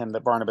lying to him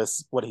that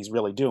Barnabas, what he's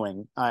really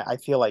doing, I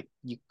feel like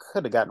you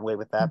could have gotten away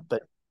with that.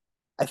 But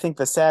I think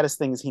the saddest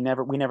thing is we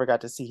never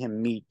got to see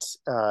him meet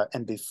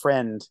and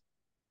befriend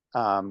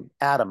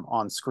Adam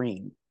on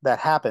screen. That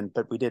happened,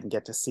 but we didn't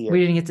get to see it.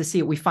 We didn't get to see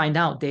it. We find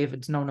out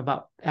David's known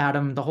about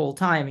Adam the whole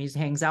time. He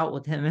hangs out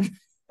with him in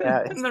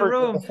the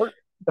room.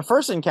 the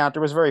first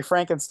encounter was very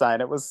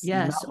Frankenstein. It was not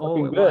Yes. Oh,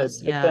 looking it good. was.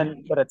 But Yeah.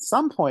 then, but at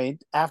some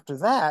point after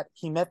that,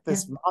 he met Yeah.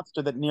 this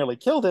monster that nearly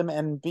killed him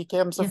and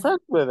became so Yeah.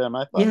 friends with him.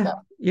 I thought Yeah, that.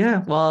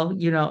 yeah. Well,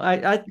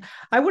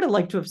 I would have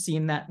liked to have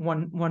seen that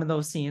one of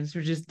those scenes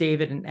where just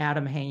David and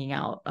Adam hanging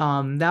out.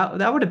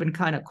 That would have been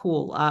kind of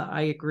cool.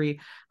 I agree.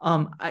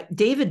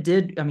 David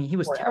did. I mean, he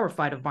was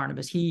terrified of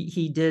Barnabas.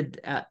 He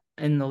did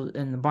in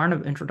the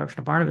Barnabas introduction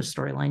to Barnabas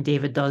storyline.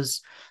 David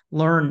does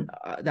learn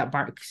that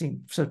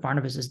says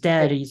Barnabas is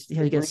dead.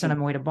 He gets sent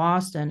him away to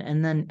Boston,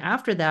 and then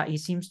after that, he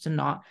seems to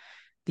not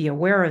be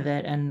aware of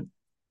it. And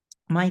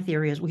my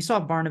theory is we saw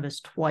Barnabas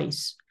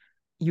twice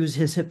use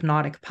his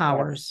hypnotic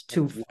powers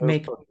to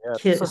make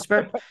kids,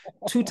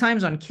 two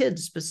times on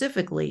kids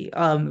specifically,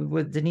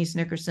 with Denise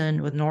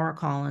Nickerson, with Nora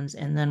Collins,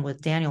 and then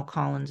with Daniel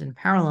Collins in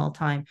parallel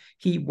time.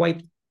 He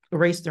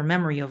erased their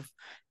memory of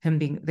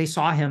him they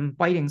saw him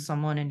biting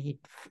someone and he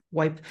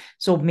wiped.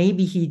 So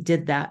maybe he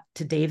did that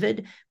to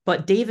David,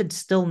 but David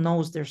still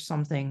knows there's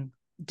something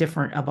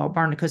different about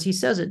Barnabas because he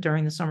says it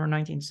during the summer of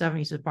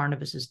 1970. He says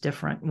Barnabas is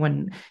different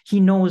when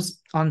he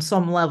knows on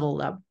some level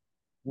that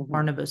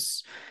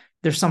Barnabas,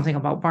 there's something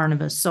about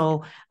Barnabas.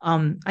 So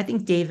I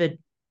think David,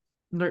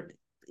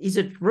 he's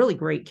a really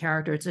great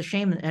character. It's a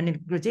shame, and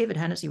David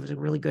Hennessy was a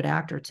really good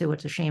actor too.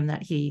 It's a shame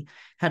that he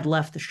had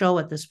left the show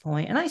at this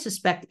point. And I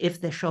suspect if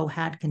the show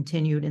had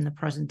continued in the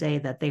present day,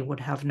 that they would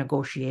have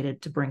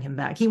negotiated to bring him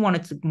back. He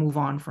wanted to move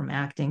on from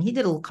acting. He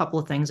did a couple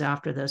of things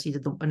after this. He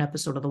did an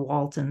episode of The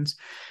Waltons,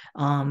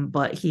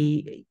 but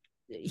he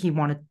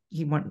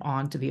went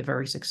on to be a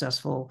very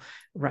successful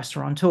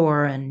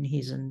restaurateur, and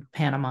he's in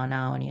Panama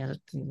now, and he has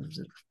food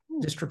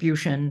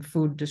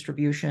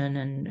distribution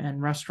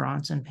and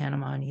restaurants in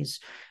Panama, and he's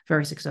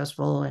very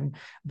successful.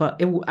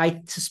 But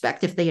I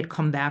suspect if they had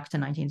come back to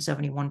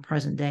 1971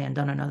 present day and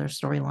done another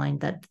storyline,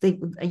 that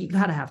you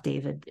got to have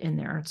David in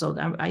there. So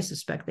I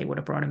suspect they would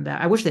have brought him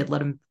back. I wish they'd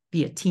let him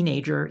be a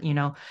teenager,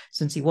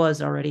 since he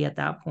was already at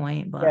that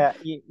point. But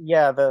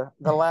yeah. The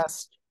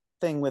last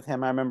thing with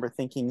him, I remember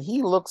thinking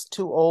he looks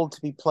too old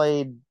to be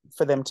played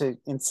for them to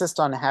insist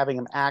on having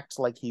him act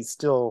like he's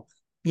still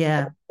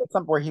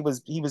where he was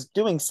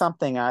doing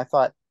something. And I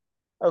thought,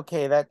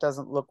 okay, that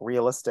doesn't look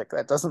realistic.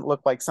 That doesn't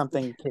look like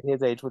something a kid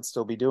his age would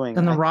still be doing.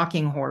 And the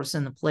rocking horse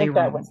in the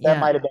playroom. That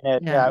might have been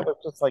it. Yeah, it was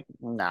just like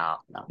no.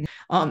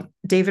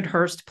 David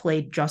Hurst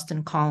played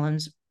Justin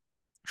Collins.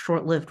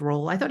 Short-lived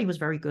role. I thought he was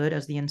very good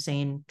as the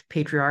insane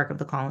patriarch of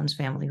the Collins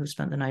family who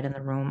spent the night in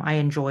the room. I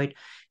enjoyed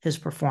his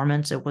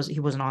performance. He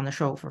wasn't on the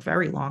show for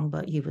very long,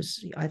 but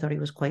I thought he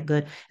was quite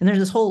good. And there's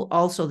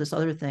this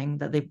other thing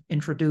that they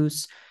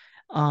introduce,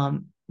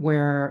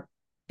 where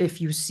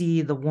if you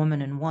see the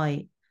woman in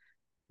white,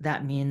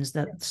 that means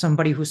that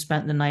somebody who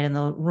spent the night in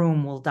the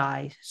room will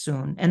die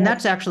soon. And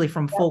that's actually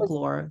from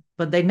folklore,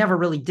 but they never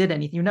really did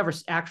anything.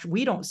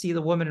 We don't see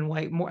the woman in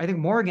white. I think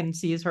Morgan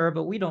sees her,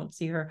 but we don't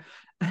see her.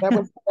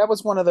 That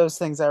was one of those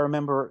things I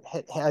remember.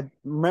 I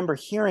remember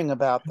hearing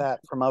about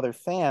that from other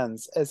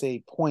fans as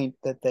a point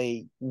that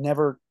they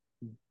never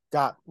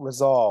got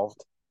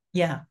resolved.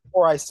 Yeah.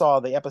 Before I saw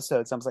the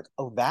episodes, I was like,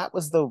 oh, that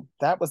was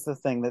the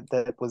thing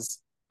that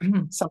was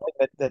something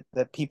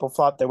that people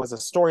thought there was a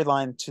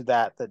storyline to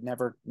that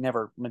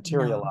never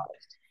materialized.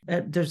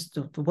 No. There's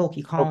the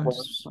Wilkie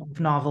Collins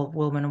novel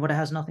Woman, and what it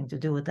has nothing to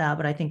do with that,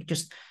 but I think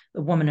just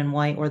the woman in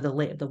white or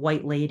the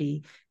white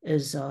lady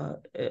is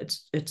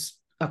it's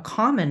a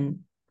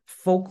common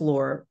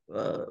folklore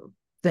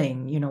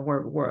thing,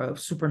 where a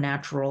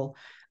supernatural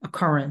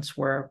occurrence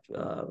where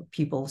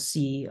people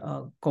see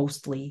a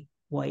ghostly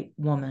white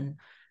woman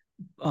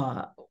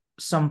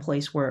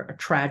someplace where a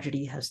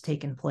tragedy has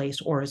taken place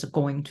or is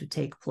going to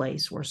take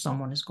place, where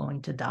someone is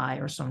going to die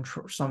or some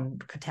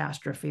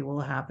catastrophe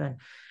will happen.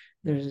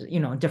 There's,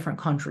 in different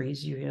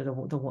countries, you hear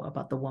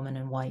about the woman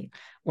in white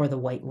or the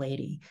white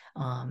lady,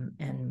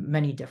 and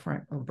many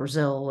different,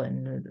 Brazil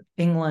and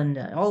England,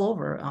 all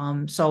over.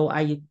 So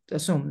I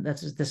assume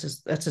that's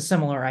a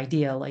similar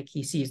idea. Like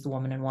he sees the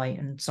woman in white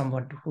and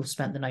someone who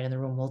spent the night in the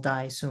room will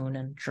die soon.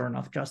 And sure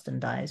enough,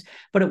 Justin dies.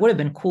 But it would have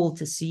been cool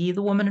to see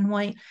the woman in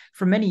white.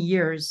 For many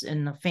years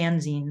in the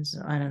fanzines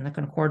and in the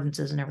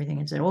concordances and everything,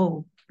 and said,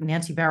 oh,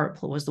 Nancy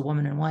Barrett was the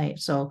woman in white.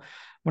 So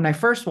when I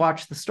first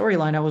watched the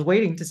storyline, I was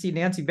waiting to see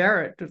Nancy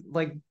Barrett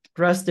like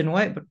dressed in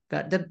white, but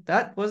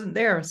that wasn't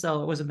there.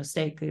 So it was a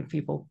mistake. That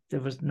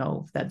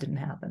didn't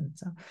happen.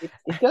 So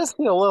it does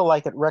feel a little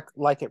like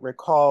it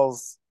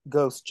recalls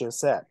Ghost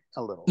Josette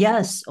a little.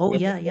 Yes. Oh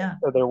yeah.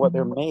 So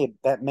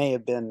that may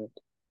have been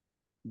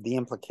the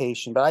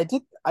implication. But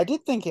I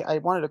did think I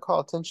wanted to call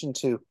attention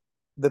to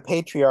the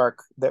patriarch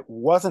that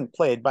wasn't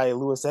played by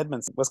Louis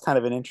Edmondson. Was kind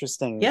of an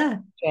interesting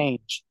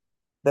change.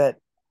 That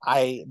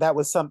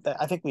was something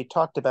I think we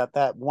talked about.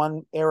 That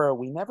one era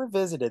we never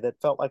visited that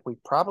felt like we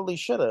probably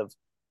should have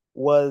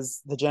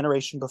was the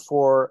generation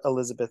before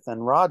Elizabeth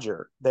and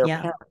Roger, their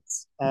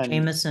parents. And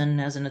Jameson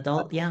as an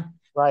adult,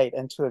 right.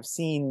 And to have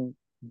seen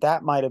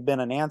that might have been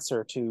an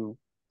answer to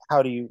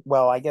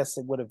I guess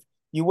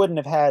you wouldn't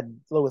have had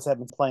Louis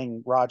Edmonds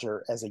playing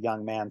Roger as a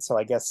young man. So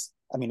as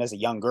a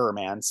younger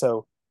man.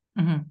 So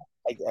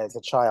as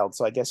a child.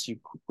 So I guess we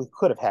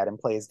could have had him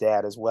play his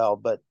dad as well,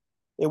 but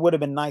it would have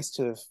been nice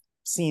to have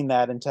seen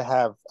that and to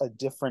have a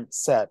different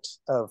set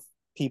of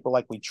people,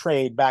 like we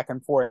trade back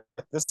and forth.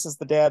 This is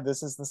the dad,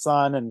 this is the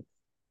son, and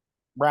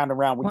round and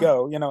round we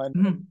go, you know. And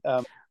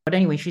mm-hmm. But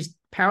anyway, she's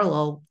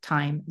parallel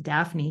time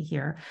Daphne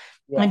here.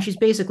 Yeah. And she's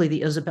basically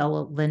the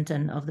Isabella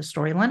Linton of the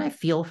storyline. I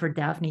feel for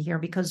Daphne here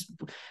because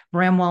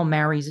Bramwell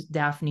marries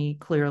Daphne,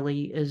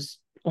 clearly is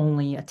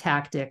only a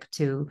tactic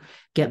to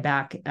get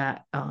back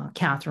at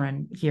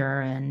Catherine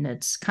here, and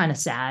it's kind of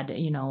sad,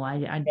 you know.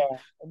 Yeah, it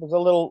was a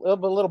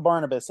little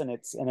Barnabas in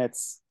its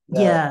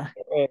yeah,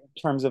 in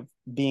terms of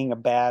being a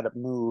bad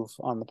move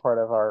on the part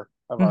of our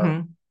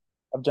mm-hmm.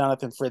 of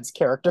Jonathan Fryde's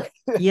character.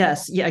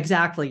 Yes, yeah,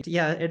 exactly.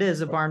 Yeah, it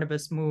is a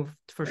Barnabas move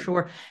for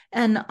sure.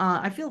 And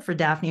I feel for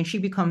Daphne, and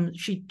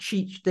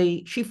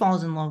she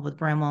falls in love with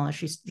Bramwell, and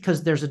she's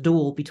because there's a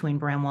duel between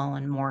Bramwell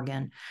and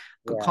Morgan.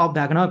 Yeah.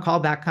 Another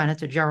callback kind of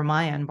to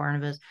Jeremiah and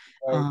Barnabas.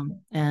 Right.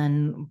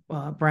 And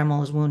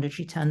Bramwell is wounded.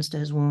 She tends to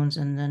his wounds,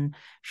 and then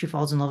she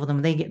falls in love with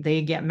him.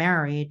 They get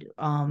married.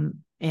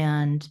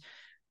 And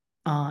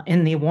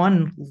in the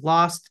one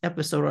lost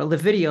episode, or the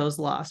video is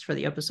lost for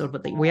the episode,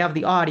 but we have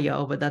the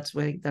audio, but that's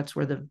where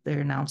they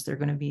announced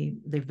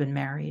they've been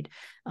married.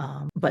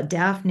 But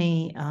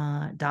Daphne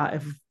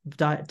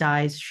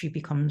dies. She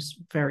becomes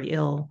very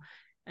ill,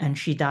 and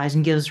she dies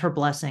and gives her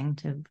blessing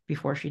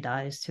before she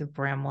dies to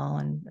Bramwell.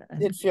 And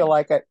it feel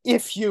like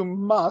if you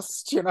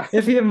must, you know,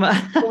 if you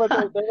must. there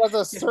was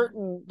a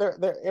certain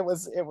it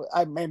was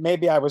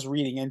maybe I was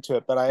reading into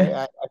it, but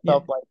I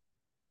felt like,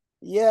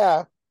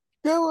 yeah,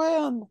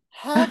 go in,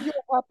 have your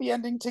happy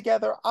ending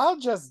together. I'll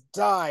just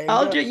die.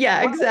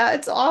 Exactly.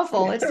 It's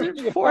awful. It's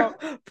poor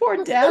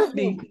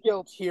Daphne. No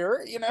guilt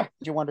here, you know.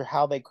 You wonder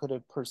how they could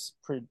have,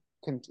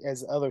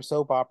 as other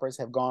soap operas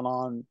have gone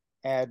on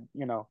ad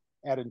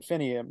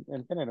infinitum,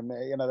 you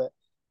know, that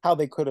how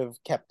they could have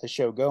kept the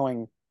show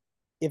going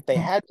if they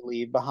had to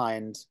leave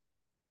behind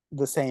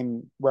the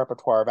same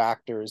repertoire of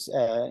actors.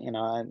 You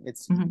know, and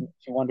it's you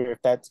wonder if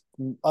that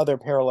other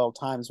parallel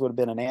times would have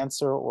been an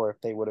answer, or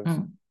if they would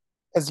have.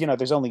 Because, you know,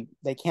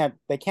 they can't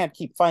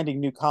keep finding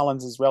new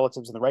Collins's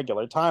relatives in the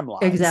regular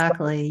timeline.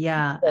 Exactly,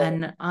 yeah.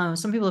 And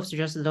some people have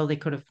suggested, though, they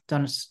could have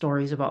done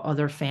stories about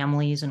other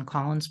families in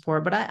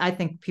Collinsport, but I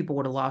think people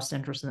would have lost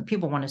interest in it.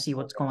 People want to see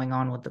what's going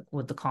on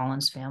with the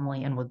Collins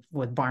family, and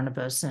with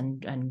Barnabas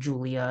and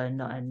Julia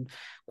and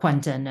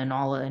Quentin and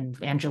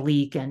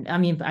Angelique, and I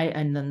mean,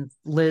 and then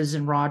Liz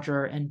and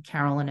Roger and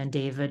Carolyn and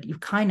David. You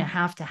kind of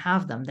have to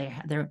have them.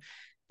 They're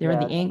in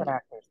the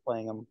actors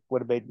playing them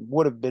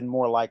would have been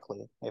more likely.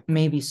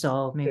 Maybe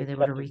so. Maybe they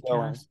would have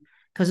recast,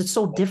 because it's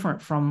so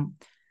different from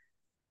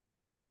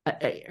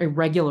a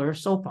regular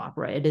soap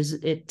opera. There's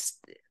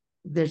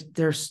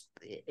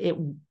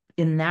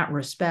in that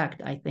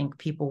respect. I think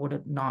people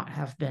would not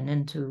have been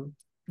into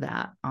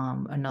that.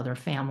 Another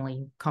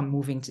family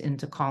moving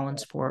into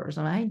Collinsport or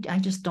something. I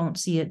just don't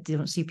see it.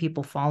 Don't see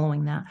people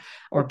following that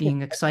or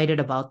being excited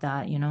about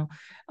that. You know.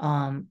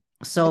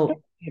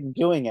 So. Him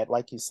doing it,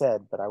 like you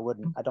said, but I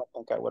don't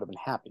think I would have been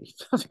happy.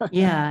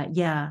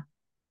 Yeah.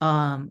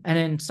 And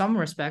in some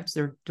respects,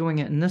 they're doing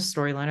it in this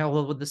storyline,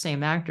 although with the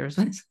same actors.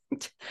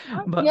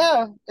 But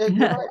I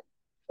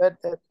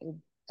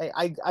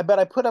bet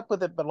I put up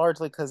with it, but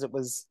largely because it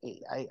was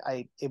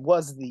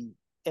the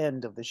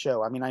end of the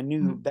show. I mean, I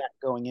knew that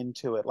going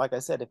into it. Like I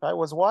said, if I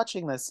was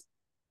watching this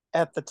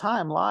at the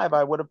time live,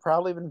 I would have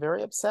probably been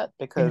very upset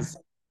because.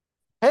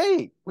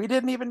 Hey, we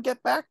didn't even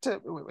get back to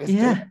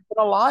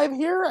alive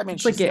here. I mean,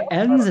 it's like it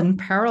ends in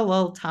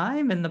parallel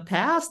time in the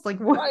past. Like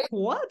what? Right.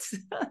 What?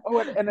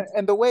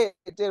 and the way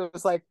it did, it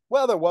was like,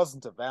 well, there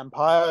wasn't a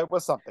vampire; it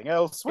was something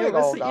else. It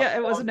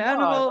was an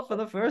animal for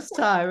the first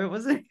time.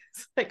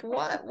 It's like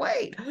what?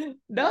 Wait,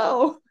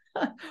 no.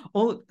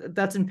 Oh,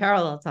 that's in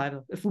parallel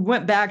time. If we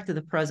went back to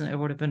the present, it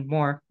would have been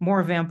more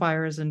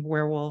vampires and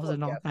werewolves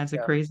and all kinds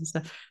of crazy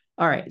stuff.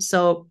 All right,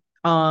 so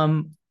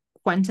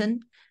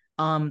Quentin.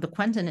 The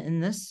Quentin in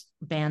this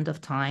Band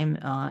of Time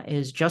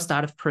is just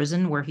out of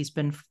prison, where he's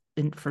been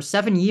for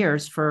 7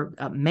 years for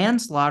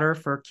manslaughter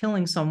for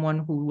killing someone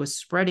who was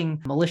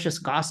spreading malicious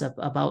gossip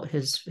about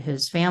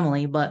his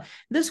family. But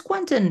this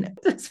Quentin,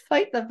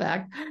 despite the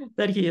fact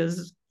that he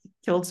has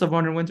killed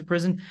someone and went to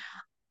prison,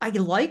 I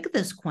like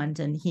this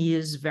Quentin. He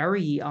is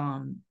very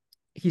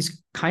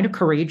he's kind of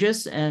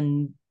courageous,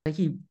 and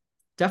he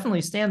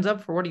definitely stands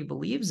up for what he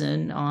believes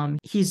in.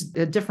 He's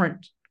a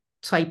different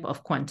type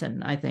of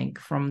Quentin, I think,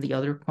 from the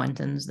other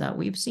Quentins that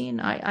we've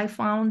seen. I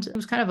found it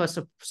was kind of a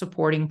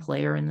supporting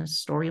player in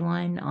this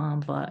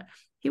storyline, but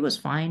he was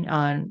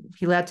fine.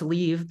 He had to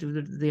leave due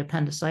to the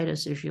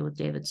appendicitis issue with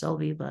David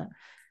Selby, but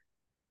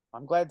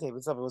I'm glad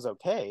David Selby was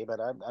okay.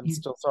 But I'm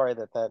still sorry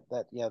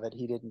that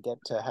he didn't get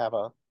to have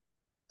a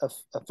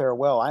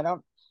farewell. I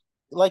don't,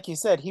 like you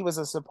said, he was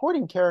a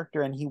supporting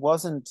character, and he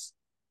wasn't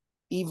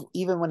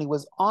even when he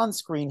was on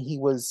screen. He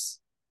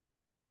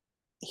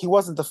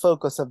wasn't the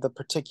focus of the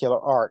particular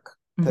arc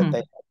that they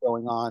had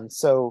going on.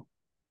 So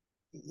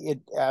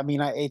I mean,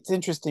 it's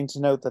interesting to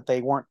note that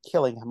they weren't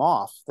killing him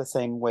off the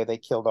same way they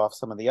killed off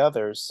some of the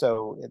others.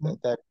 So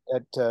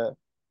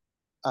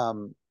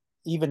um,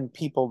 even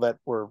people that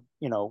were,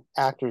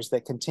 actors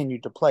that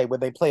continued to play, when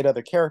they played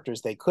other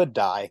characters, they could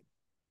die.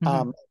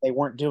 Mhm. They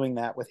weren't doing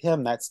that with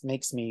him. That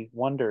makes me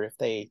wonder if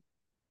they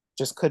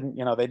just couldn't,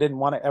 they didn't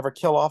want to ever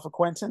kill off a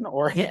Quentin,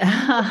 or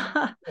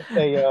Yeah. if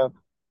they,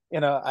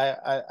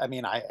 I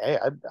mean, I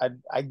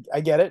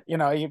get it. You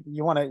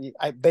want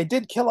to. They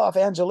did kill off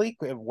Angelique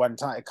one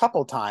time, a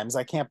couple times.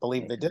 I can't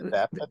believe they did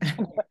that.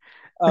 But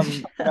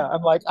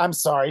I'm like, I'm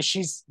sorry,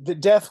 the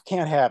death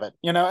can't have it.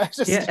 It's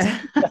just,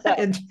 Yeah.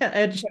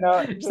 It's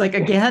just, like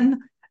again.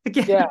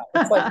 yeah,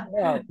 it's like,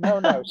 no, no,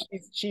 no.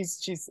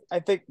 She's. I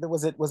think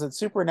was it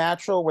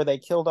Supernatural where they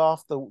killed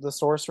off the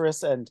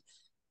sorceress, and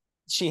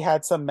she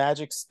had some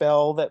magic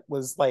spell that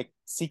was like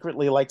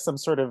secretly like some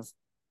sort of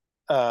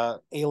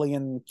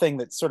alien thing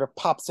that sort of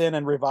pops in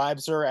and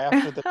revives her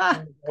after the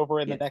scene is over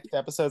in the Yeah. next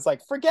episode. It's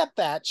like, forget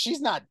that.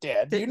 She's not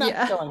dead. You're not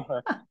Yeah. killing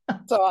her.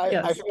 So I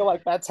Yes. feel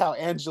like that's how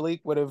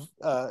Angelique would have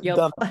Yep.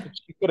 done it.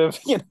 She could have,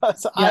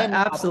 so Yeah, I'm not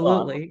wrong.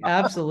 absolutely.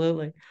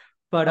 Absolutely.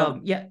 But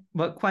Um, yeah,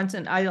 but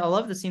Quentin, I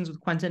love the scenes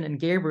with Quentin and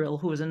Gabriel,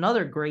 who is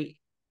another great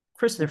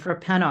Christopher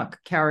Pennock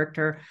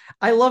character.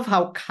 I love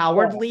how yeah,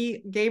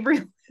 cowardly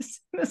Gabriel is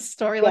in this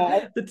story.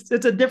 Like yeah,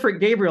 it's a different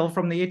Gabriel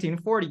from the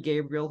 1840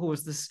 Gabriel, who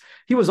was this,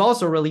 he was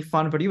also really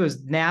fun, but he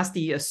was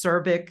nasty,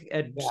 acerbic,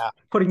 and yeah.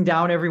 putting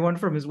down everyone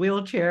from his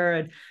wheelchair.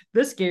 And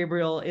this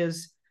Gabriel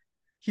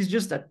he's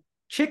just a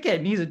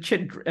chicken. He's a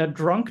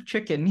drunk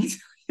chicken.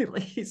 I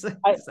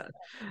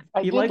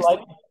I He did likes like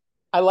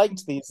I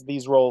liked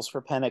these roles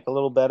for Pennick a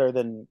little better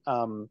than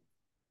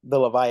the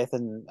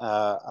Leviathan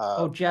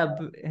oh Jeb.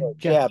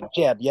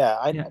 Jeb. Yeah,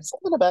 I Yeah.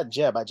 something about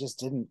Jeb. I just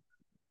didn't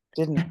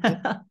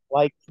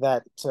like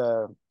that.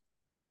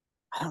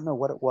 I don't know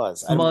what it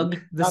was. I'm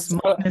The not.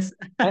 smugness.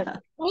 It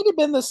might have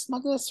been the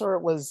smugness, or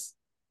it was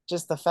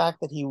just the fact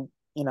that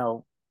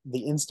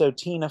the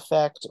Instotine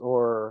effect,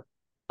 or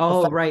the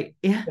Oh, fact right.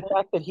 Yeah. the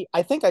fact that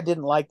I think I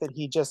didn't like that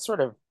he just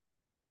sort of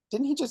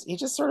didn't he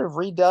just sort of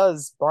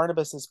redoes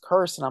Barnabas's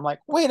curse, and I'm like,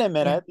 wait a Yeah.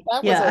 minute,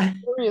 that was a Yeah.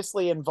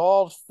 seriously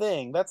involved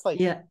thing. That's like,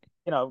 Yeah.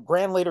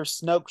 Grand Leader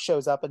Snoke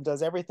shows up and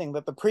does everything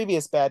that the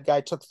previous bad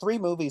guy took 3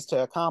 movies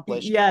to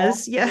accomplish.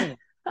 Yes. Yeah.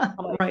 I'm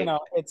like, Right.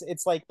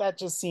 it's like that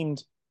just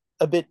seemed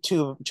a bit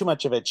too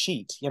much of a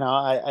cheat.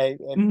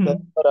 Hmm.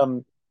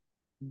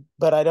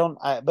 But I don't.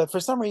 But for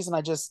some reason,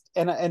 I just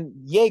and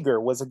Jaeger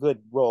was a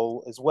good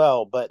role as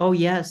well. But Oh,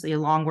 yes. The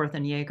Longworth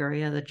and Jaeger.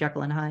 Yeah. The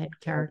Jekyll and Hyde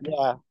character.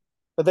 yeah,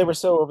 but they were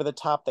so over the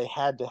top. They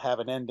had to have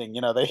an ending.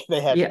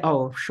 They had Yeah.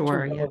 Oh, two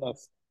sure. Yeah.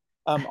 villains.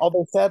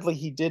 Although sadly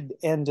he did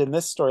end in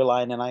this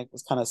storyline, and I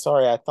was kind of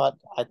sorry. I thought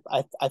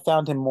I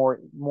found him more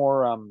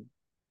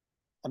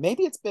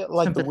maybe it's a bit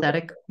like the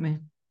Sympathetic.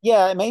 Man.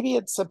 yeah, maybe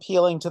it's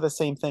appealing to the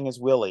same thing as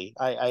Willie.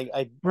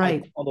 I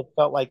Right. kind of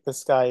felt like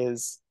this guy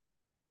is.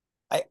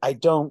 I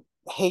don't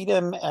hate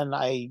him, and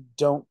I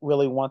don't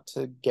really want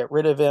to get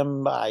rid of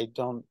him. I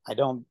don't.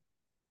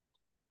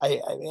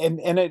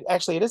 And it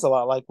actually it is a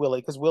lot like Willie,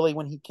 because Willie,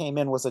 when he came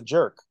in, was a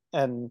jerk,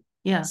 and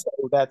Yeah. so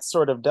that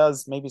sort of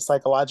does, maybe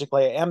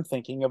psychologically, I am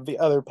thinking of the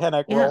other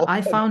Pennock Yeah. role.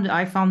 I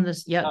found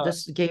this, yeah, Uh,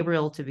 this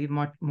Gabriel to be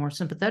much more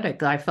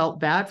sympathetic. I felt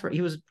bad for,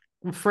 he was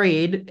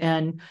afraid,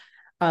 and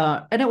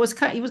it was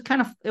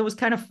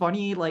kind of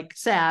funny, like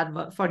sad,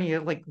 but funny,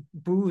 like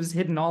booze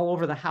hidden all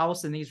over the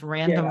house in these yeah,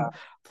 random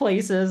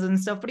places and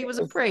stuff. But he was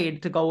it's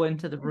afraid to go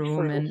into the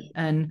room,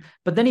 true.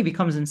 but then he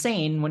becomes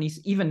insane when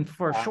he's, even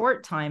for a Yeah.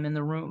 short time in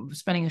the room,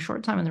 spending a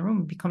short time in the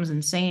room, becomes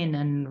insane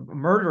and a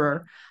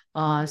murderer.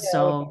 Yeah,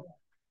 So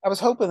I was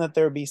hoping that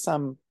there would be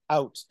some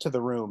out to the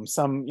room,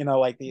 some,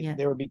 like yeah.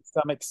 there would be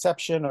some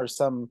exception, or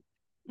some,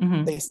 they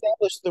Hmm.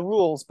 established the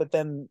rules, but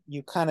then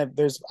you kind of,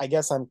 I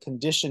guess I'm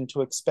conditioned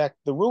to expect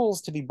the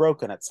rules to be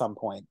broken at some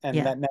point, and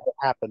Yeah. that never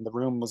happened. The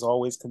room was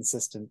always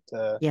consistent.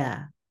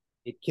 Yeah.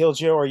 It kills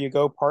you, or you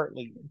go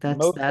partly,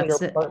 mostly or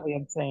That's it. partly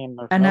insane,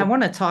 or And I no.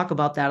 want to talk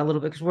about that a little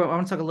bit, because I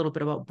want to talk a little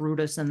bit about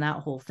Brutus and that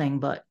whole thing.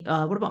 But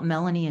what about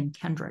Melanie and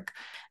Kendrick?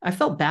 I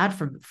felt bad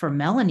for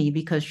Melanie,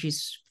 because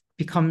she's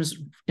becomes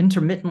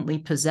intermittently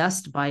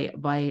possessed by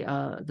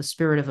the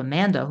spirit of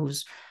Amanda,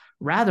 who's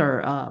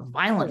rather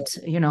violent,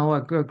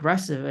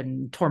 aggressive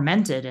and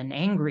tormented and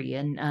angry,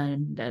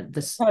 and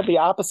this. Kind of the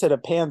opposite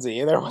of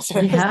Pansy. There was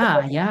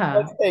Yeah, yeah.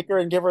 let's take her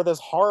and give her this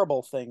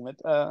horrible thing that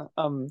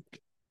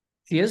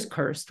She is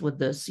cursed with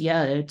this.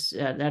 Yeah, it's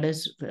that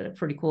is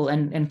pretty cool.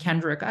 And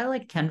Kendrick, I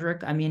like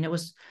Kendrick. I mean, it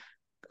was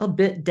a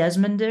bit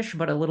Desmondish,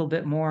 but a little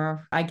bit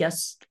more, I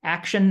guess,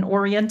 action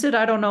oriented.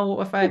 I don't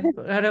know if I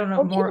don't know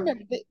oh, more.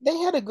 they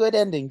had a good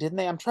ending, didn't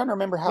they? I'm trying to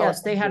remember how it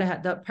Yes, they ended.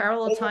 had the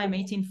parallel time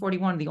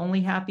 1841, the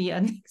only happy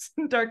endings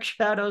in Dark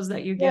Shadows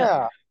that you get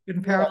Yeah, in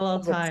yeah, parallel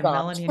because it time. stopped.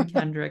 Melanie and Yeah,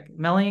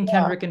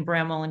 Kendrick and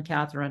Bramwell and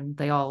Catherine,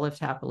 they all lived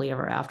happily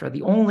ever after.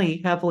 The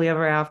only happily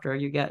ever after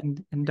you get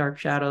in Dark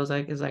Shadows,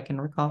 as I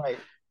can recall. right.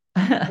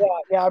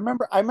 Yeah. I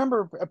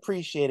remember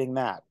appreciating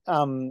that.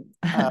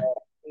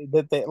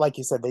 That they, like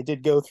you said, they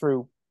did go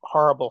through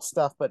horrible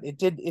stuff, but it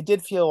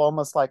did feel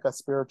almost like a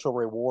spiritual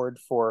reward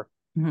for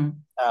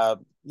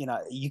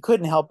you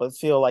couldn't help but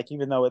feel like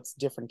even though it's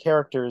different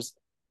characters,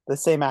 the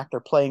same actor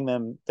playing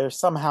them, they're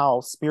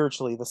somehow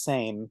spiritually the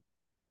same.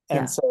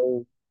 And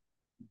so,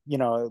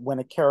 when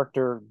a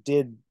character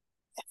did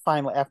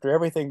finally, after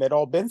everything they'd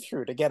all been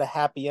through, to get a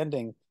happy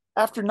ending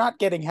after not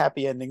getting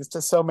happy endings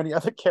to so many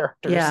other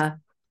characters.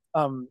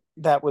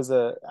 That was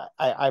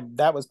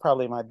that was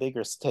probably my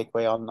biggest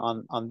takeaway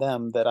on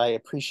them, that I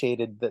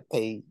appreciated that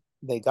they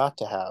got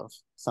to have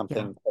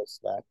something close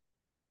to that.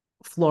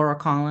 Flora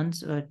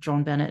Collins,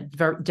 Joan Bennett,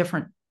 very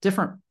different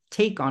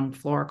take on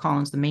Flora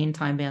Collins. The main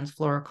time band's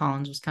Flora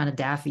Collins was kind of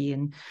daffy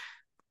and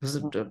was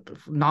a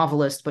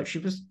novelist, but she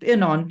was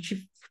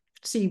she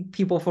see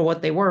people for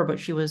what they were, but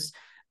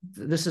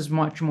this is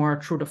much more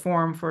true to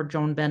form for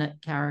Joan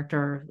Bennett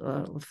character,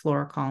 with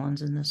Flora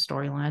Collins in this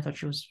storyline. I thought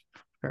she was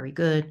very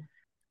good.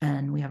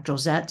 And we have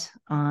Josette.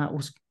 It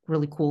was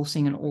really cool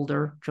seeing an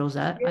older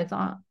Josette. I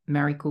thought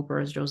Mary Cooper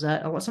as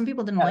Josette. Some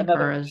people didn't like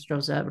her as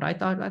Josette, but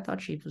I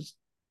thought she was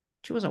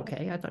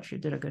okay. I thought she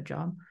did a good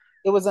job.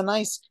 It was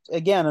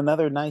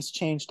another nice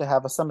change to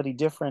have somebody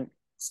different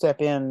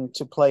step in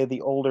to play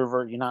the older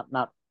version,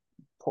 not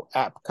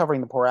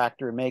covering the poor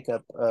actor in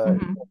makeup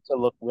to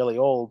look really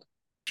old.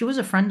 She was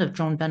a friend of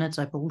Joan Bennett's,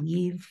 I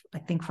believe. I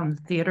think from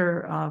the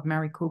theater,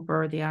 Mary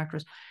Cooper, the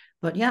actress.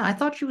 But yeah, I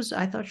thought she was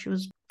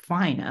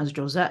fine as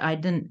Josette.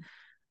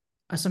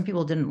 Some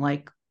people didn't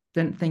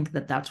think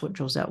that that's what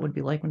Josette would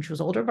be like when she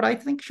was older, but I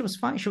think she was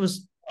fine. She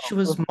was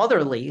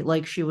motherly,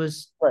 like she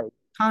was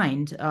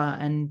kind,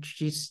 and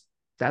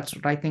that's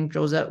what I think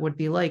Josette would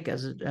be like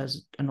as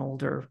an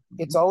older.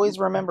 It's always,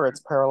 remember,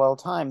 it's parallel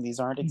time. These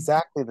aren't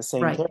exactly the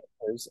same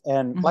characters.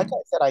 And like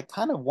I said, I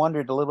kind of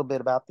wondered a little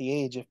bit about the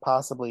age, if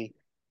possibly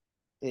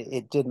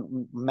it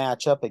didn't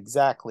match up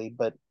exactly,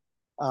 but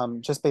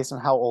just based on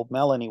how old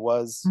Melanie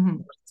was,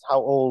 how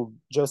old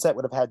Josette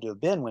would have had to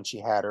have been when she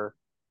had her,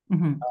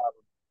 and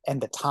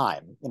the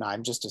time.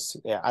 I'm just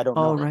I don't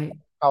know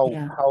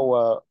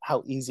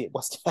how easy it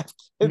was to have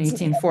kids. In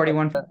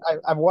 1841.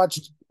 I've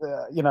watched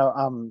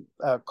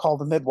Call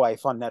the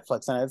Midwife on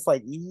Netflix, and it's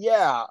like,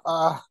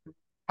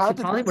 how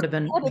did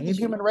the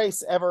human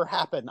race ever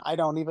happen? I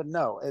don't even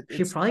know.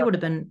 She probably would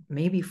have been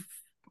maybe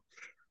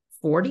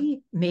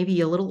 40, maybe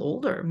a little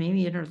older,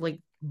 maybe in her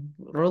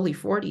early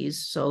 40s.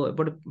 So it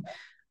would have,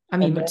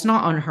 it's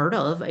not unheard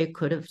of. It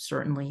could have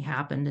certainly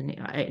happened in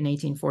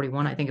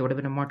 1841. I think it would have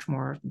been a much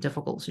more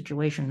difficult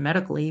situation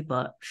medically,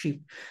 but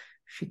she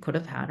could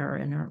have had her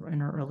in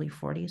her early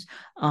 40s.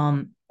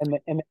 And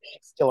she's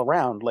still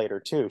around later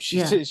too.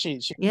 She's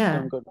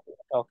doing good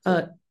health.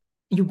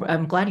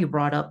 I'm glad you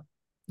brought up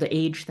the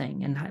age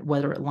thing and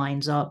whether it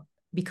lines up,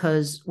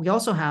 because we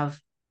also have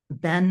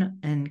Ben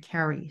and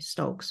Carrie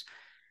Stokes.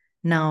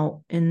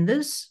 Now, in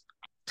this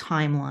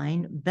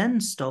timeline, Ben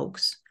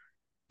Stokes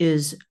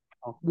is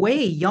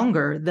way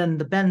younger than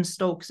the Ben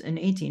Stokes in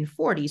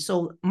 1840.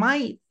 So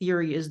my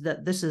theory is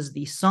that this is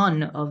the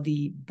son of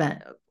the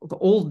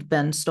old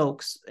Ben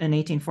Stokes in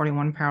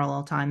 1841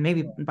 parallel time.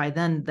 Maybe by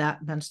then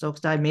that Ben Stokes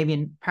died. Maybe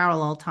in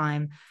parallel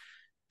time,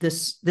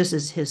 this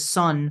is his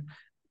son,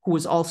 who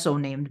was also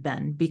named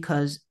Ben,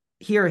 because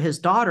here his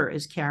daughter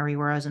is Carrie,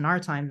 whereas in our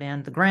time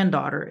band, the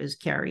granddaughter is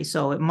Carrie.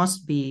 So it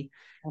must be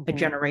a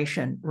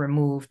generation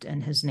removed,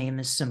 and his name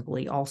is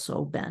simply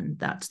also Ben.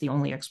 That's the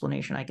only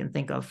explanation I can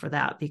think of for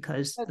that,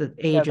 because the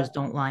ages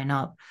don't line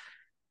up.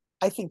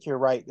 I think you're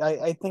right.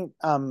 I think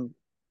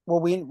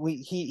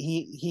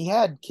he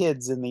had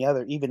kids in the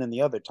other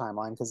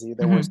timeline, because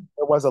there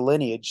was a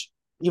lineage,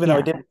 even though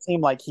it didn't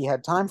seem like he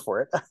had time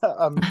for it.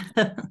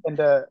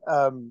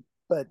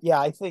 But yeah,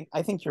 I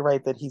think you're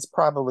right that he's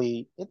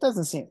probably, it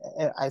doesn't seem,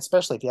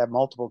 especially if you have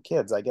multiple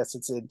kids, I guess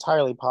it's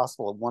entirely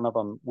possible one of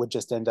them would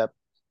just end up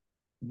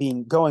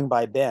going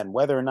by Ben,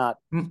 whether or not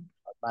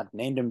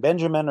named him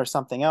Benjamin or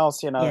something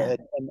else,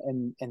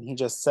 and he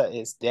just said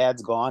his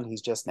dad's gone.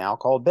 He's just now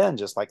called Ben,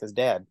 just like his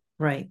dad.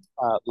 Right.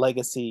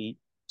 Legacy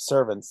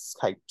servants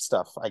type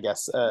stuff, I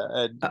guess.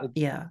 I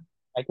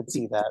could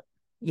see that.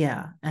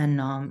 Yeah,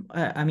 and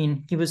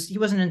he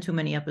wasn't in too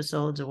many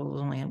episodes. It was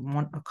only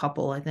a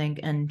couple, I think.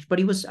 But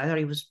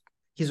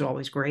he's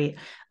always great,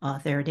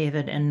 Thera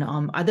David. And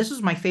this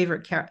was my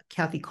favorite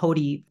Kathy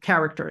Cody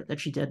character that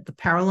she did. The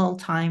parallel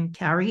time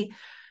Carrie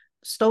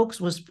Stokes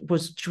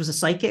she was a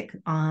psychic.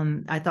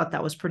 I thought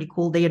that was pretty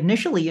cool. They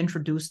initially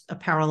introduced a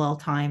parallel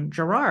time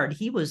Gerard.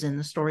 He was in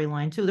the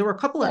storyline too. There were a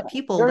couple of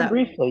people very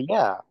briefly,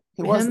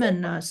 him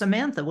and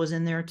Samantha was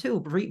in there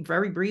too,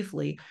 very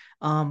briefly.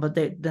 But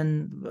they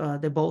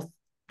both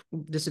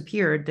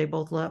disappeared. They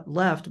both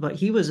left. But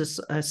he was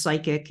a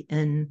psychic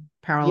in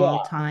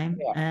parallel time,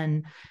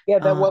 and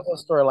that was a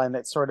storyline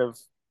that sort of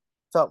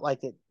felt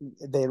like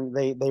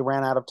they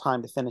ran out of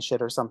time to finish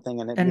it or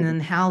something, and then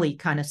Hallie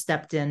kind of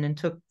stepped in and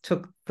took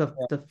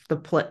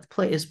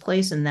his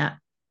place in that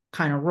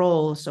kind of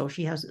role. So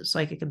she has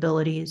psychic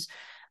abilities.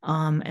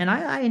 And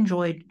I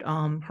enjoyed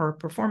her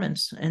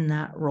performance in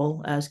that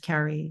role as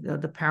Carrie,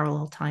 the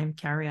parallel time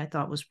Carrie. I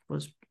thought was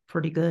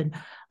pretty good.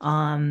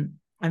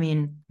 I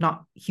mean,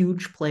 not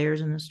huge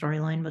players in the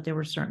storyline, but they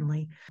were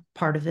certainly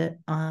part of it.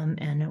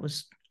 And it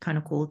was kind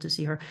of cool to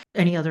see her.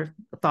 Any other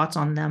thoughts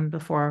on them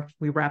before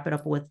we wrap it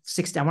up with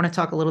 60? I want to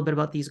talk a little bit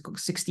about these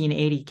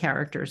 1680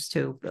 characters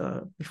too,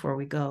 before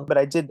we go. But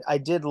I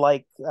did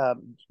like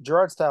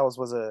Gerard Stiles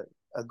was a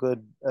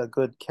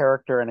good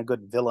character and a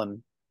good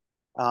villain.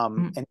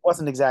 And it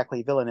wasn't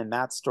exactly a villain in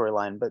that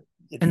storyline, but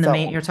in the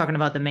main, you're talking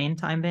about the main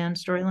Time Band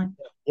storyline.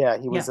 Yeah,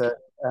 he was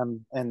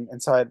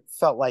and so I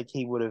felt like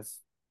it would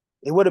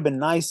have been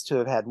nice to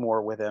have had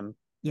more with him.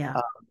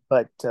 Yeah.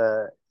 But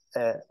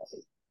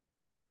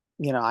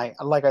you know,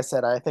 like I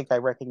said, I think I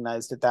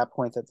recognized at that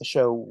point that the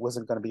show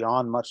wasn't going to be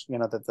on much. You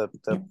know,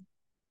 that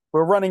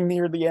we're running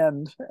near the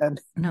end.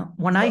 And no,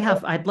 when I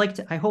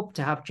hope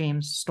to have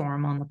James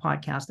Storm on the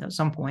podcast at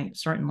some point,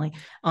 certainly.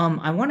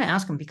 I want to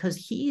ask him, because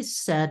he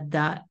said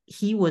that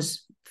he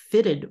was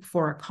fitted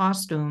for a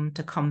costume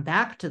to come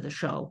back to the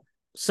show.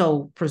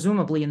 So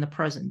presumably in the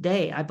present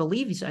day, I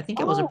think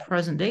it was a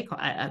present day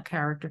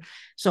character.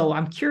 So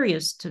I'm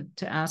curious to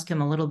ask him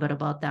a little bit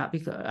about that,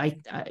 because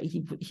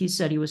he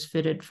said he was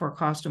fitted for a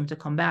costume to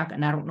come back,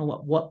 and I don't know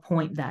at what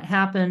point that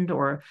happened,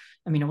 or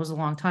I mean, it was a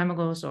long time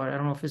ago, so I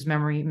don't know if his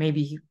memory,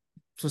 maybe he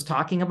was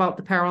talking about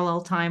the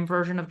parallel time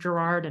version of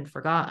Gerard and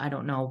forgot. I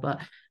don't know, but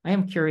I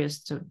am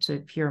curious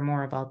to hear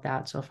more about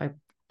that. So if I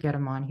get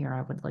him on here,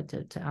 I would like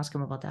to ask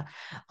him about that.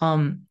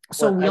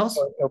 So we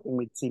also hoping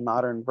we'd see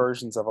modern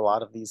versions of a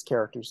lot of these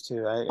characters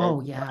too.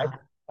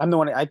 I'm the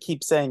one. I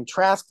keep saying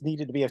Trask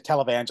needed to be a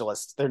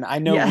televangelist. I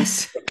know.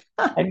 Yes.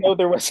 I know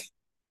there was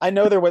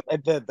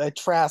the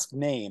Trask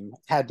name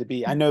had to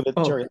be. I know that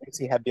Jerry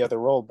Lacey had the other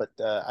role, but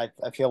I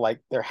feel like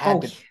there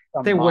had to be.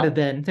 There would have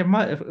been. There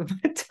might have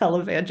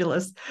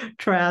televangelist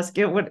Trask.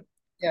 It would.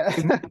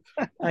 Yeah.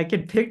 I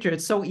can picture it.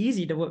 It's so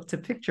easy to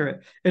picture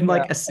it in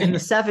like in the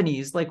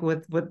 70s, like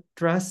with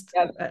dressed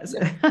as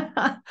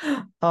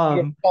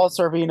Paul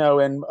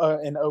Sorvino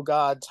and Oh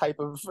God type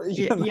of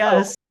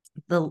yes.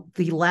 The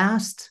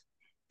last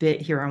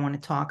bit here I want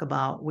to talk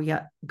about, we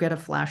get a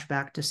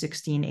flashback to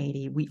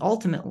 1680.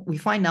 We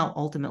find out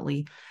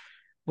ultimately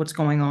what's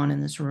going on in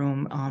this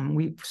room.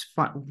 We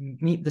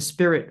meet the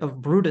spirit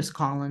of Brutus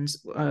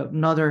Collins,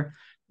 another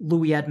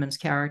Louis Edmonds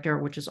character,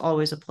 which is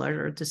always a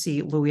pleasure to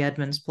see Louis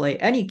Edmonds play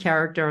any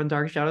character in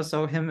Dark Shadow.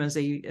 So him as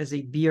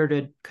a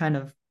bearded kind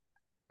of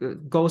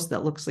ghost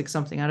that looks like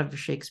something out of a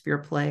Shakespeare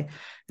play.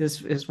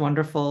 This is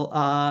wonderful.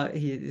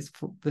 He is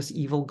this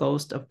evil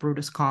ghost of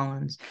Brutus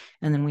Collins.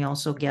 And then we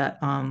also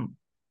get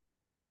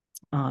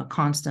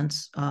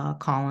Constance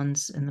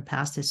Collins. In the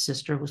past, his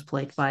sister was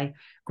played by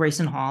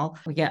Grayson Hall.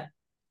 We get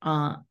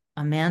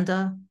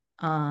Amanda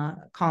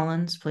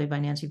Collins, played by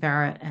Nancy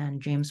Barrett,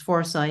 and James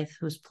Forsyth,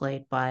 who's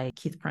played by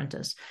Keith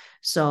Prentice.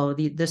 So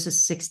this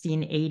is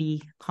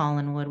 1680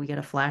 Collinwood. We get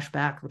a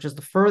flashback, which is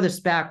the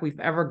furthest back we've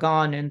ever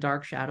gone in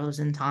Dark Shadows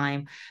in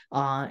time.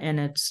 And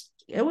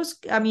it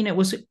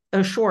was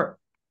a short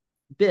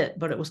bit,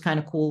 but it was kind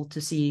of cool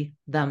to see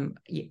them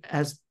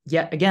as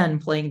yet again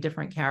playing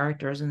different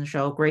characters in the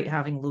show. Great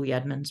having Louis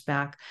Edmonds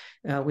back.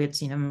 We had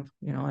seen him,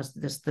 as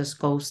this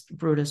ghost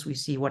Brutus. We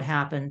see what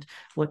happened,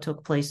 what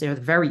took place there.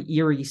 The very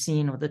eerie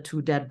scene with the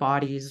two dead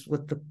bodies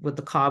with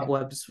the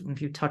cobwebs.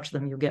 If you touch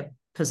them, you get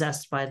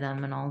possessed by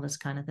them and all this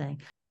kind of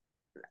thing.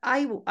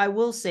 I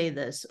will say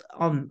this: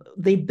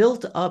 they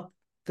built up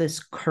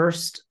this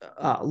cursed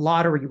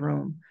lottery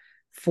room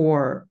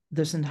for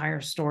this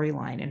entire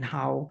storyline, and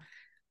how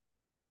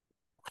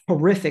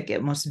horrific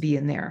it must be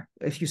in there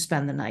if you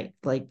spend the night.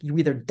 Like, you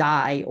either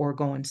die or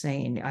go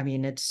insane. I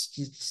mean,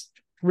 it's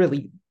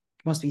really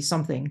must be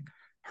something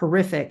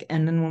horrific.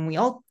 And then when we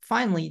all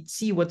finally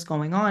see what's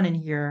going on in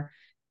here,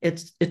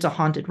 it's a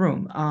haunted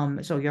room.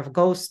 So you have a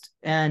ghost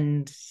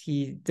and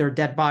they're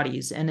dead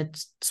bodies, and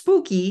it's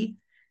spooky.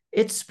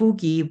 It's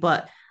spooky,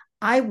 but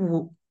I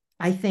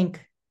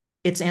think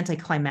it's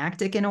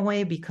anticlimactic in a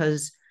way,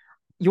 because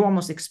you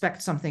almost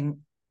expect something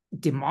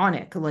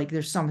demonic. Like,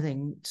 there's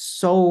something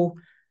so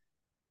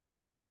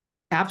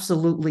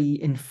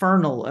absolutely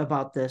infernal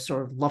about this,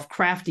 or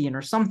Lovecraftian,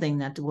 or something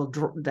that will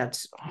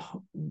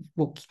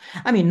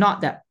I mean, not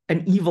that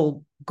an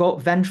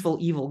vengeful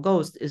evil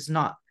ghost is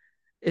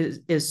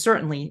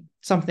certainly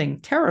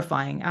something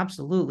terrifying,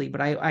 absolutely,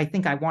 but I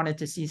think I wanted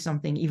to see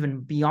something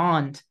even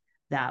beyond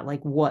that.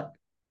 Like, what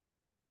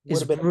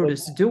is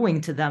Brutus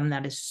doing to them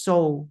that is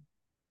so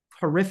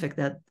horrific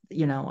that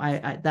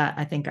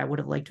I think I would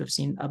have liked to have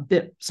seen a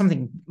bit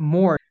something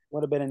more.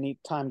 Would have been a neat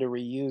time to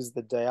reuse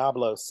the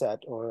Diablo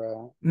set,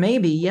 or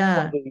maybe,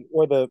 yeah,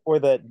 or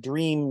the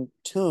dream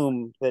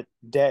tomb that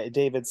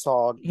David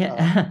saw.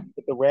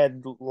 With the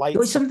red lights, it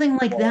was something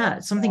like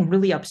that, something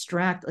really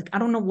abstract. Like, I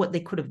don't know what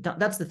they could have done.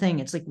 That's the thing.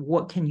 It's like,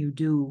 what can you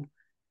do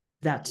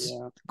that's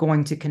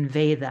going to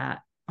convey that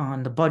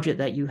on the budget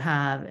that you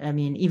have? I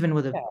mean, even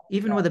with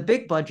a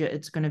big budget,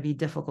 it's going to be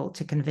difficult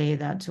to convey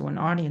that to an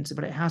audience,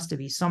 but it has to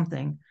be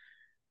something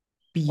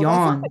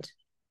beyond.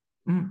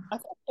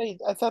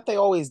 I thought they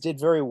always did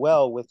very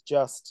well with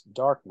just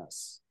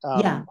darkness.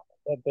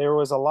 There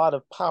was a lot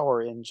of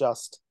power in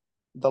just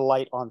the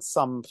light on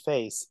some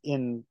face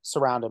in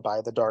surrounded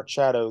by the dark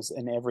shadows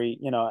in every,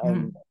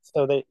 and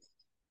so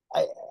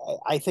I,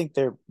 I think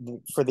they're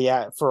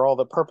for all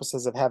the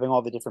purposes of having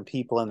all the different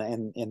people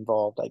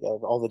involved, like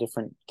all the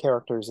different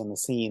characters in the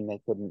scene,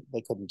 they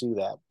couldn't do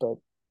that. But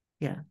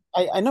yeah,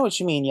 I know what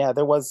you mean. Yeah,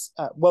 there was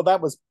that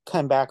was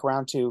come back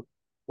around to,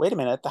 wait a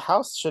minute, the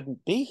house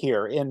shouldn't be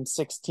here in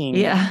 16.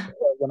 yeah,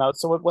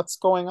 So what's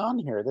going on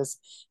here? This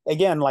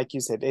again, like you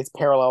said, it's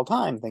parallel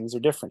time. Things are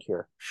different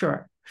here.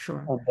 sure.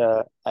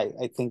 And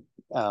I think,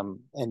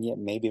 and yet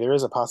maybe there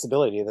is a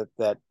possibility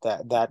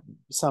that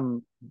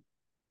some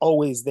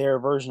always there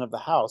version of the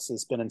house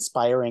has been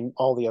inspiring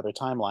all the other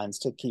timelines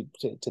to keep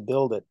to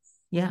build it.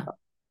 Yeah.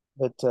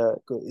 But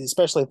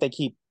especially if they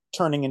keep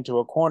turning into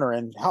a corner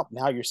and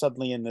now you're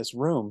suddenly in this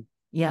room.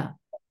 Yeah.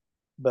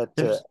 But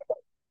there's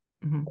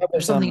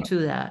was, something to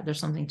that. There's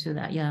something to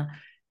that. Yeah,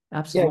 yeah,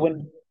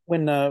 absolutely.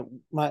 when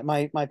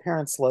my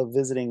parents love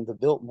visiting the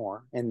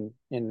Biltmore in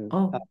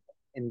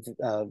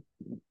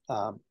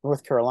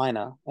North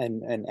Carolina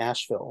and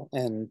Asheville,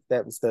 and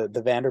that was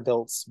the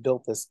Vanderbilts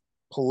built this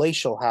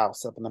palatial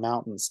house up in the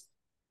mountains,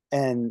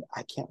 and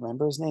I can't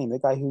remember his name. The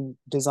guy who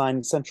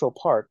designed Central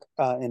Park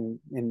in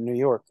New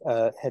York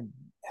had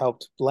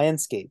helped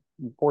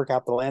work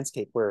out the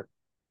landscape where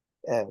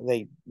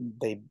they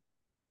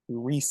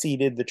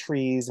reseeded the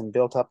trees and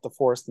built up the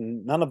forest,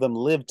 and none of them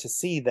lived to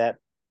see that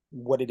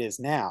what it is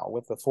now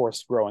with the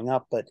forest growing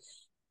up. But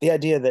the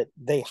idea that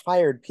they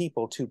hired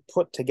people to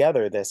put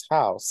together this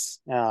house,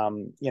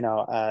 and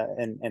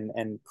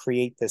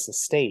create this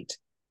estate,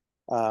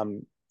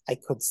 I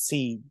could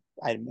see.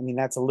 I mean,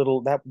 that's a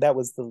little that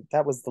was the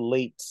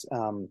late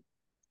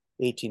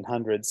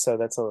 1800s, so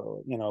that's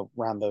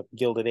around the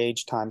Gilded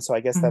Age time. So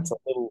I guess that's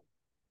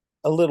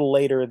a little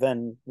later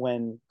than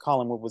when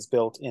Collinwood was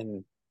built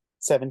in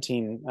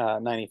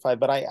 1795.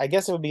 But I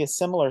guess it would be a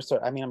similar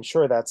sort. I mean, I'm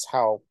sure that's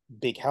how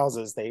big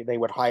houses they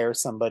would hire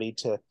somebody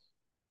to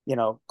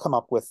come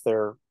up with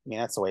their. I mean,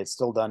 that's the way it's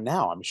still done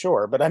now, I'm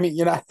sure. But I mean,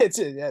 it's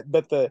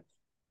but the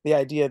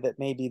idea that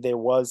maybe there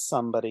was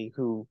somebody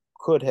who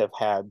could have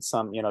had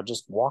some,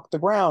 just walk the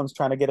grounds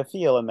trying to get a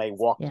feel, and they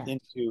walked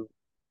into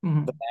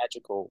the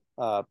magical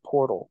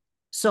portal.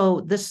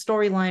 So this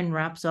storyline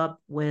wraps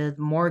up with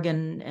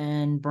Morgan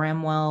and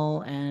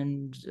Bramwell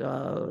and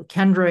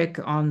Kendrick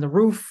on the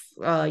roof,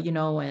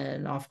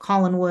 and off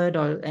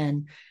Collinwood,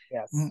 and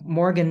yes,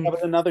 Morgan. That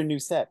was another new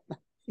set.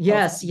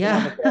 Yes,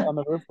 yeah, on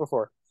the roof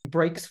before.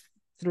 Breaks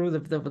through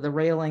the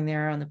railing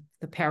there on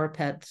the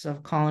parapets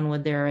of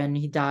Collinwood there, and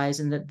he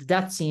dies. And the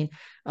death scene,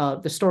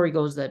 the story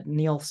goes that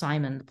Neil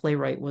Simon, the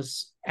playwright,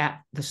 was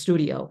at the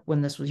studio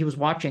when he was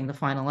watching the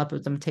final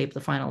episode, them tape the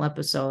final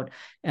episode.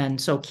 And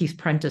so Keith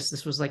Prentice,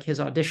 this was like his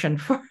audition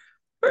for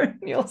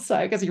Neil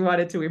Simon, because he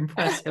wanted to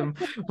impress him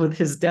with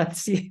his death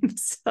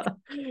scenes.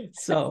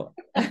 So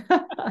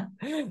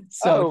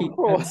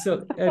cool.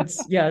 So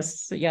it's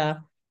yes, yeah.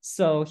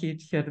 So he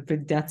had a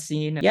big death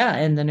scene. Yeah,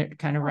 and then it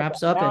kind of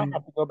wraps up. And I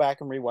have to go back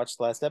and rewatch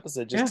the last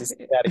episode just to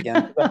see that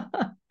again.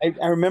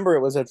 I remember it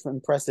was an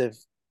impressive.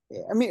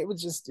 I mean,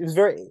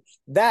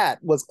 that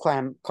was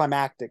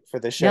climactic for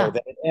the show,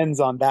 that it ends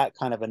on that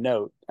kind of a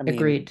note. I mean,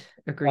 agreed.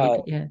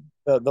 Yeah.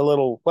 The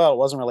little, it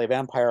wasn't really a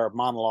vampire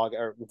monologue,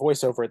 or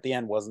voiceover at the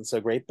end wasn't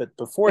so great, but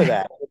before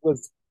that, it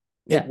was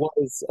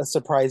a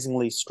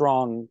surprisingly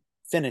strong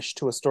finish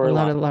to a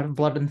storyline. A lot of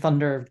blood and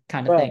thunder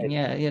kind of thing.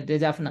 Yeah,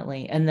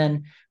 definitely. And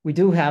then we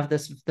do have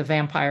the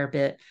vampire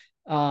bit.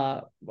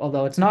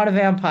 Although it's not a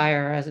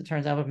vampire, as it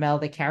turns out, with Mel,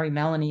 they carry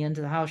Melanie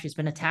into the house. She's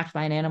been attacked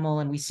by an animal,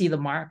 and we see the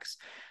marks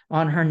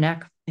on her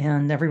neck,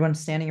 and everyone's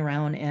standing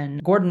around.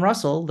 And Gordon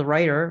Russell, the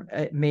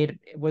writer,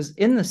 was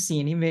in the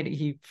scene.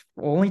 He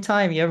only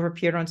time he ever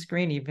appeared on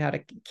screen, he had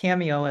a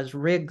cameo as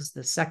Riggs,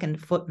 the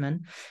second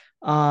footman.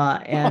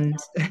 And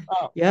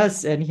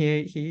yes, and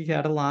he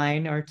had a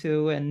line or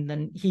two, and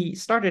then he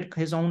started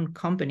his own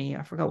company.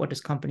 I forgot what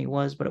his company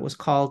was, but it was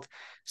called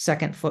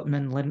Second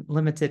Footman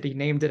Limited. He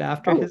named it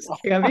after his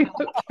cameo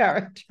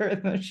character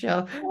in the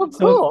show. Oh,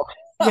 cool.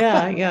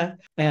 Yeah.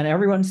 And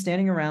everyone's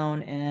standing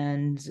around,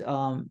 and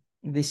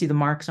they see the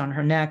marks on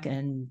her neck,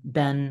 and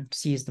Ben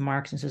sees the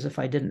marks and says, if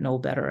I didn't know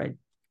better, I'd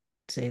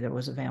say there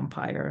was a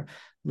vampire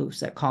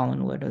loose at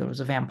Collinwood, or there was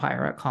a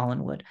vampire at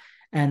Collinwood.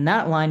 And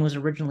that line was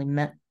originally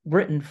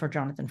written for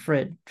Jonathan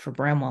Frid, for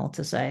Bramwell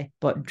to say,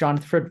 but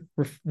Jonathan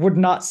Frid would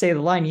not say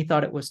the line. He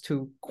thought it was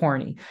too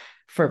corny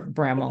for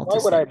Bramwell to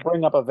say. Why would I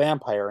bring up a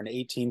vampire in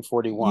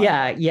 1841?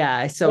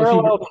 Yeah.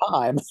 So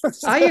time.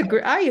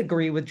 I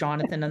agree with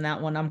Jonathan on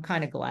that one. I'm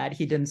kind of glad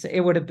he didn't say. It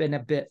would have been a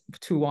bit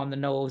too on the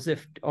nose,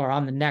 or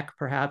on the neck,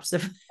 perhaps,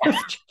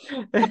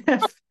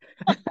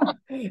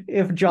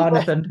 if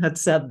Jonathan had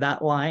said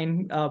that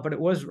line, but it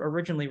was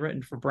originally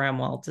written for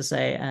Bramwell to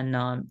say,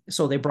 and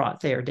so they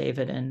brought Thayer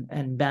David,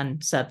 and Ben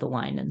said the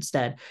line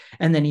instead,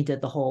 and then he did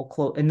the whole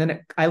quote. And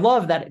then I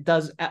love that it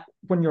does,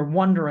 when you're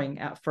wondering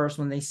at first,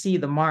 when they see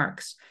the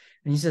marks,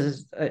 and he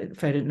says,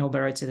 if I didn't know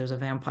better, I'd say there's a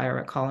vampire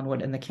at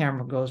Collinwood, and the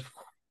camera goes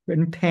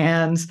and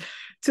pans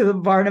to the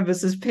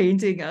Barnabas's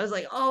painting. I was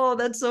like, oh,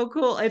 that's so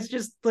cool. It's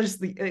just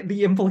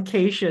the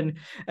implication.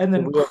 And The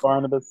then real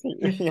Barnabas.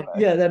 Yeah.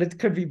 yeah, that it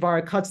could be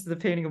cuts to the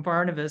painting of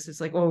Barnabas. It's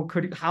like, oh,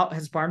 how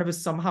has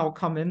Barnabas somehow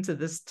come into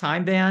this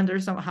time band or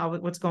somehow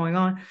what's going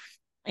on?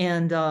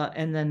 And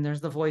then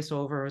there's the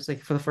voiceover. It's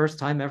like, for the first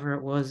time ever,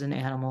 it was an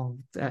animal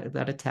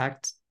that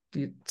attacked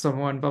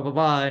someone, blah blah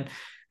blah.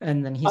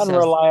 And then he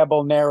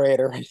unreliable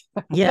narrator.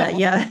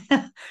 yeah.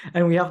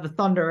 And we have the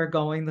thunder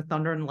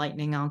and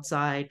lightning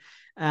outside.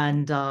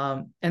 And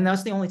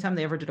that's the only time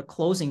they ever did a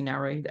closing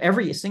narration.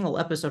 Every single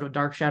episode of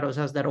Dark Shadows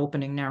has that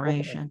opening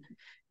narration,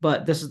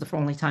 but this is the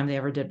only time they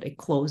ever did a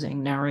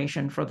closing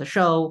narration for the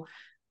show,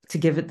 to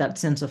give it that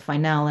sense of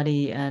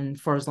finality. And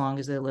for as long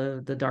as they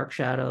live, the Dark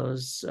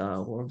Shadows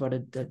were but a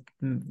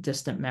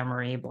distant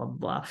memory, blah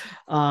blah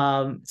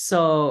blah.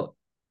 So,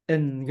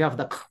 and you have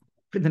the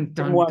dun,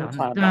 dun,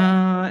 dun,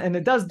 dun, and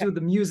it does do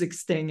the music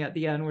sting at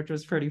the end, which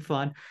was pretty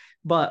fun.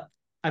 But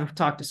I've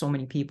talked to so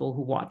many people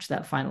who watched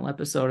that final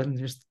episode and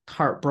just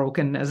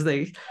heartbroken as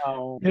they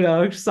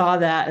saw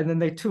that, and then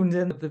they tuned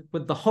in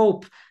with the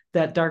hope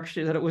that that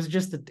it was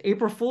just an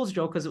April Fool's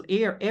joke, because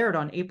it aired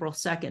on April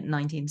 2nd,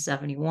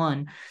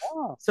 1971.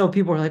 Oh. So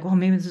people were like, well,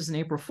 maybe this is an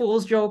April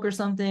Fool's joke or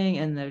something.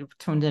 And they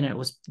tuned in, and it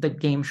was the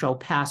game show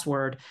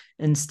Password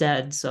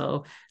instead.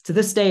 So to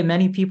this day,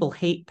 many people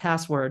hate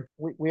Password.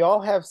 We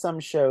all have some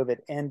show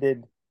that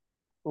ended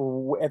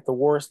at the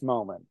worst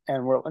moment,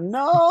 and we're like,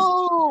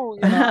 no,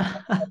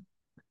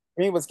 for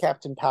me, it was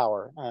Captain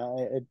Power.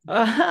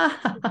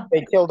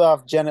 They killed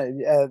off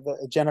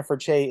Jennifer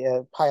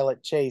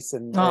pilot Chase,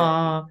 and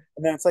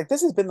then it's like,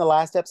 this has been the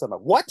last episode. I'm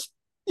like, what?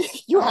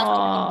 You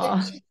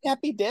have to? She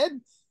can't be dead.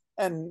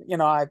 And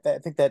I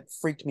think that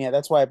freaked me out.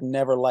 That's why I've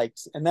never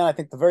liked. And then I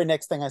think the very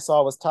next thing I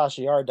saw was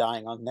Tasha Yar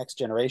dying on Next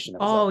Generation.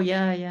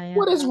 Yeah.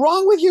 What is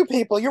wrong with you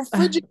people? You're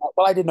fridging.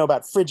 Well, I didn't know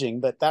about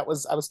fridging, but I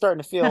was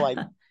starting to feel like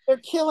they're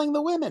killing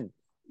the women.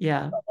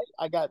 Yeah,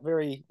 I got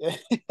very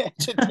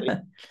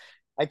agitated.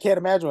 I can't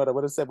imagine what I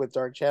would have said with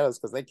Dark Shadows,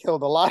 because they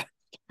killed a lot.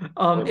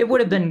 It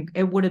would have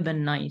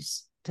been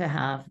nice to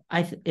have,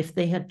 if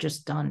they had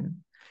just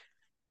done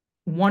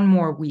one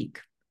more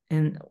week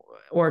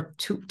or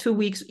two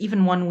weeks,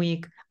 even 1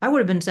 week. I would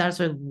have been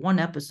satisfied with one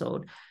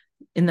episode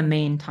in the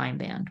main time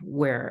band,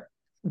 where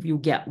you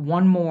get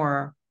one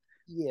more,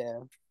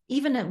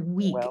 even a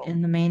week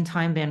in the main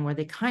time band, where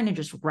they kind of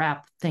just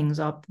wrap things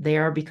up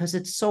there, because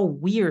it's so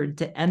weird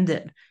to end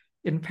it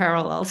in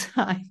parallel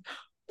time.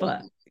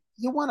 But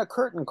you want a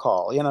curtain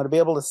call, to be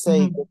able to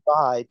say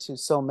goodbye to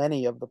so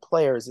many of the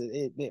players.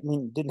 It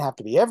didn't have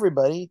to be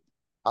everybody.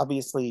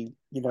 Obviously,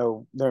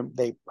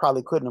 they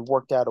probably couldn't have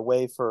worked out a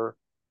way for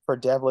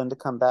Devlin to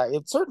come back.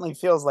 It certainly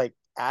feels like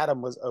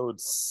Adam was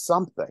owed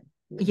something.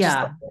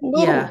 Yeah.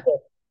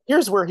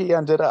 Here's where he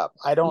ended up.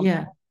 I don't.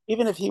 Yeah.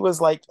 Even if he was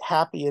like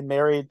happy and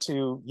married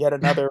to yet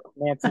another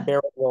Nancy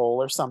Barrett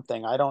role or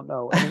something, I don't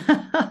know.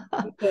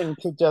 Anything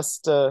to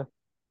just.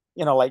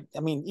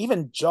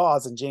 Even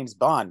Jaws and James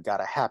Bond got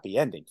a happy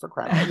ending, for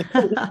crying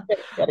out loud.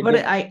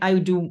 But I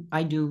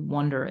do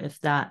wonder if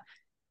that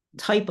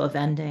type of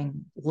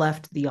ending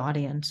left the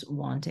audience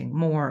wanting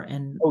more,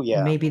 and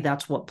maybe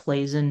that's what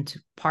plays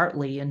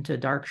partly into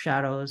Dark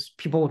Shadows.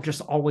 People just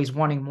always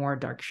wanting more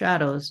Dark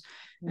Shadows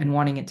and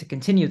wanting it to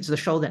continue. It's the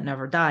show that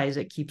never dies.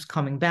 It keeps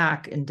coming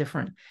back in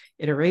different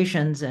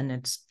iterations, and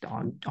it's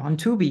on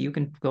Tubi. You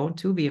can go on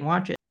Tubi and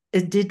watch it.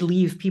 It did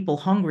leave people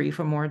hungry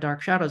for more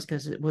Dark Shadows,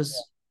 because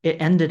it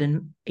ended in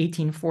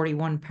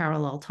 1841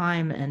 parallel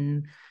time,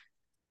 and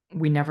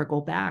we never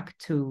go back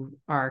to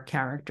our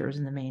characters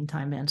in the main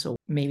time band. So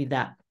maybe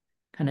that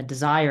kind of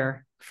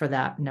desire for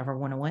that never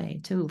went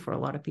away too, for a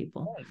lot of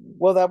people.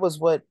 Well, that was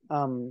what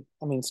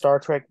Star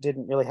Trek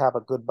didn't really have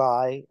a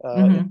goodbye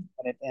when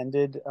it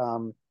ended.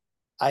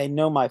 I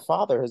know my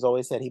father has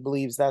always said he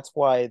believes that's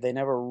why they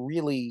never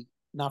really,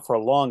 not for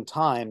a long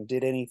time,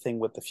 did anything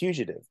with The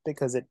Fugitive,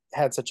 because it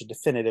had such a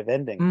definitive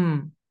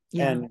ending.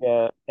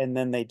 And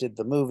then they did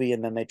the movie,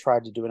 and then they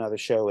tried to do another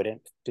show.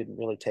 It didn't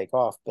really take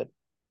off, but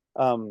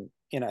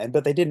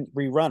but they didn't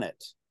rerun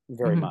it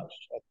very much.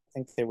 I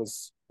think that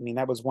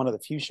was one of the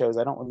few shows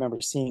I don't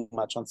remember seeing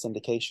much on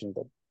syndication,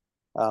 but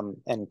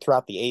and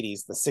throughout the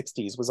 80s, the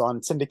 60s was on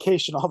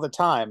syndication all the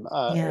time.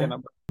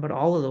 But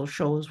all of those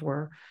shows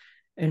were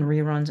in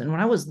reruns. And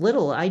when I was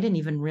little, I didn't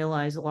even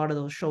realize a lot of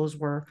those shows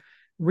were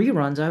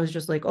reruns. I was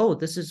just like, oh,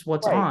 this is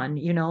what's on,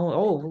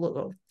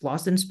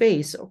 Lost in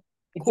Space.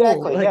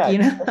 Exactly.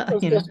 Cool.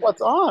 Just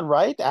what's on,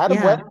 right?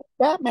 Adam West,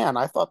 Batman.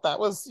 I thought that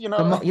was,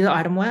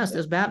 Adam West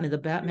is Batman, the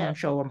Batman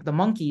show, or the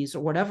Monkeys,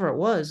 or whatever it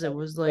was. It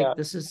was like,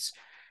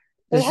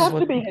 They have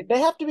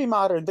to be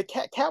modern. The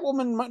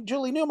Catwoman,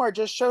 Julie Newmar,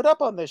 just showed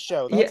up on this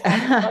show. That's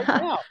right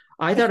now.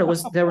 I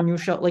thought there were new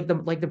show, like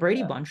the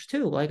Brady Bunch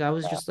too. Like I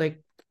was just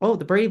like, oh,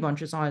 the Brady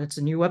Bunch is on. It's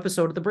a new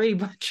episode of the Brady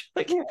Bunch,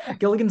 like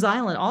Gilligan's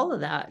Island, all of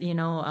that.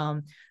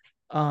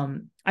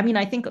 I mean,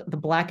 I think the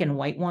black and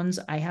white ones,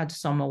 I had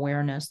some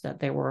awareness that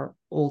they were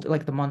old,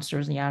 like the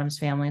Munsters and the Addams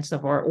Family and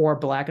stuff, or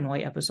black and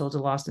white episodes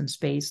of Lost in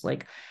Space.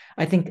 Like,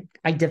 I think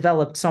I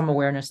developed some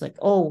awareness, like,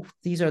 oh,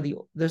 these are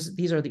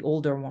the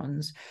older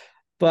ones.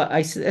 But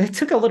it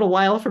took a little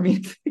while for me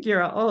to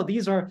figure out, oh,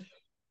 these are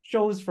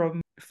shows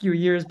from a few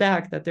years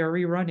back that they're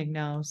rerunning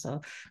now.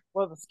 So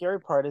Well, the scary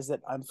part is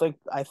that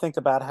I think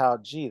about how,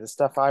 gee, the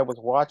stuff I was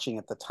watching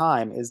at the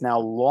time is now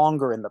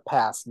longer in the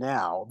past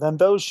now than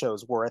those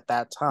shows were at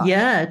that time.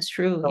 yeah, it's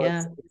true. So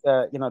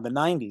Yeah. you know, the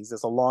 '90s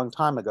is a long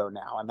time ago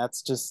now, and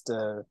that's just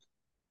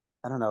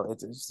I don't know.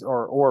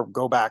 Or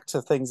go back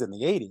to things in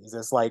the '80s.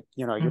 It's like,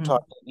 you know, you're Mhm.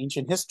 talking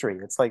ancient history.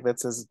 It's like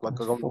that's as like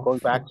going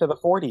back For- to the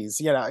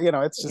 '40s. You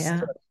know, it's yeah.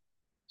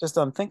 just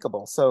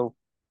unthinkable. So,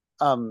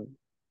 um,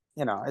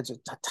 you know, it's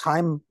just,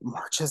 time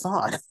marches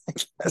on, I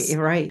guess.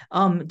 Right.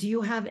 Do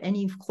you have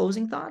any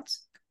closing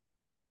thoughts?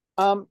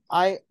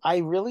 I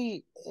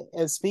really,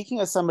 as speaking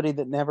as somebody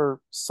that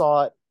never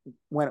saw it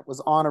when it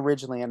was on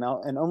originally, and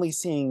only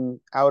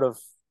seeing out of,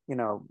 you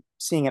know,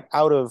 seeing it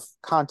out of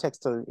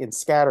context in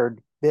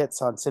scattered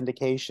bits on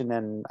syndication,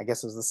 and I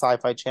guess it was the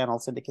Sci-Fi Channel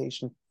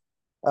syndication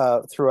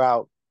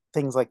throughout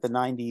things like the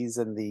 '90s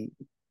and the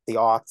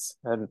aughts,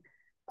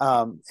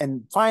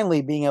 and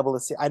finally being able to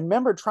see. I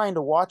remember trying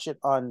to watch it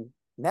on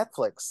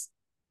Netflix,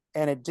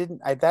 and it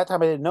didn't. At that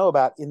time I didn't know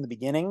about in the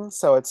beginning,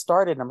 so it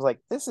started and I was like,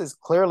 this is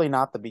clearly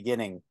not the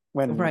beginning,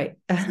 when Right.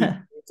 you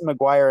see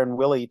McGuire and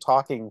Willie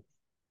talking,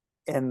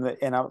 and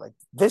I was like,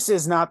 this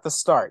is not the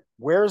start.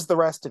 Where's the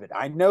rest of it?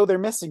 I know they're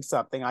missing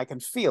something. I can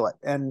feel it.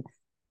 And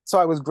so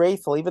I was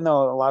grateful, even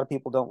though a lot of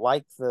people don't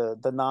like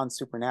the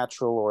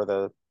non-supernatural or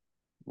the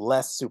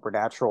less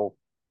supernatural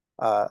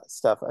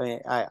stuff. I mean,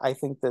 I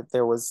think that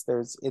it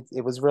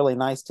was really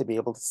nice to be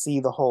able to see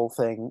the whole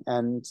thing,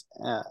 and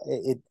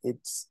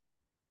it's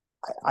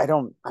I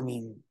don't. I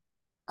mean,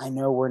 I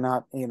know we're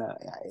not, you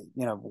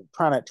know,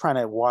 trying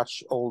to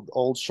watch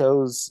old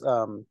shows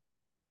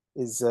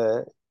is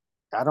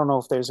I don't know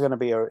if there's going to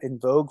be a in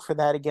vogue for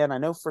that again. I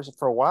know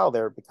for a while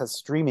there, because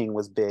streaming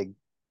was big.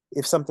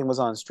 If something was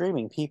on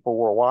streaming, people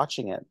were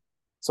watching it.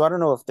 So I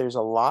don't know if there's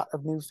a lot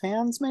of new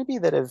fans maybe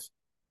that have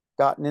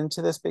gotten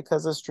into this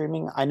because of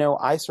streaming. I know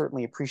I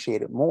certainly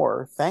appreciate it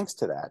more thanks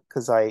to that,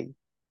 because I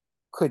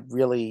could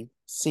really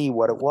see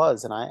what it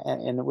was, and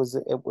it was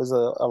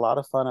a lot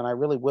of fun, and I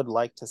really would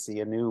like to see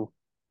a new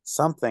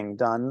something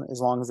done,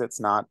 as long as it's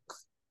not,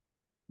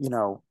 you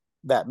know,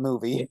 that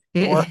movie,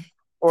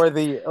 or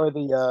the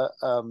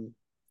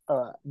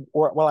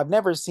or well, I've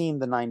never seen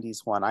the '90s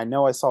one. I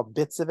know I saw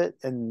bits of it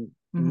and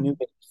knew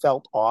Mhm. it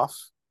felt off,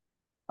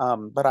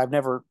 but I've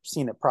never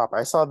seen it proper.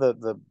 I saw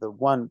the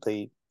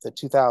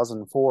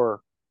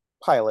 2004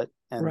 pilot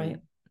and Right.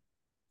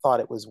 thought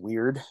it was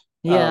weird.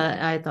 Yeah,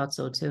 I thought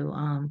so too.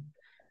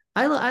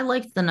 I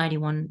liked the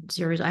 91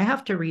 series. I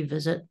have to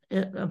revisit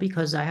it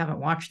because I haven't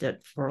watched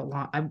it for a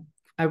long.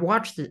 I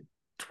watched it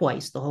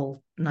twice, the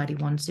whole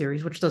 91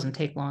 series, which doesn't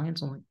take long.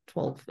 It's only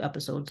 12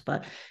 episodes,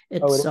 but Oh,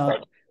 it it's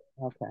is.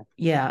 Okay.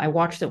 yeah, I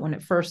watched it when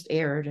it first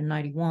aired in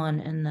 91,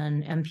 and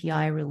then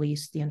MPI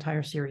released the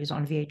entire series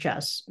on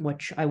VHS,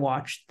 which I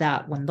watched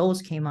that when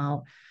those came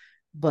out,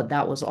 but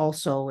that was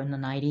also in the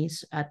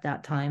 90s at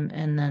that time.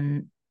 And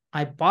then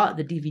I bought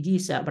the DVD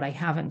set, but I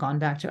haven't gone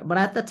back to it. But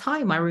at the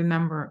time, I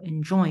remember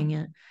enjoying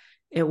it.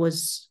 It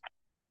was,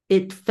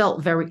 it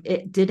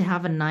did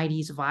have a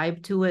 90s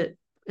vibe to it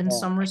in Yeah.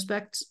 some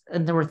respects.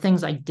 And there were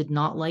things I did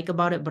not like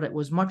about it, but it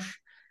was much,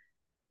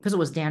 because it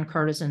was Dan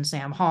Curtis and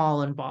Sam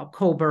Hall and Bob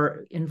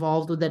Colbert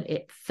involved with it,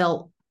 it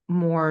felt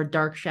more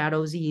Dark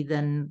Shadows-y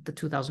than the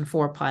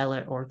 2004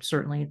 pilot, or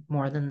certainly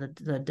more than the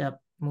Depp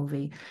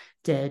movie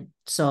did.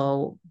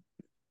 So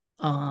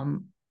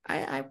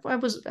I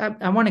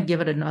want to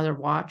give it another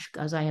watch,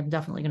 because I am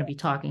definitely going to be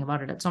talking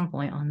about it at some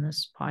point on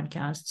this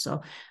podcast.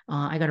 So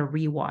I got to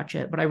rewatch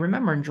it, but I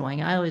remember enjoying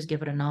it. I always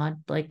give it a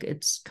nod. Like,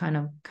 it's kind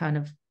of,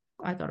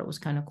 I thought it was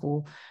kind of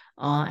cool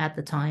at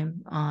the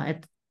time.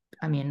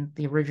 I mean,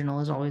 the original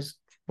is always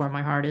where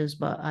my heart is,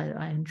 but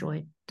I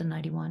enjoyed the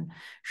 91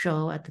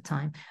 show at the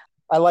time.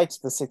 I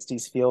liked the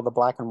 '60s feel, the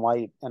black and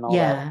white and all that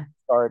Yeah.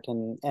 art,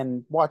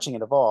 and watching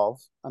it evolve.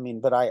 I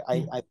mean, but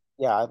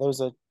yeah, there's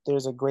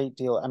a great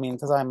deal. I mean,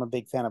 because I'm a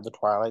big fan of the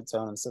Twilight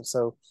Zone and stuff,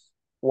 so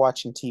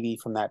watching TV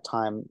from that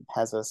time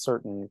has a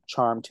certain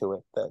charm to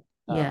it that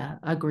Yeah,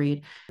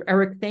 agreed.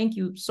 Eric, thank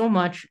you so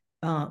much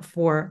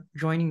for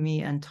joining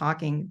me and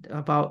talking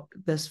about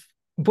this,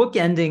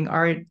 bookending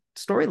our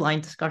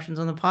storyline discussions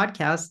on the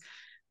podcast,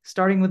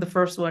 starting with the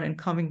first one and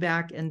coming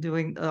back and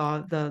doing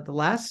the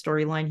last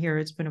storyline here.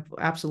 It's been an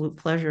absolute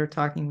pleasure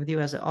talking with you,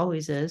 as it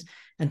always is.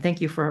 And thank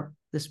you for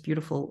this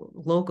beautiful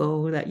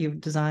logo that you've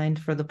designed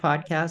for the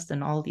podcast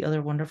and all the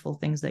other wonderful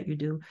things that you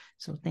do.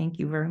 So thank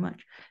you very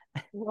much.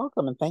 you're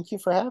welcome, and thank you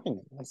for having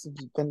me. It's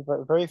been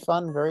very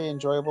fun, very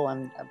enjoyable,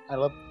 and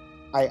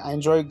I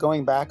enjoy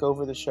going back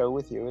over the show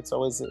with you. It's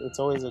always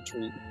a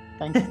treat.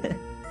 Thank you.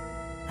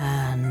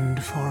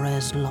 And for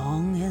as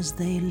long as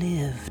they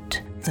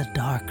lived, the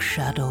dark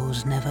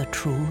shadows never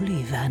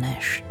truly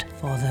vanished,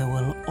 for there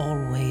will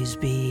always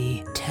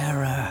be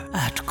terror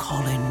at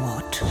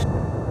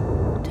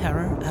Collinwood.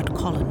 Terror at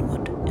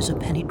Collinwood is a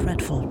Penny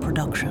Dreadful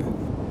production.